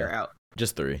Mob Psycho. Out?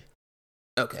 Just 3.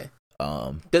 Okay.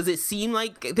 Does it seem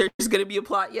like there's gonna be a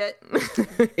plot yet?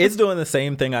 It's doing the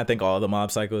same thing I think all the Mob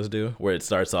Psychos do, where it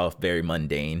starts off very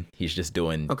mundane. He's just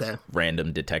doing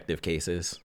random detective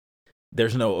cases.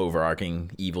 There's no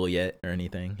overarching evil yet or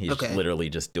anything. He's literally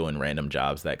just doing random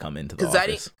jobs that come into the office.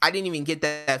 Because I didn't even get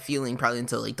that feeling probably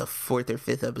until like the 4th or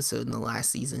 5th episode in the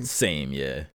last season. Same,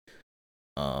 yeah.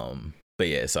 But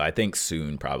yeah, so I think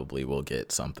soon probably we'll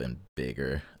get something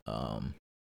bigger.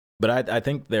 But I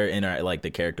think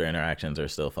the character interactions are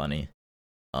still funny.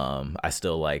 I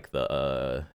still like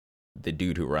the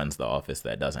dude who runs the office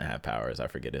that doesn't have powers. I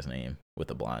forget his name, with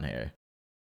the blonde hair.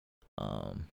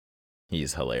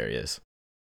 He's hilarious.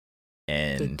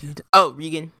 And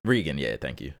Regan. Regan, yeah,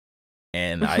 thank you.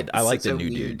 And I like the new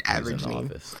dude who's in the name.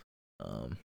 office.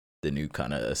 The new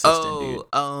kind of assistant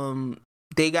dude.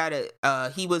 They got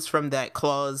he was from that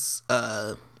Claw's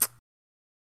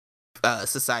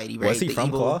society, right? Was he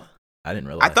from Claw? I didn't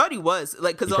realize. I thought he was,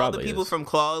 like, because all the people from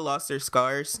Claw lost their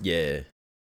scars. Yeah.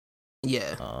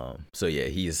 So yeah,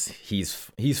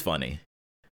 he's funny.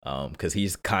 Because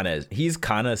he's kind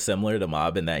of similar to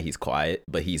Mob in that he's quiet,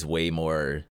 but he's way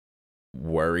more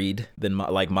worried than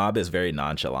Mob. Like Mob is very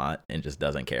nonchalant and just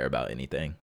doesn't care about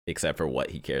anything except for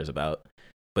what he cares about.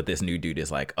 But this new dude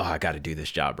is like, oh, I got to do this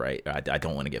job right. I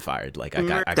don't want to get fired. Like I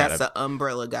got. That's the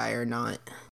umbrella guy or not?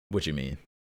 What you mean?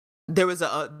 There was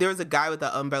a guy with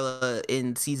the umbrella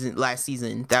in last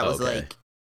season that was like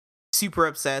super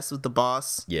obsessed with the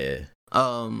boss. Yeah.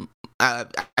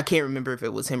 I can't remember if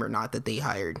it was him or not that they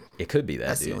hired. It could be that.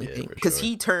 That's dude, the only thing, because sure.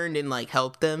 he turned and like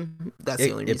helped them. That's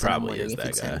the only reason. It probably is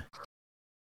that guy.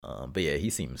 Him. But yeah, he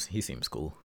seems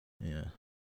cool. Yeah,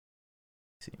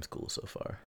 seems cool so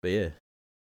far. But yeah.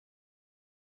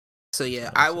 So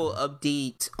yeah, I will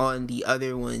update on the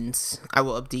other ones. I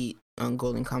will update on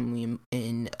Golden Kamuy,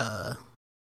 and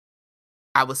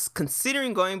I was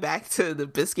considering going back to the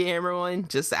Biscuit Hammer one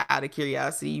just out of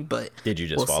curiosity, but did you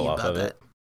just fall off of it?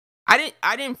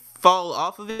 I didn't fall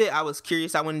off of it. I was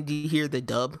curious. I wanted to hear the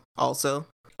dub also.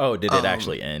 Oh, did it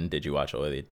actually end? Did you watch all the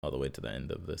way to the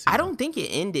end of the season? I don't think it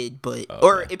ended, but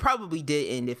or it probably did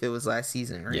end if it was last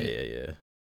season, right? Yeah.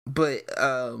 But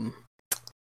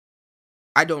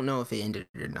I don't know if it ended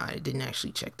or not. I didn't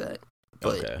actually check that.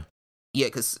 But yeah,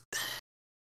 because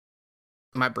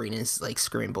my brain is like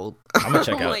scrambled. I'm gonna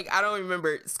check out. Like I don't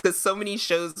remember because so many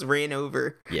shows ran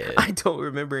over. Yeah, I don't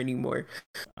remember anymore.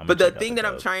 But the thing that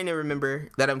I'm trying to remember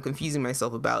that I'm confusing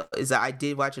myself about is that I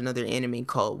did watch another anime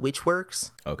called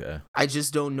Witchworks. Okay. I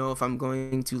just don't know if I'm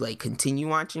going to like continue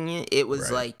watching it. It was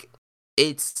like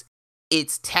it's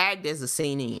tagged as a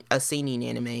seinen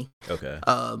anime. Okay.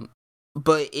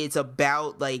 But it's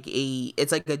about like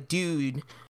it's like a dude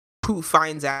who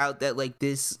finds out that like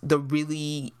the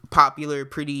really popular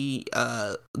pretty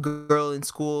girl in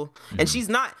school, and she's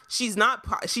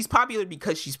popular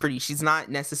because she's pretty. She's not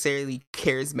necessarily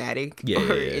charismatic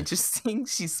or interesting.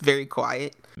 She's very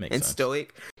quiet and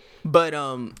stoic. But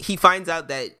he finds out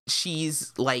that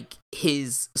she's like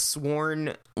his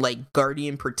sworn like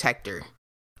guardian protector.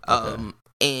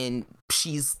 And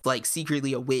she's like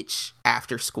secretly a witch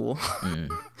after school.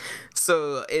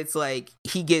 So it's like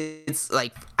he gets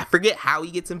like, I forget how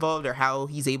he gets involved or how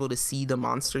he's able to see the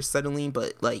monster suddenly,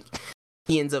 but like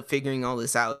he ends up figuring all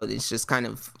this out. It's just kind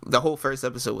of, the whole first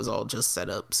episode was all just set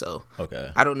up. So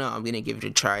I don't know. I'm gonna give it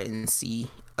a try and see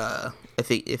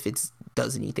if it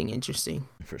does anything interesting.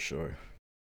 For sure.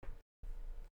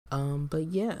 But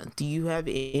yeah, do you have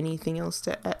anything else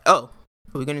to add? Oh,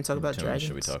 are we going to talk about dragons?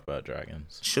 Should we talk about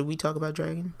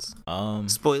dragons?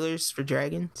 Spoilers for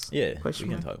dragons? Yeah, we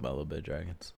can talk about a little bit of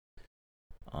dragons.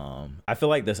 I feel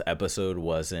like this episode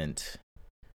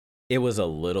it was a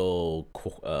little,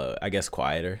 I guess,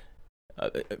 quieter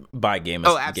by Game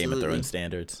of Thrones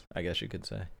standards, I guess you could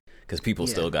say. Because people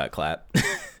still got clapped.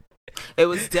 It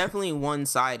was definitely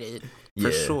one-sided,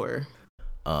 for sure.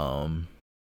 I'm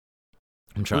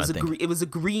trying to think. It was a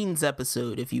Greens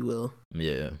episode, if you will.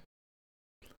 Yeah.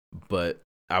 But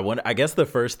I guess the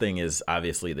first thing is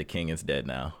obviously the king is dead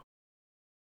now.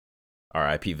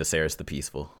 R.I.P. Viserys the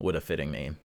Peaceful. What a fitting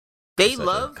name. They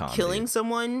love killing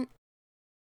someone.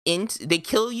 They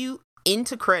kill you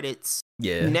into credits.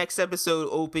 Yeah. Next episode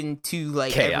open to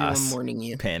like chaos. Everyone mourning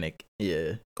you. Panic.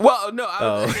 Yeah. Well, no.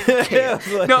 No,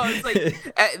 it's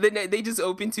like they just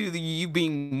open to you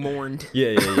being mourned.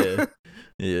 Yeah.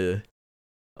 Yeah.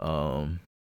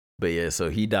 But yeah, so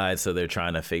he died. So they're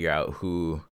trying to figure out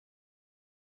who.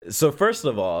 So first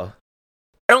of all,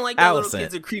 I don't like that little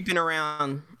kids are creeping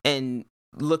around and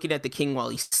looking at the king while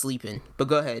he's sleeping. But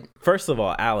go ahead. First of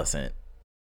all, Alicent.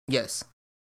 Yes.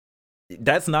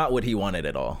 That's not what he wanted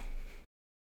at all.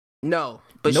 No,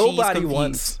 but nobody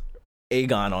wants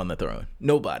Aegon on the throne.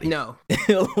 Nobody. No.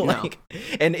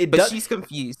 But she's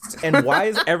confused. And why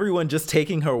is everyone just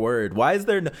taking her word? Why is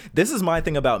there this is my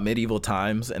thing about medieval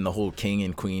times and the whole king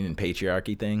and queen and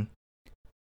patriarchy thing.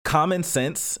 Common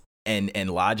sense and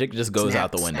logic just goes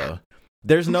out the window.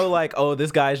 There's no like, oh,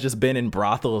 this guy's just been in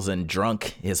brothels and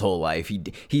drunk his whole life.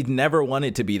 He never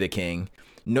wanted to be the king.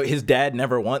 No, his dad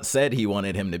never once said he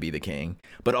wanted him to be the king.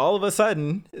 But all of a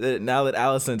sudden, now that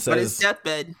Alicent says, but his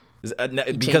deathbed,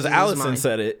 because Alicent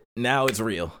said it, now it's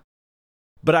real.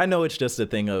 But I know it's just a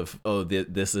thing of, oh,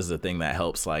 this is a thing that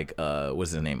helps, like,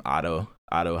 what's his name, Otto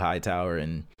Hightower,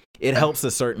 and it helps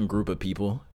a certain group of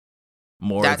people.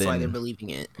 That's why they're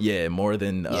believing it. Yeah, more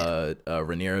than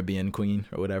Rhaenyra being queen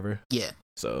or whatever. Yeah.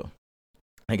 So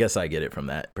I guess I get it from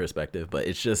that perspective, but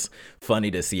it's just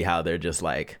funny to see how they're just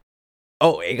like,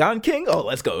 oh, Aegon king? Oh,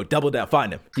 let's go. Double down.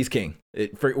 Find him. He's king.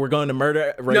 We're going to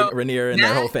murder Rhaenyra and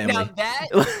their whole family.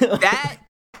 Now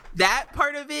that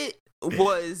part of it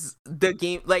was the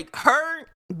game. Like, her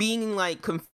being, like,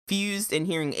 confused confused and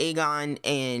hearing Aegon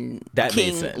and that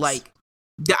King, made sense. like,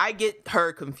 I get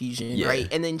her confusion, right?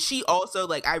 And then she also,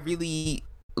 like, I really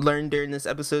learned during this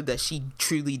episode that she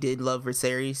truly did love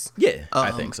Viserys. Yeah,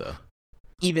 I think so.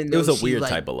 Even though it was a weird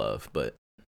type of love, but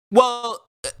well,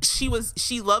 she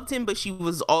loved him, but she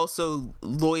was also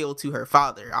loyal to her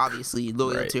father, obviously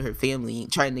loyal to her family,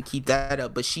 trying to keep that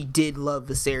up. But she did love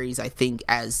Viserys, I think,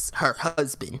 as her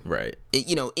husband, right?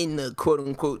 You know, in the quote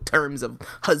unquote terms of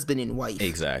husband and wife,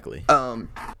 exactly.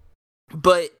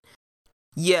 But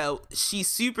yeah, she's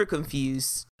super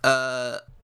confused. And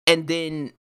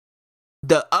then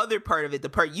the other part of it, the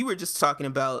part you were just talking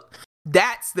about,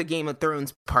 that's the Game of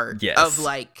Thrones part. Yes, of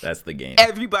like, that's the game.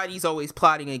 Everybody's always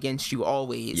plotting against you,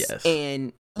 always. Yes.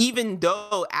 And even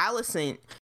though Alicent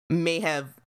may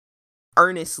have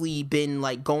earnestly been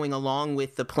like going along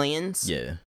with the plans,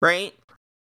 yeah, right?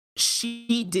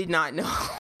 She did not know.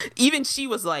 Even she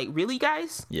was like, "Really,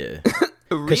 guys?" Yeah,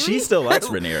 really? Because she still likes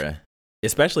Rhaenyra,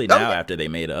 especially now after they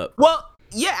made up. Well,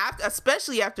 yeah,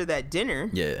 especially after that dinner.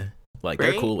 Yeah, like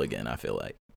they're cool again. I feel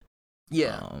like.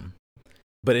 Yeah.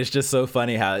 But it's just so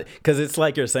funny how, because it's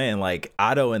like you're saying, like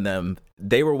Otto and them,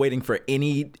 they were waiting for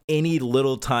any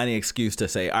little tiny excuse to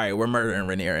say, all right, we're murdering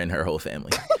Rhaenyra and her whole family.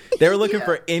 They were looking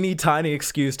for any tiny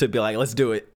excuse to be like, let's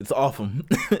do it. It's awful.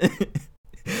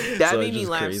 That made me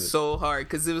laugh so hard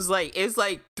because it was like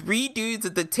 3 dudes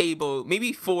at the table,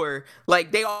 maybe 4.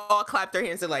 Like they all clapped their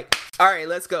hands and like, all right,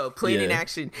 let's go, plan in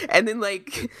action. And then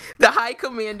like the High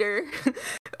Commander,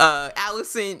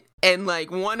 Alicent, and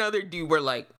like one other dude were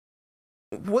like,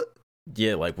 what?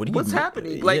 Yeah, like what's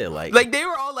happening? Like, yeah, like they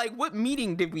were all like, what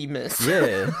meeting did we miss?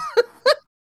 Yeah.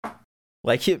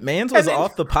 Like Mans was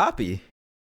off the poppy.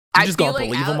 You just gonna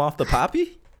believe him off the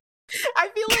poppy? I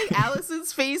feel like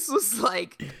Alicent's face was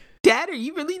like, Dad, are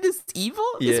you really this evil?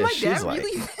 Yeah, is my she's dad like,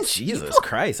 really this Jesus evil?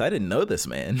 Christ, I didn't know this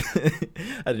man.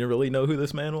 I didn't really know who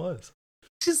this man was.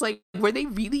 She's like, were they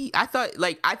really?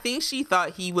 I think she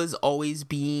thought he was always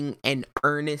being an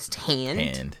earnest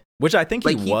hand. Which I think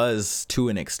he was to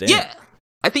an extent. Yeah.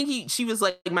 I think she was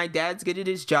like, my dad's good at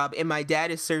his job and my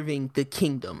dad is serving the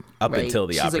kingdom. Up until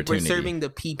the opportunity. She's like, we're serving the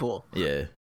people. Yeah.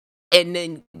 And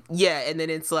then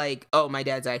it's like, oh, my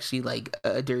dad's actually like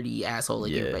a dirty asshole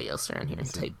like everybody else around here.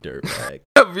 Type dirtbag.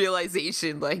 A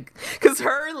realization, like, because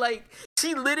her, like,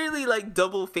 she literally like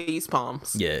double face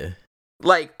palms. Yeah.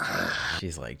 Like,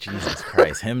 she's like, Jesus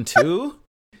Christ, him too?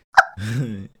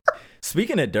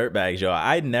 Speaking of dirtbags, yo,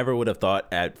 I never would have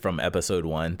thought from episode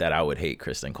 1 that I would hate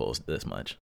Kristen Cole this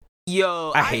much.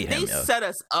 Yo, I hate him. They set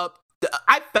us up.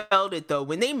 I felt it though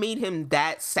when they made him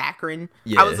that saccharine.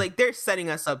 I was like, they're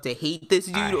setting us up to hate this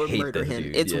dude or murder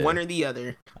him. It's one or the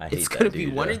other. It's gonna be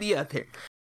one or the other.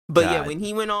 But yeah, when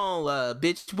he went all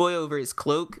bitch boy over his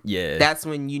cloak, that's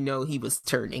when you know he was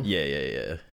turning.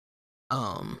 Yeah.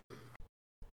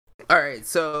 All right,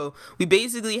 so we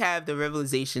basically have the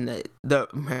revelation that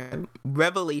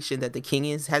the king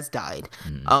has died.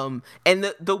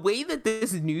 And the way that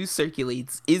this news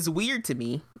circulates is weird to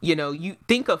me. You know, you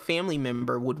think a family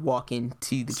member would walk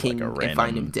into the king and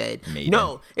find him dead. Maiden.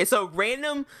 No, it's a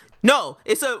random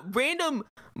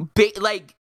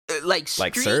like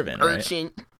street servant,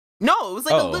 urchin. Right? No, it was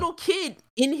like a little kid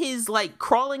in his like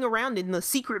crawling around in the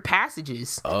secret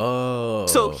passages. Oh.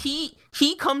 So he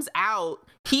comes out,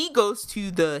 he goes to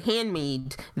the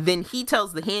handmaid, then he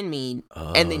tells the handmaid,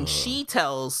 and then she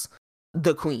tells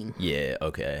the queen. Yeah,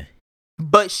 okay.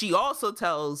 But she also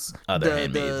tells other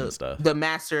handmaids and stuff. The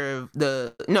master of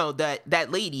that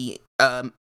lady,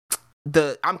 I'm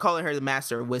calling her the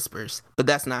master of whispers, but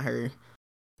that's not her.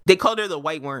 They called her the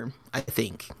White Worm, I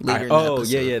think. Later in the episode.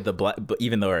 Yeah, the black. But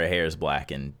even though her hair is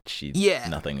black and she's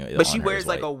nothing, but she wears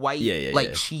like a white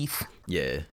sheath.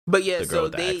 Yeah, but yeah, so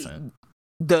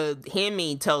the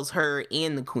handmaid tells her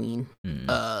and the queen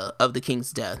of the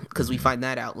king's death because we find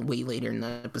that out way later in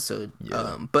the episode.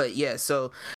 Yeah. But yeah,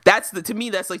 so to me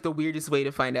that's like the weirdest way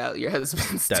to find out your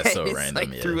husband's dead. That's so random,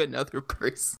 like through another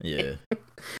person. Yeah.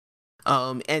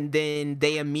 And then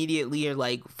they immediately are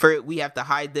like, we have to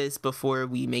hide this before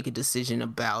we make a decision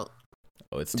about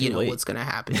it's too late. What's gonna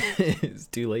happen. It's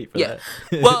too late for that.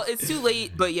 Well, it's too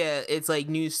late, but yeah, it's like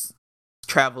news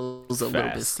travels a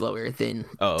little bit slower than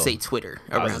say Twitter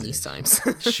around these times.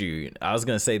 Shoot, I was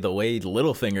gonna say the way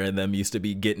Littlefinger and them used to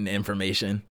be getting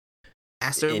information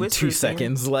in 2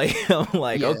 seconds. Like I'm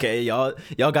like, okay, y'all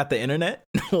got the internet.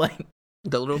 Like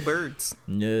the little birds.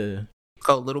 Yeah.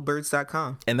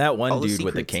 littlebirds.com. And that one dude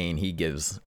with the cane, he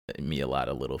gives me a lot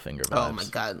of Littlefinger vibes. Oh my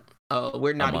god. Oh,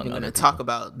 we're not even going to talk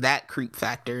about that creep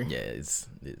factor. Yeah, it's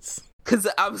Because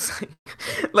I was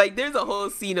like, there's a whole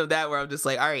scene of that where I'm just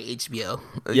like, all right, HBO.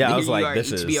 Yeah, I was like,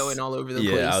 this HBO is and all over the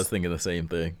place. Yeah, I was thinking the same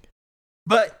thing.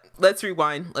 But let's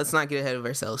rewind. Let's not get ahead of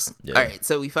ourselves. Yeah. All right,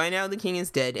 so we find out the king is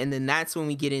dead, and then that's when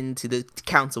we get into the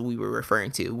council we were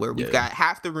referring to, where we've got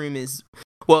half the room is,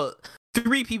 well,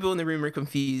 3 people in the room are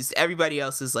confused. Everybody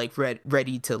else is like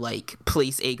ready to like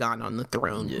place Aegon on the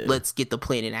throne. Yeah. Let's get the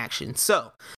plan in action.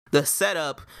 So the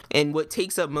setup and what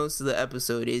takes up most of the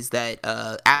episode is that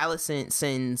Alicent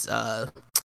sends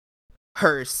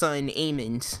her son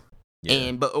Aemond,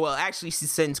 actually she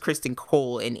sends Criston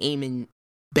Cole, and Aemond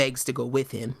begs to go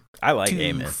with him. I like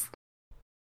Aemond.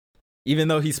 Even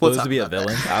though he's supposed to be a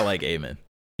villain, I like Aemond.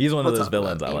 He's one of those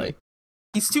villains I like.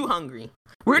 He's too hungry.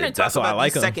 We're going to talk about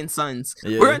these second sons.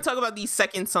 Yeah. We're going to talk about these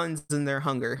second sons and their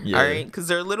hunger, Yeah. all right? Because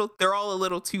they're all a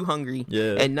little too hungry,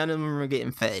 and none of them are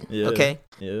getting fed, okay?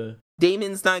 Yeah.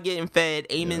 Daemon's not getting fed.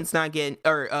 Aemon's not getting,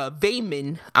 or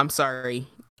Vaemond, I'm sorry.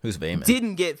 Who's Vaemond?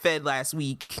 Didn't get fed last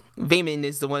week. Vaemond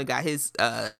is the one that got his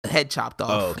head chopped off.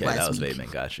 Oh, okay, last that was week.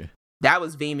 Vaemond. Got you. That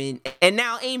was Vaemond, and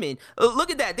now Aemond.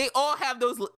 Look at that. They all have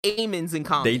those Aemons in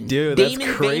common. They do. That's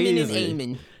crazy. Vaemond, and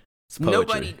Aemon.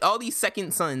 Nobody, all these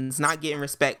second sons not getting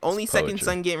respect. Only second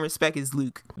son getting respect is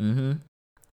Luke. Mm-hmm.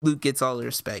 Luke gets all the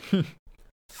respect.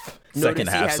 Second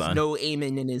half he has son. no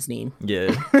Aemon in his name.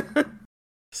 Yeah.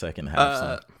 Second half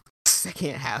son.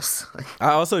 Second half son. I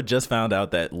also just found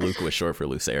out that Luke was short for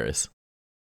Lucerys.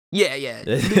 Yeah.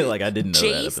 Like, I didn't know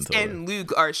that up Jace until and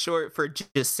Luke are short for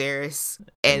Jacaerys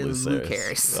and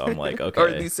Lucerys. So I'm like, okay. Or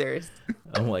Lucerys.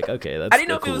 I'm like, okay, that's I didn't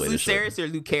know if cool it was way to show Lucerys or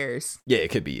Lucerys. Yeah,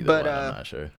 it could be either one. I'm not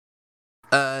sure.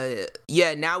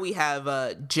 Now we have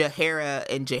Jaehaera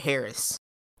and Jaehaerys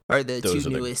are the two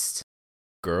newest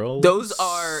girls. Those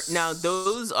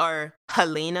are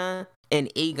Helaena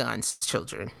and Aegon's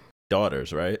children.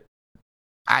 Daughters, right?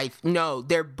 No,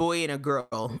 they're boy and a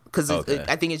girl, because I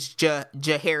think it's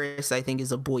Jaehaerys. I think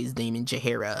is a boy's name, and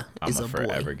Jaehaera is a boy. I'm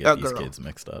forever get these kids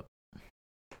mixed up.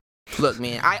 Look,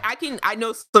 man, I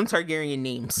know some Targaryen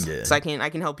names, so I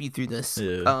can help you through this.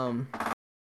 Yeah.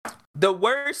 The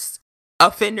worst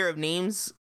offender of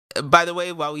names, by the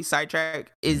way, while we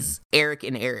sidetrack, is Eric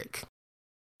and Eric.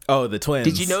 Oh, the twins.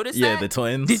 Did you notice that? Yeah, the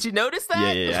twins. Did you notice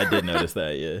that? Yeah, I did notice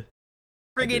that. Yeah.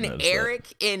 Friggin'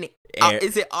 Eric and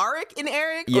is it Arik and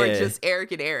Eric, or just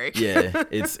Eric and Eric? Yeah,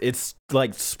 it's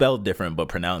like spelled different but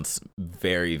pronounced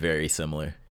very, very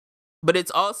similar. But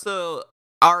it's also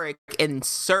Arik and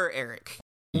Sir Eric.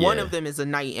 Yeah. One of them is a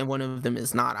knight and one of them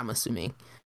is not, I'm assuming.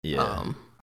 Yeah.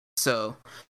 So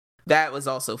that was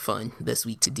also fun this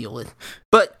week to deal with.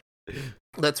 But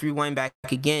let's rewind back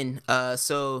again.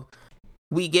 So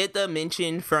we get the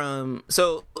mention from,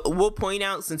 so we'll point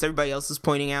out, since everybody else is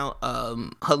pointing out,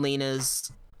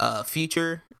 Helena's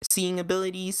future seeing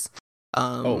abilities.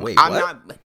 Wait,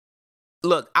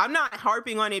 I'm not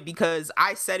harping on it because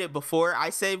I said it before. I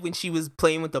said when she was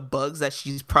playing with the bugs that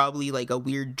she's probably like a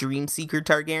weird dream seeker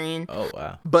Targaryen. Oh,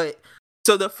 wow. But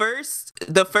so the first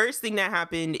thing that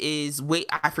happened is,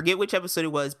 I forget which episode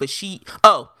it was, but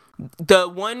the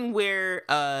one where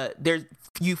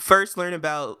you first learn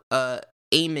about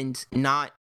Aemond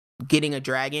not getting a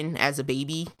dragon as a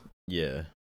baby. Yeah.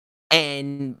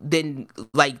 And then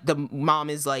like the mom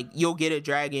is like, you'll get a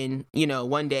dragon,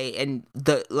 one day, and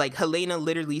Helaena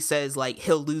literally says like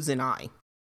he'll lose an eye.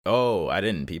 Oh, I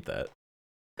didn't peep that.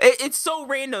 It's so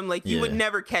random, like you would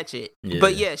never catch it. Yeah.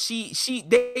 But yeah,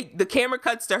 the camera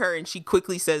cuts to her and she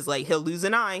quickly says like he'll lose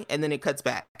an eye, and then it cuts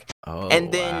back. Oh,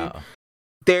 and then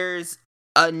there's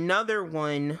another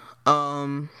one.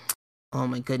 Oh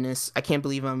my goodness, I can't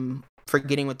believe I'm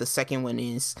forgetting what the second one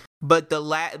is. But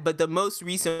the most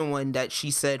recent one that she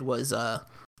said was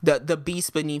the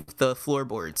beast beneath the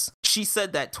floorboards. She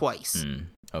said that twice.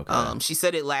 Okay. She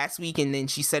said it last week, and then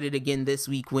she said it again this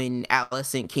week when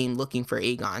Alicent came looking for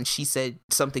Aegon. She said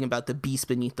something about the beast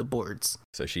beneath the boards.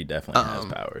 So she definitely has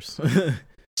powers.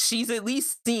 She's at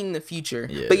least seeing the future.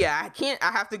 Yeah. But yeah,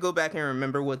 I have to go back and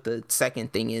remember what the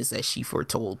second thing is that she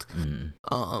foretold.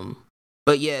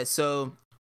 But yeah, so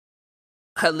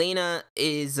Helaena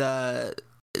is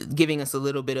giving us a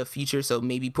little bit of future, so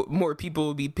maybe more people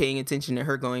will be paying attention to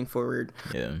her going forward.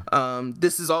 Yeah.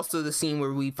 This is also the scene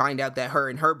where we find out that her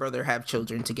and her brother have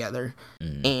children together,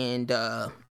 and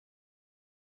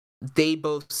they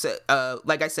both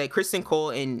like I said, Criston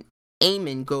Cole and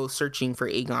Aemon go searching for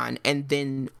Aegon, and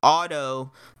then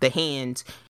Otto the Hand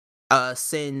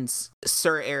sends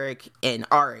Sir Eric and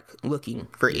Arik looking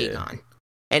for Aegon.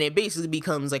 And it basically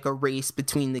becomes like a race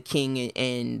between the king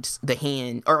and the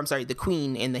hand, or I'm sorry, the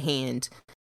queen and the hand,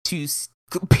 to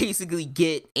basically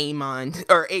get Aemon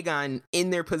or Aegon in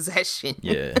their possession.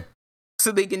 Yeah.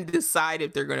 so they can decide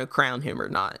if they're going to crown him or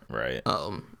not. Right.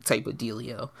 Type of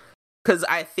dealio. Because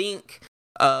I think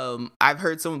I've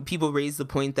heard some people raise the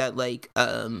point that like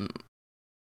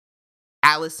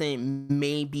Alicent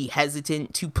may be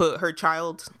hesitant to put her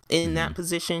child in that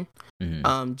position.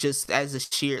 Just as a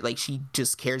sheer, like, she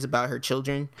just cares about her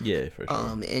children. Yeah, for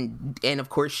sure. And of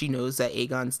course she knows that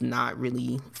Aegon's not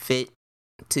really fit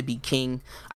to be king.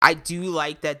 I do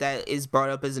like that is brought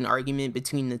up as an argument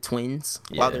between the twins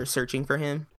while they're searching for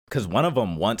him. Because one of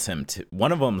them wants him to,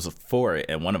 one of them's for it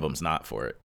and one of them's not for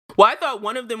it. Well, I thought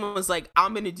one of them was like,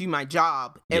 I'm going to do my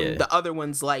job. And the other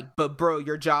one's like, but bro,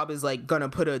 your job is like going to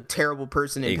put a terrible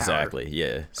person in exactly, power.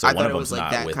 Yeah. So I one of thought it them's was like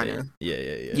not that with kinda,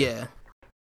 it. Yeah.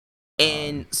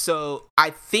 And so I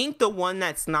think the one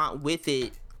that's not with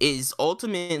it is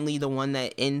ultimately the one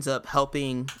that ends up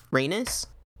helping Rhaenys.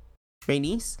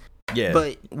 Yeah.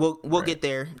 But we'll get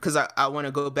there because I want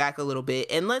to go back a little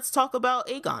bit and let's talk about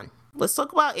Aegon. Let's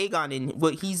talk about Aegon and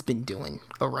what he's been doing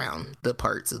around the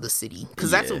parts of the city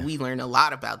because that's what we learned a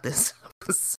lot about this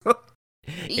episode.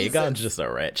 Aegon's just a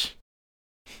wretch.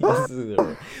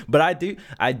 But I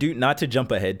do not to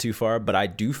jump ahead too far, but I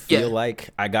do feel like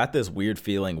I got this weird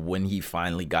feeling when he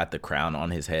finally got the crown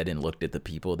on his head and looked at the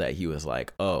people that he was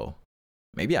like, oh,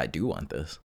 maybe I do want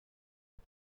this.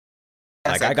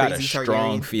 Like I got a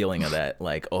strong feeling of that.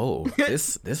 Like, oh,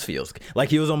 this feels like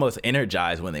he was almost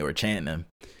energized when they were chanting him,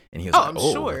 and he was like,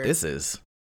 "Oh, sure.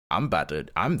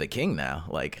 I'm the king now."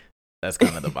 Like that's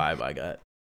kind of the vibe I got.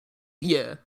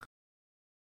 Yeah.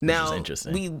 Now,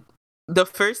 interesting. The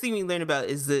first thing we learn about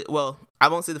is I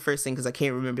won't say the first thing because I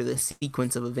can't remember the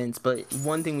sequence of events, but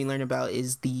one thing we learn about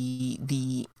is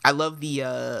I love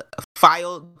the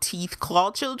file teeth claw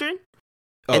children.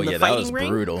 Oh yeah, that was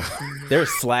brutal. They're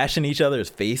slashing each other's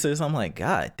faces. I'm like,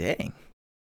 God dang.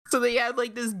 So they had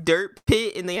like this dirt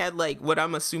pit and they had like what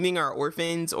I'm assuming are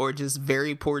orphans or just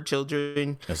very poor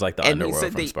children. It's like the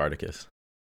underworld from Spartacus.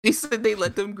 They said they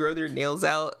let them grow their nails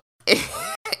out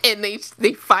and they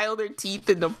file their teeth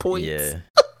in the points. Yeah.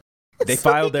 They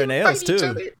filed their nails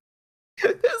too.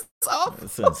 That's awful.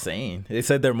 It's insane. They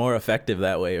said they're more effective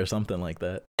that way or something like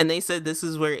that. And they said this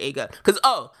is where Aegon, because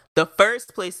the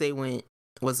first place they went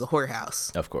was the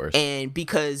whorehouse. Of course. And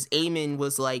because Aemon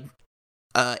was like,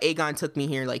 Aegon took me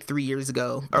here like 3 years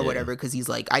ago or whatever, because he's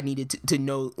like, I needed to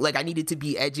know, like I needed to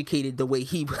be educated the way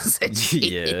he was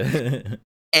educated. Yeah.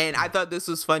 And I thought this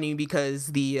was funny because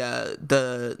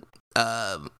the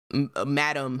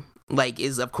madam like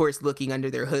is of course looking under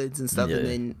their hoods and stuff, and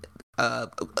then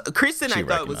Kristen I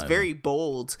thought was very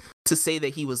bold to say that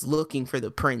he was looking for the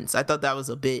prince. I thought that was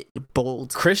a bit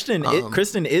bold. Kristen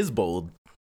is bold.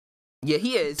 Yeah,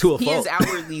 he is. He is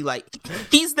outwardly like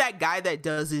he's that guy that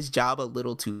does his job a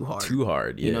little too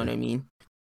hard. Yeah. You know what I mean?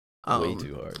 Way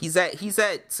too hard. He's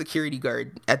that security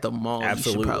guard at the mall.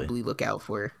 Absolutely. You should probably look out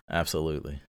for.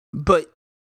 Absolutely. But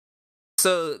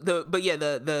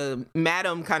the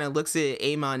madam kind of looks at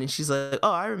Aemon and she's like,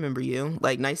 "Oh, I remember you.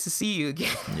 Like, nice to see you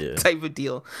again." Type of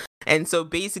deal. And so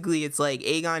basically, it's like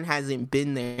Aegon hasn't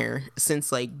been there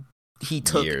since like he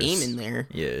took Aemon there.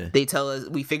 Yeah. They tell us,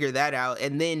 we figure that out,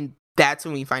 and then that's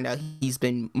when we find out he's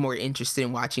been more interested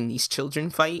in watching these children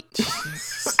fight.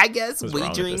 I guess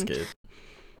wagering.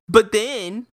 But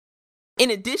then,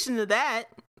 in addition to that,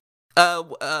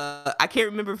 I can't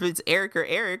remember if it's Eric or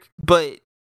Eric, but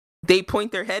they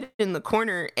point their head in the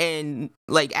corner and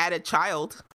like add a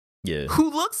child. Yeah.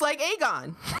 Who looks like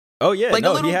Aegon. Oh yeah, like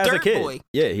no, a little he has dirt a kid. Boy.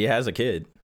 Yeah, he has a kid.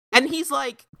 And he's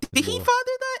like, did he father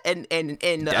that? And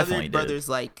the other brother's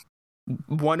like,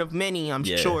 one of many, I'm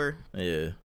sure.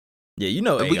 Yeah. Yeah, you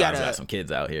know Aegon's got some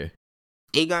kids out here.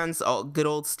 Aegon's good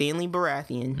old Stanley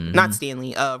Baratheon. Mm-hmm. Not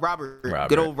Stanley, Robert.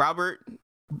 Good old Robert.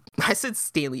 I said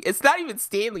Stanley. It's not even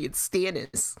Stanley, it's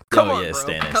Stannis. Come on, bro.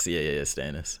 Stannis. Yeah,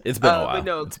 Stannis. It's been a while.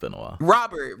 No, it's been a while.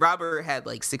 Robert had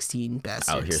like 16 bastards.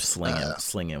 Out here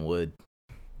slinging wood.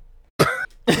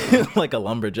 Like a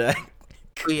lumberjack.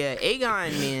 Yeah,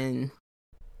 Aegon, man,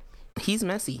 he's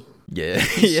messy. Yeah.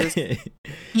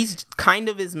 He's kind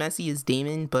of as messy as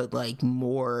Daemon, but like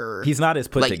more. He's not as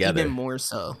put together. Even more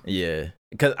so. Yeah.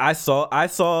 Because I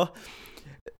saw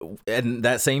in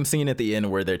that same scene at the end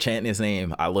where they're chanting his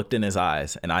name, I looked in his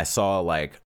eyes and I saw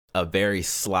like a very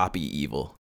sloppy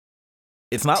evil.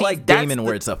 It's not like Daemon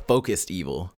where it's a focused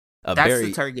evil. That's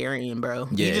the Targaryen, bro.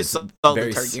 Yeah, you just saw the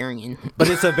Targaryen. But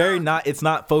it's it's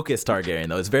not focused Targaryen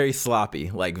though. It's very sloppy.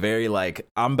 Like very like,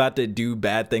 I'm about to do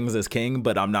bad things as king,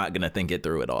 but I'm not gonna think it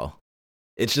through at all.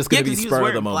 It's just gonna be spur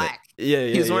of the moment. Black. Yeah,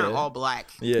 he was wearing all black.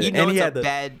 Yeah, you know, it's a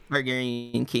bad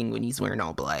Targaryen king when he's wearing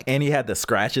all black. And he had the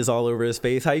scratches all over his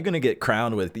face. How you gonna get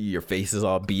crowned with your face is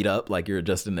all beat up like you're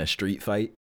just in a street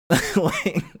fight?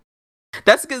 Like,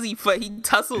 That's because he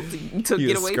tussled to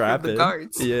get away from the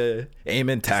guards. Yeah,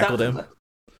 Aemon tackled him.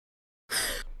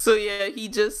 So yeah, he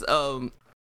just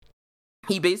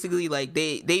he basically like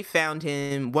they found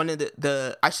him. One of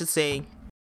the I should say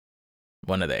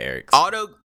one of the Erics.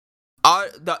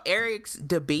 The Erics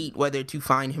debate whether to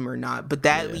find him or not, but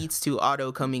that leads to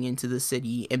Otto coming into the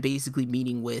city and basically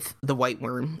meeting with the White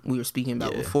Worm we were speaking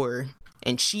about before,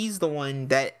 and she's the one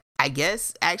that I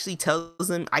guess actually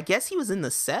tells him. I guess he was in the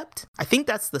Sept. I think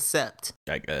that's the Sept.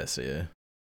 I guess, yeah.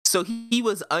 So he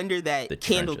was under that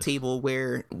candle table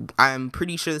where I'm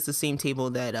pretty sure it's the same table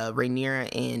that Rhaenyra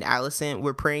and Alicent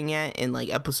were praying at in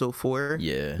like episode 4,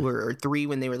 or 3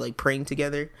 when they were like praying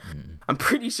together. I'm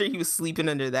pretty sure he was sleeping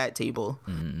under that table,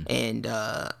 and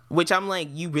which I'm like,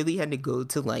 you really had to go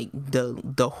to like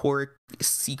the Hork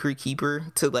secret keeper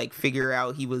to like figure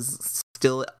out he was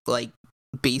still like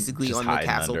basically just on the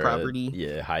castle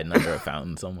property, hiding under a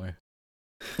fountain somewhere.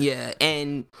 Yeah,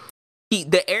 and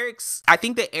I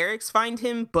think the Erics find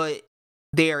him, but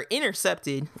they are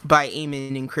intercepted by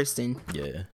Aemon and Criston.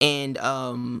 Yeah. And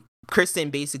Criston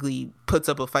basically puts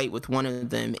up a fight with one of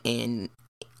them, and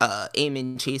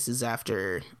Aemon chases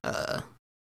after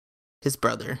his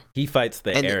brother. He fights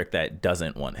the Eric that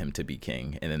doesn't want him to be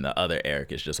king, and then the other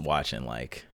Eric is just watching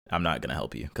like, I'm not going to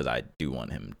help you because I do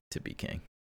want him to be king.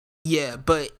 Yeah,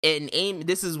 but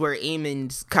this is where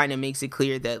Aemon kind of makes it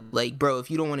clear that, like, bro, if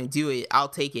you don't want to do it, I'll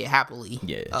take it happily.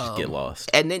 Yeah, just get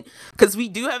lost. And then, because we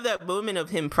do have that moment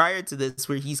of him prior to this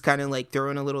where he's kind of like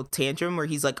throwing a little tantrum where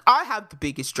he's like, I have the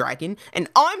biggest dragon and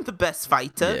I'm the best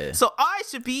fighter, so I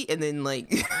should be. And then,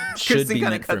 like, Criston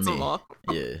kind of cuts him off.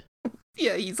 Yeah.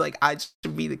 Yeah, he's like, I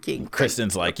should be the king.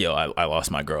 Criston's like, yo, I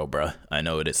lost my girl, bruh. I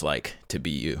know what it's like to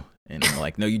be you. And I'm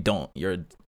like, no, you don't.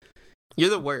 You're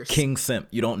the worst. King Simp.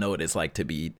 You don't know what it's like to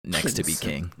be next to be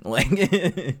king. Like,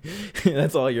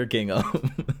 that's all you're king of.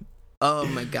 Oh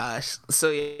my gosh. So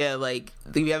yeah, like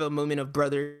we have a moment of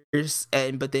brothers,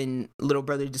 but then little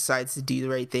brother decides to do the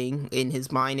right thing in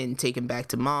his mind and take him back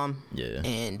to mom. Yeah.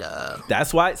 And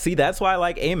that's why I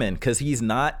like Aemon, because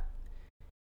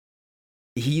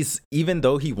even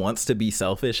though he wants to be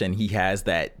selfish and he has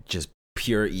that just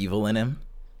pure evil in him.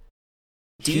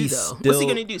 What's he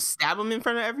gonna do? Stab him in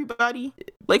front of everybody?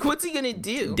 Like, what's he gonna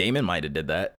do? Daemon might have did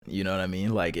that. You know what I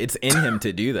mean? Like, it's in him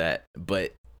to do that,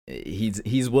 but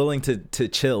he's willing to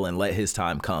chill and let his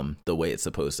time come the way it's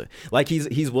supposed to. Like,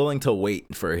 he's willing to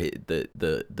wait for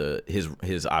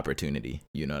his opportunity.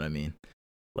 You know what I mean?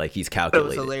 Like, he's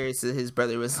calculated. It was hilarious that his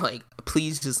brother was like,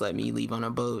 "Please just let me leave on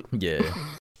a boat." Yeah,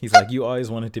 he's like, "You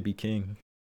always wanted to be king."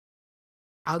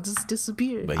 I'll just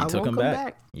disappear. But he took him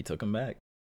back. He took him back.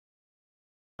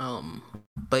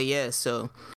 But yeah, so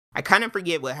I kind of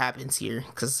forget what happens here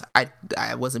because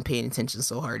I wasn't paying attention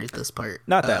so hard at this part.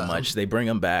 Not that much. They bring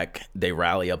him back. They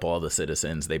rally up all the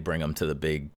citizens. They bring him to the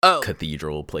big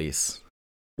cathedral place.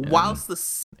 Whilst the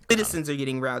citizens are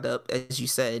getting riled up, as you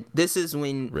said, this is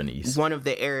when one of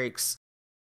the Erics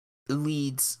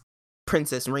leads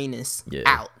Princess Rhaenys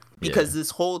out, because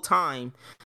this whole time,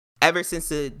 ever since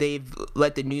they've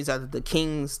let the news out that the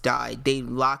kings died, they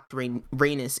locked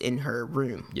Rhaenys in her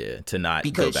room. Yeah, to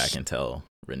not go back and tell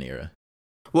Rhaenyra.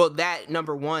 Well, that,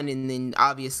 number one, and then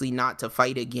obviously not to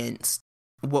fight against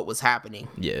what was happening.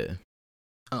 Yeah.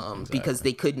 Exactly. Because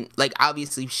they couldn't, like,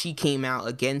 obviously if she came out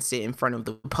against it in front of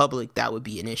the public, that would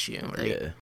be an issue,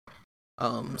 right?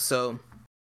 Yeah. So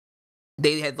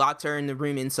they had locked her in the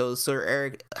room, and so Sir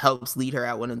Eric helps lead her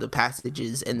out one of the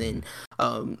passages, and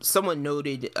then someone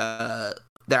noted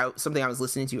something I was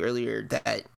listening to earlier,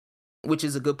 that, which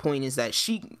is a good point, is that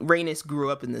Rhaenys grew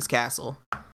up in this castle,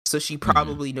 so she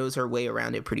probably knows her way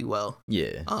around it pretty well.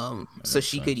 Yeah. So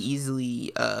she could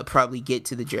easily probably get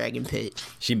to the dragon pit.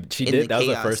 She did. That was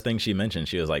the first thing she mentioned.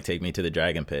 She was like, "Take me to the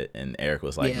dragon pit," and Eric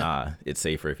was like, "Nah, it's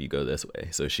safer if you go this way."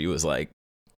 So she was like,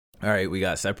 all right, we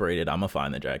got separated. I'm gonna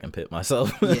find the dragon pit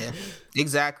myself. Yeah,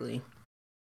 exactly.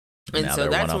 And so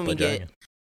that's when we get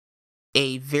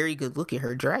a very good look at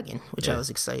her dragon, which I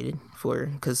was excited for,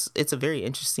 because it's a very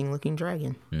interesting looking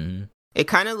dragon. Mm-hmm. It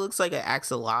kind of looks like an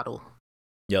axolotl.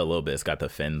 Yeah, a little bit. It's got the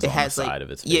fins on the side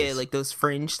of its face. Yeah, like those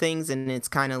fringe things, and it's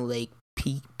kind of like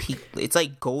it's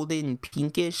like golden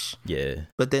pinkish. Yeah.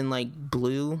 But then like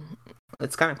blue.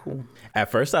 It's kind of cool. At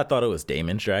first, I thought it was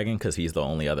Daemon's dragon because he's the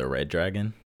only other red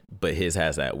dragon. But his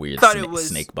has that weird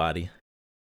snake body.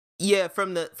 Yeah,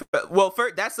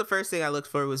 first, that's the first thing I looked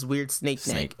for was weird snake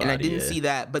neck, and I didn't see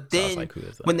that. But then like, who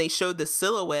is that? When they showed the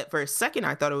silhouette for a second,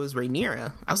 I thought it was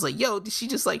Rhaenyra. I was like, "Yo, did she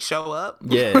just like show up?"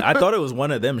 Yeah, I thought it was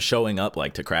one of them showing up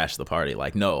like to crash the party.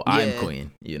 Like, no, I'm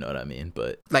queen. You know what I mean?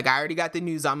 But like, I already got the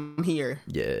news. I'm here.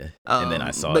 Yeah, and then I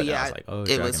saw it. Yeah, and I was like, oh,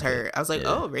 it was her. I was like,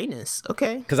 oh, Rhaenys.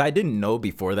 Okay. Because I didn't know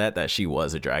before that she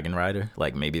was a dragon rider.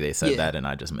 Like maybe they said that and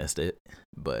I just missed it.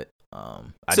 But I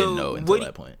didn't know until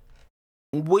that point.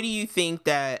 What do you think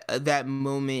that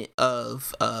moment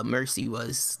of mercy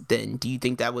was then? Do you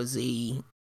think that was a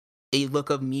look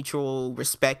of mutual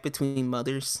respect between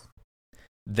mothers?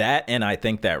 That, and I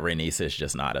think that Rhaenys is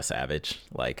just not a savage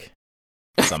like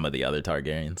some of the other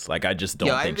Targaryens. Like I just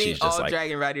don't think she's just all like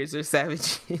dragon riders are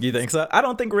savage. You think so? I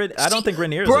don't think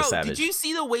Rhaenyra is a savage. Did you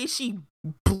see the way she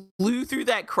blew through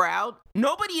that crowd?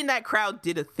 Nobody in that crowd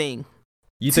did a thing.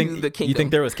 You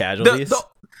think there was casualties?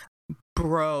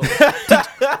 Bro,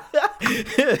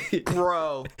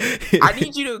 bro, I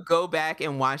need you to go back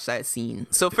and watch that scene.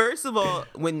 So first of all,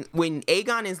 when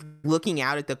Aegon is looking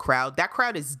out at the crowd, that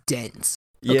crowd is dense.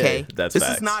 Okay, yeah, that's this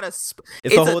facts. is not it's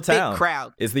the whole town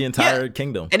crowd. It's the entire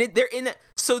kingdom, and they're in that.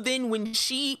 So then when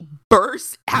she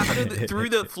bursts out of through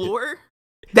the floor,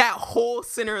 that whole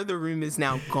center of the room is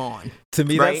now gone. To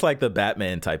me, that's like the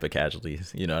Batman type of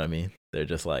casualties. You know what I mean? They're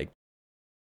just like.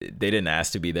 They didn't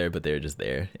ask to be there, but they're just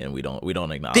there, and we don't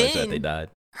acknowledge that they died.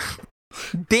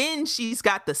 Then she's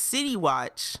got the City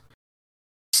Watch.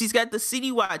 She's got the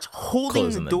City Watch holding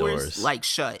the doors like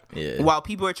shut while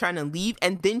people are trying to leave,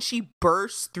 and then she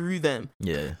bursts through them.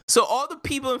 Yeah. So all the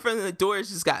people in front of the doors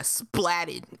just got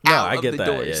splatted out of the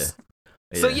doors.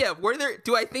 Yeah. So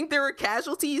do I think there were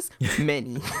casualties?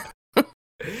 Many.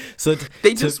 So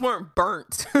they just weren't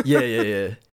burnt.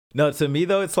 Yeah. No, to me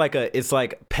though, it's like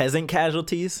peasant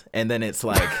casualties, and then it's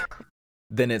like,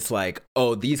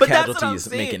 oh, these casualties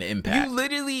make an impact.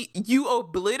 You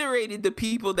obliterated the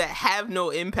people that have no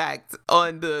impact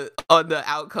on the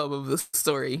outcome of the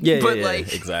story. But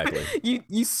exactly.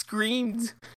 You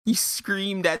screamed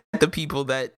at the people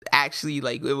that actually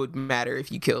like it would matter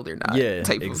if you killed or not. Yeah,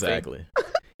 exactly.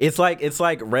 It's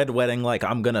like Red Wedding. Like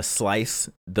I'm gonna slice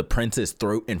the prince's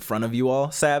throat in front of you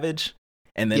all, savage.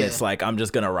 And then it's like, I'm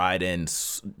just going to ride in,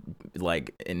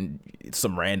 like, and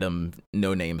some random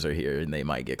no names are here and they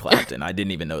might get clapped. And I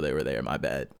didn't even know they were there. My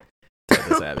bad. Type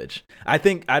of savage. I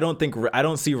don't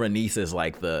see Rhaenys as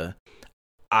like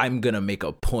I'm going to make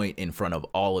a point in front of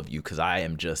all of you because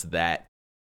I'm just that.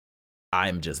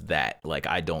 Like,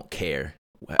 I don't care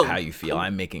how you feel.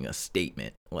 I'm making a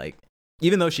statement. Like,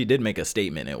 even though she did make a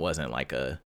statement, it wasn't like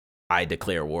I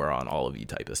declare war on all of you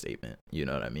type of statement. You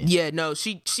know what I mean? Yeah, no, I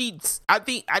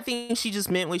think she just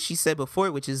meant what she said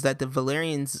before, which is that the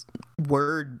Valerian's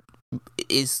word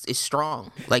is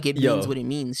strong. Like it means what it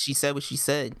means. She said what she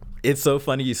said. It's so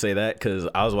funny you say that because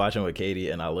I was watching with Katie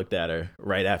and I looked at her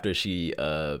right after she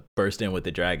burst in with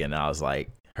the dragon and I was like,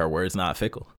 her word's not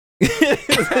fickle. Like,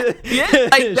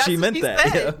 she meant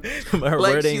that. Her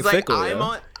like, word ain't fickle.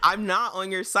 I'm not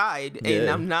on your side, and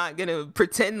I'm not gonna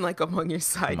pretend like I'm on your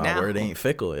side now. My word ain't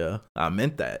fickle, yo. I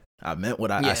meant that. I meant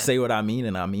what I say what I mean,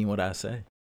 and I mean what I say.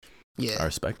 Yeah, I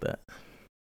respect that.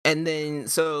 And then,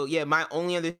 so yeah, my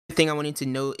only other thing I wanted to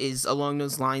note is along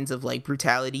those lines of like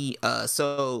brutality.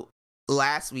 So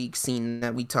last week's scene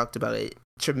that we talked about at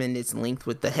tremendous length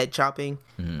with the head chopping.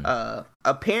 Mm-hmm.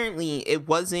 Apparently, it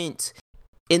wasn't.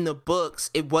 In the books,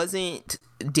 it wasn't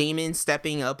Daemon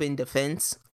stepping up in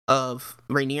defense of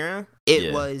Rhaenyra.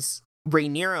 It was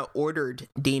Rhaenyra ordered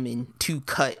Daemon to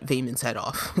cut Daemon's head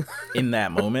off. In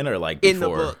that moment or like before? In the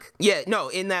book. Yeah, no,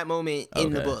 in that moment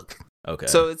in the book. Okay.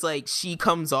 So it's like she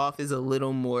comes off as a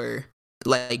little more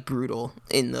like brutal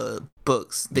in the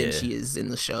books than she is in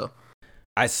the show.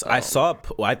 I think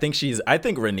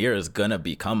Rhaenyra is gonna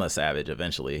become a savage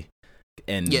eventually.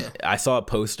 And I saw a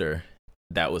poster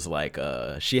that was like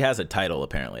she has a title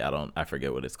apparently. I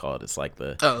forget what it's called. It's like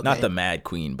not the Mad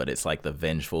Queen, but it's like the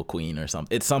Vengeful Queen or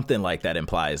something. It's something like that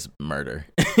implies murder.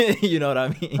 You know what I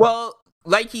mean? Well,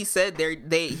 like he said,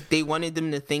 they wanted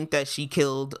them to think that she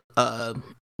killed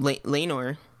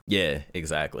Laenor. Yeah,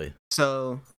 exactly.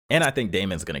 So, and I think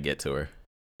Daemon's gonna get to her.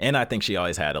 And I think she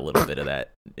always had a little bit of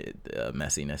that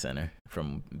messiness in her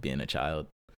from being a child.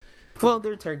 Well,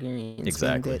 they're Targaryens.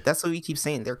 Exactly. Man. That's what we keep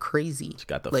saying. They're crazy. She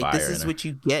got the like fire this is what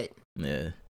you get.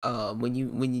 Yeah. When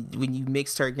you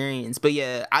mix Targaryens, but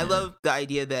yeah, I love the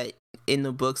idea that in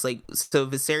the books, like, so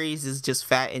Viserys is just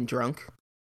fat and drunk.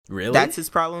 Really? That's his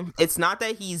problem. It's not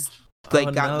that he's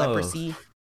got leprosy.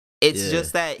 It's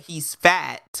just that he's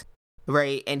fat,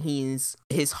 right? And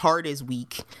his heart is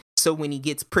weak. So when he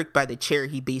gets pricked by the chair,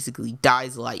 he basically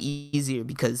dies a lot easier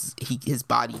because his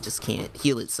body just can't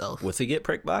heal itself. What's he get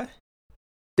pricked by?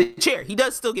 The chair. He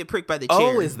does still get pricked by the chair.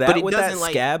 Oh, is that what that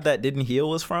scab that didn't heal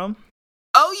was from?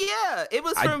 Oh yeah, it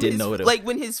was from I didn't know it. Like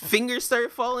when his fingers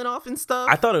started falling off and stuff.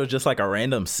 I thought it was just like a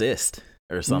random cyst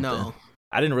or something. No.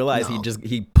 I didn't realize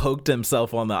he poked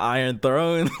himself on the Iron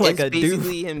Throne like it's a dude. It's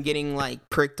basically him getting like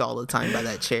pricked all the time by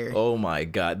that chair. Oh my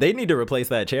god, they need to replace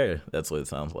that chair. That's what it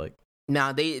sounds like.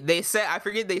 Nah, they said, I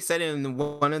forget, they said in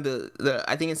one of the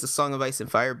I think it's the Song of Ice and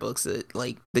Fire books that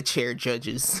like the chair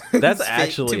judges. That's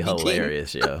actually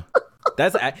hilarious, yo.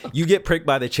 You get pricked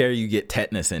by the chair, you get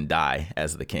tetanus and die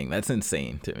as the king. That's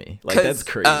insane to me. Like that's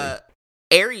crazy.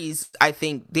 Ares, I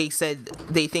think they said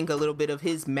they think a little bit of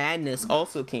his madness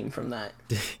also came from that.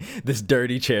 This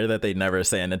dirty chair that they never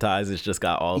sanitize, it's just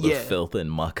got all the filth and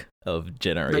muck of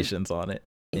generations on it.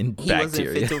 And he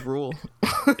bacteria. Wasn't fit to rule.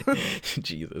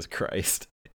 Jesus Christ.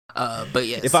 But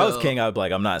yeah. If I was king, I'd be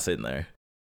like, I'm not sitting there.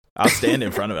 I'll stand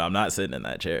in front of it. I'm not sitting in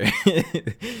that chair.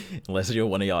 Unless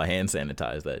one of y'all hand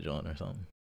sanitize that joint or something.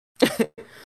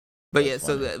 But yeah,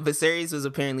 so Viserys was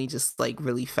apparently just like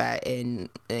really fat and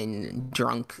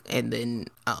drunk, and then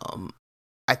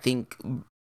I think,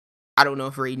 I don't know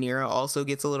if Rhaenyra also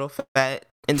gets a little fat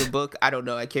in the book. I don't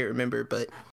know, I can't remember, but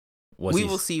we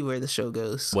will see where the show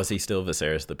goes. Was he still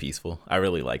Viserys the Peaceful? I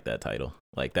really like that title.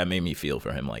 Like that made me feel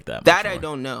for him like that. That I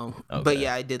don't know, but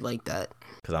yeah, I did like that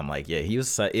because I'm like, yeah, he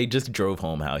was. It just drove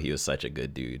home how he was such a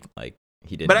good dude. Like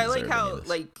he didn't. But I like how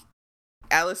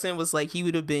Alicent was like, he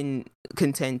would have been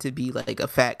content to be like a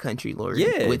fat country lord.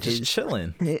 Yeah, with just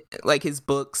chilling. Like his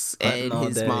books and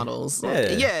his day. Models.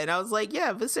 Yeah, and I was like,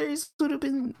 yeah, Viserys would have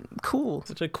been cool.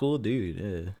 Such a cool dude,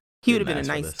 yeah. He would have been a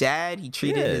nice dad. He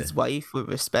treated his wife with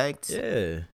respect.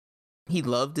 Yeah. He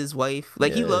loved his wife.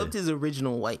 Like, he loved his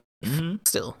original wife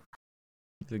still.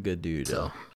 He's a good dude,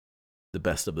 though. The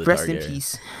best of the Rest Targaryen. in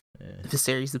peace. Yeah.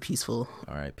 Viserys the Peaceful.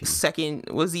 R.I.P.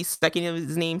 Was he second of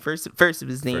his name? First of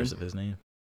his name? First of his name.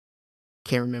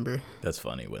 Can't remember. That's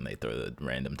funny when they throw the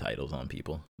random titles on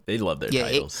people. They love their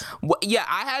titles.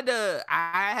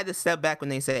 I had to step back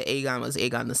when they said Aegon was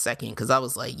Aegon the Second, because I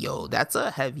was like, yo, that's a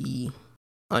heavy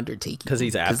undertaking. Because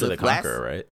he's after the Conqueror,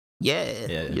 right?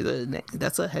 Yeah.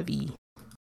 That's a heavy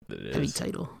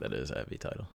title. That is a heavy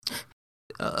title.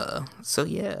 So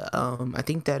yeah, I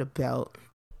think that about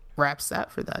wraps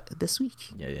that for that this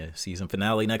week. Yeah. Season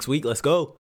finale next week. Let's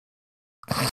go.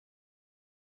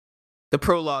 The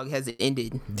prologue has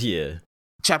ended. Yeah.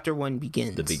 Chapter 1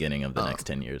 begins. The beginning of the next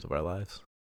 10 years of our lives.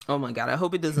 Oh my god, I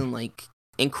hope it doesn't like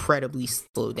incredibly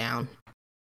slow down.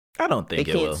 I don't think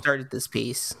it will. They can't start at this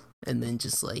pace and then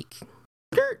just like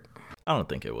I don't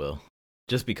think it will.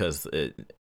 Just because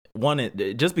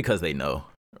just because they know,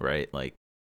 right? Like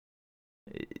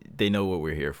they know what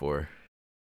we're here for.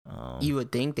 You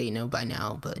would think they know by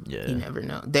now, but you never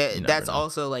know. That's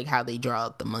also like how they draw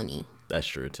out the money. That's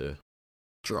true too.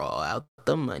 Draw out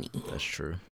the money. That's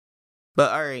true.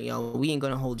 But all right, y'all, we ain't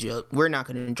gonna hold you up. We're not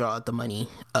gonna draw out the money.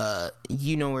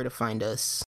 You know where to find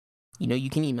us. You know, you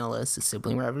can email us at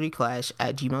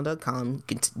siblingrivalryclash@gmail.com. You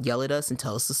can yell at us and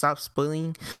tell us to stop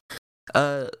spoiling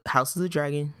House of the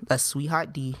Dragon. That's Sweet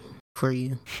Hot D for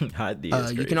you. Hot D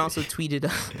is you can also tweet it.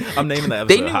 I'm naming the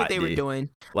episode They knew Hot what they D. were doing.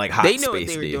 Like Hot They know Space what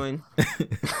they D. were doing.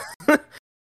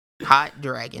 Hot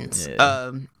Dragons.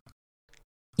 Yeah.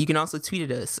 You can also tweet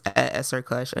at us at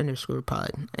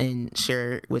 @srclash_pod and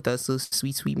share with us those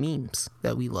sweet, sweet memes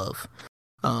that we love.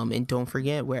 And don't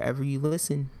forget, wherever you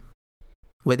listen,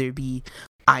 whether it be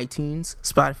iTunes,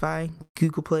 Spotify,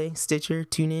 Google Play, Stitcher,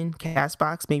 TuneIn,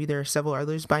 CastBox, maybe there are several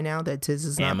others by now that Tiz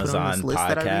is not put on this list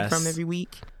that I read from every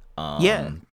week.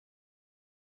 Yeah,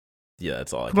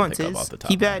 that's all I Come on, pick Tiz. up off the top.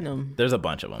 Keep adding them. There's a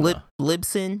bunch of them.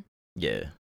 Libsyn. Yeah.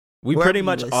 We pretty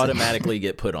much automatically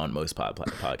get put on most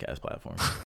podcast platforms.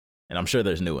 And I'm sure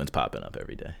there's new ones popping up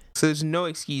every day. So there's no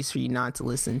excuse for you not to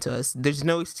listen to us. There's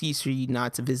no excuse for you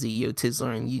not to visit Yo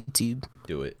Tizzler on YouTube.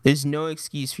 Do it. There's no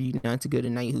excuse for you not to go to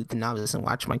Nighthoot the Novice and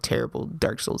watch my terrible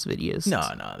Dark Souls videos. No,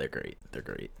 they're great. They're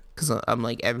great. Because I'm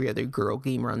like every other girl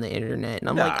gamer on the internet. And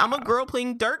I'm like, I'm a girl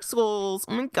playing Dark Souls.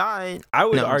 Oh my god. I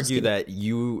would argue that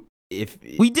if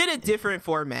we did a different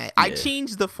format. Yeah. I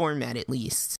changed the format at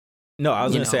least. No, I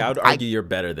was going to say, I would argue you're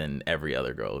better than every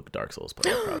other girl Dark Souls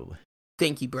player, probably.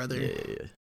 Thank you, brother. Yeah.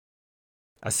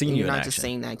 I seen you in action. You're not just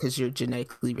saying that because you're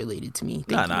genetically related to me.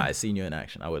 Nah, I seen you in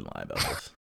action. I wouldn't lie about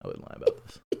this.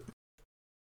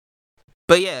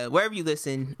 But yeah, wherever you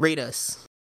listen, rate us,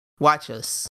 watch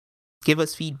us, give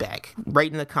us feedback,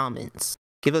 write in the comments,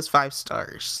 give us 5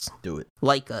 stars. Do it.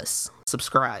 Like us,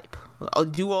 subscribe. I'll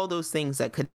do all those things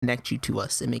that connect you to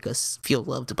us and make us feel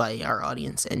loved by our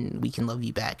audience, and we can love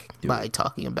you back by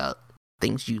talking about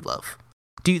things you love.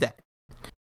 Do that.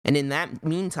 And in that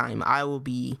meantime, I will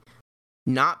be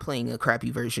not playing a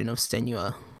crappy version of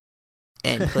Senua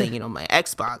and playing it on my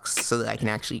Xbox so that I can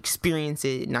actually experience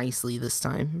it nicely this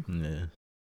time. Yeah.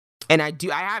 And I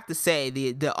have to say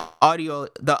the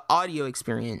audio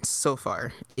experience so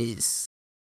far is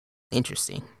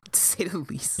interesting, to say the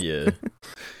least. Yeah.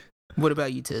 What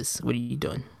about you, Tiz? What are you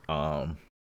doing?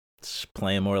 Just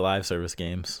playing more live service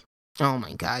games. Oh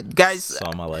my god, guys! That's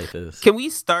all my life is. Can we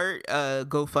start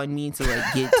GoFundMe to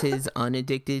like get Tiz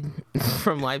unaddicted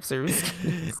from live service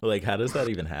games? Like, how does that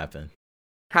even happen?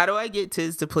 How do I get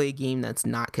Tiz to play a game that's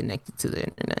not connected to the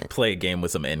internet? Play a game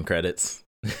with some end credits.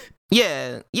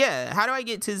 Yeah. How do I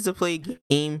get Tiz to play a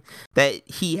game that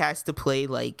he has to play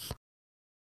like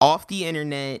off the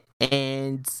internet,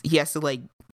 and he has to like,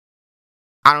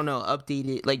 I don't know, update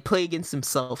it, like play against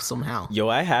himself somehow? Yo,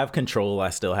 I have Control. I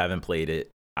still haven't played it.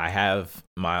 I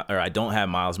don't have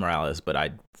Miles Morales, but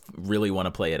I really want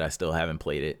to play it. I still haven't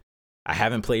played it. I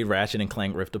haven't played Ratchet and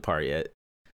Clank Rift Apart yet.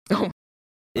 Oh,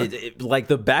 like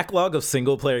the backlog of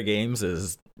single player games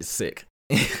is sick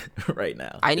right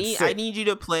now. I need you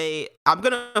to play. I'm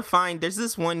gonna find. There's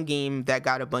this one game that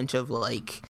got a bunch of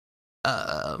like,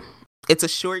 it's a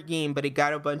short game, but it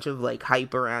got a bunch of like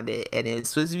hype around it, and it's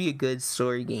supposed to be a good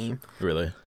story game.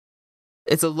 Really?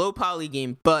 It's a low poly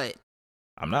game, but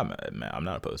I'm not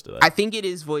opposed to that. I think it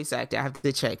is voice acted. I have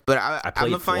to check, but I'm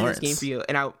gonna find this game for you,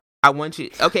 and I want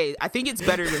you. Okay, I think it's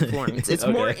better than Florence. It's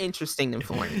Okay. more interesting than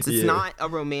Florence. It's not a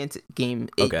romantic game.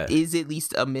 It is at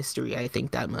least a mystery. I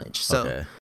think that much. So,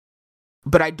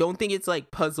 but I don't think it's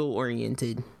like puzzle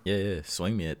oriented. Yeah.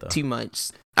 Swing me it though. Too much.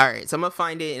 All right, so I'm gonna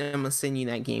find it and I'm gonna send you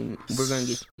that game. We're gonna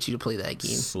get you to play that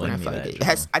game when I find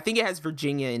it. I think it has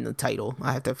Virginia in the title.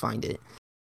 I have to find it.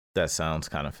 That sounds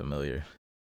kind of familiar.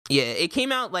 Yeah, it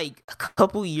came out like a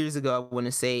couple years ago, I want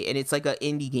to say, and it's like an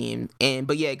indie game.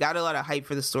 But yeah, it got a lot of hype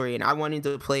for the story, and I wanted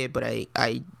to play it, but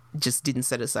I just didn't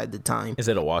set aside the time. Is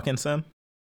it a walk-in sim?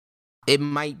 It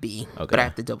might be, but I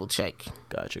have to double check.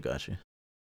 Gotcha.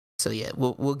 So yeah,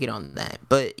 we'll get on that.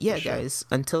 But yeah, Sure. guys,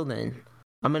 until then,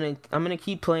 I'm gonna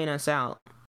keep playing us out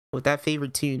with that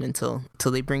favorite tune until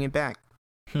they bring it back.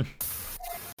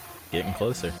 Getting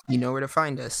closer. You know where to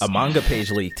find us. A manga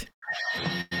page leaked.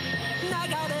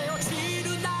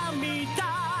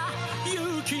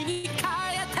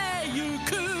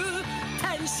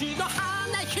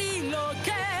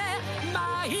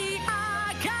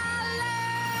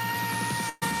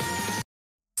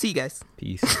 See you guys.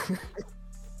 Peace.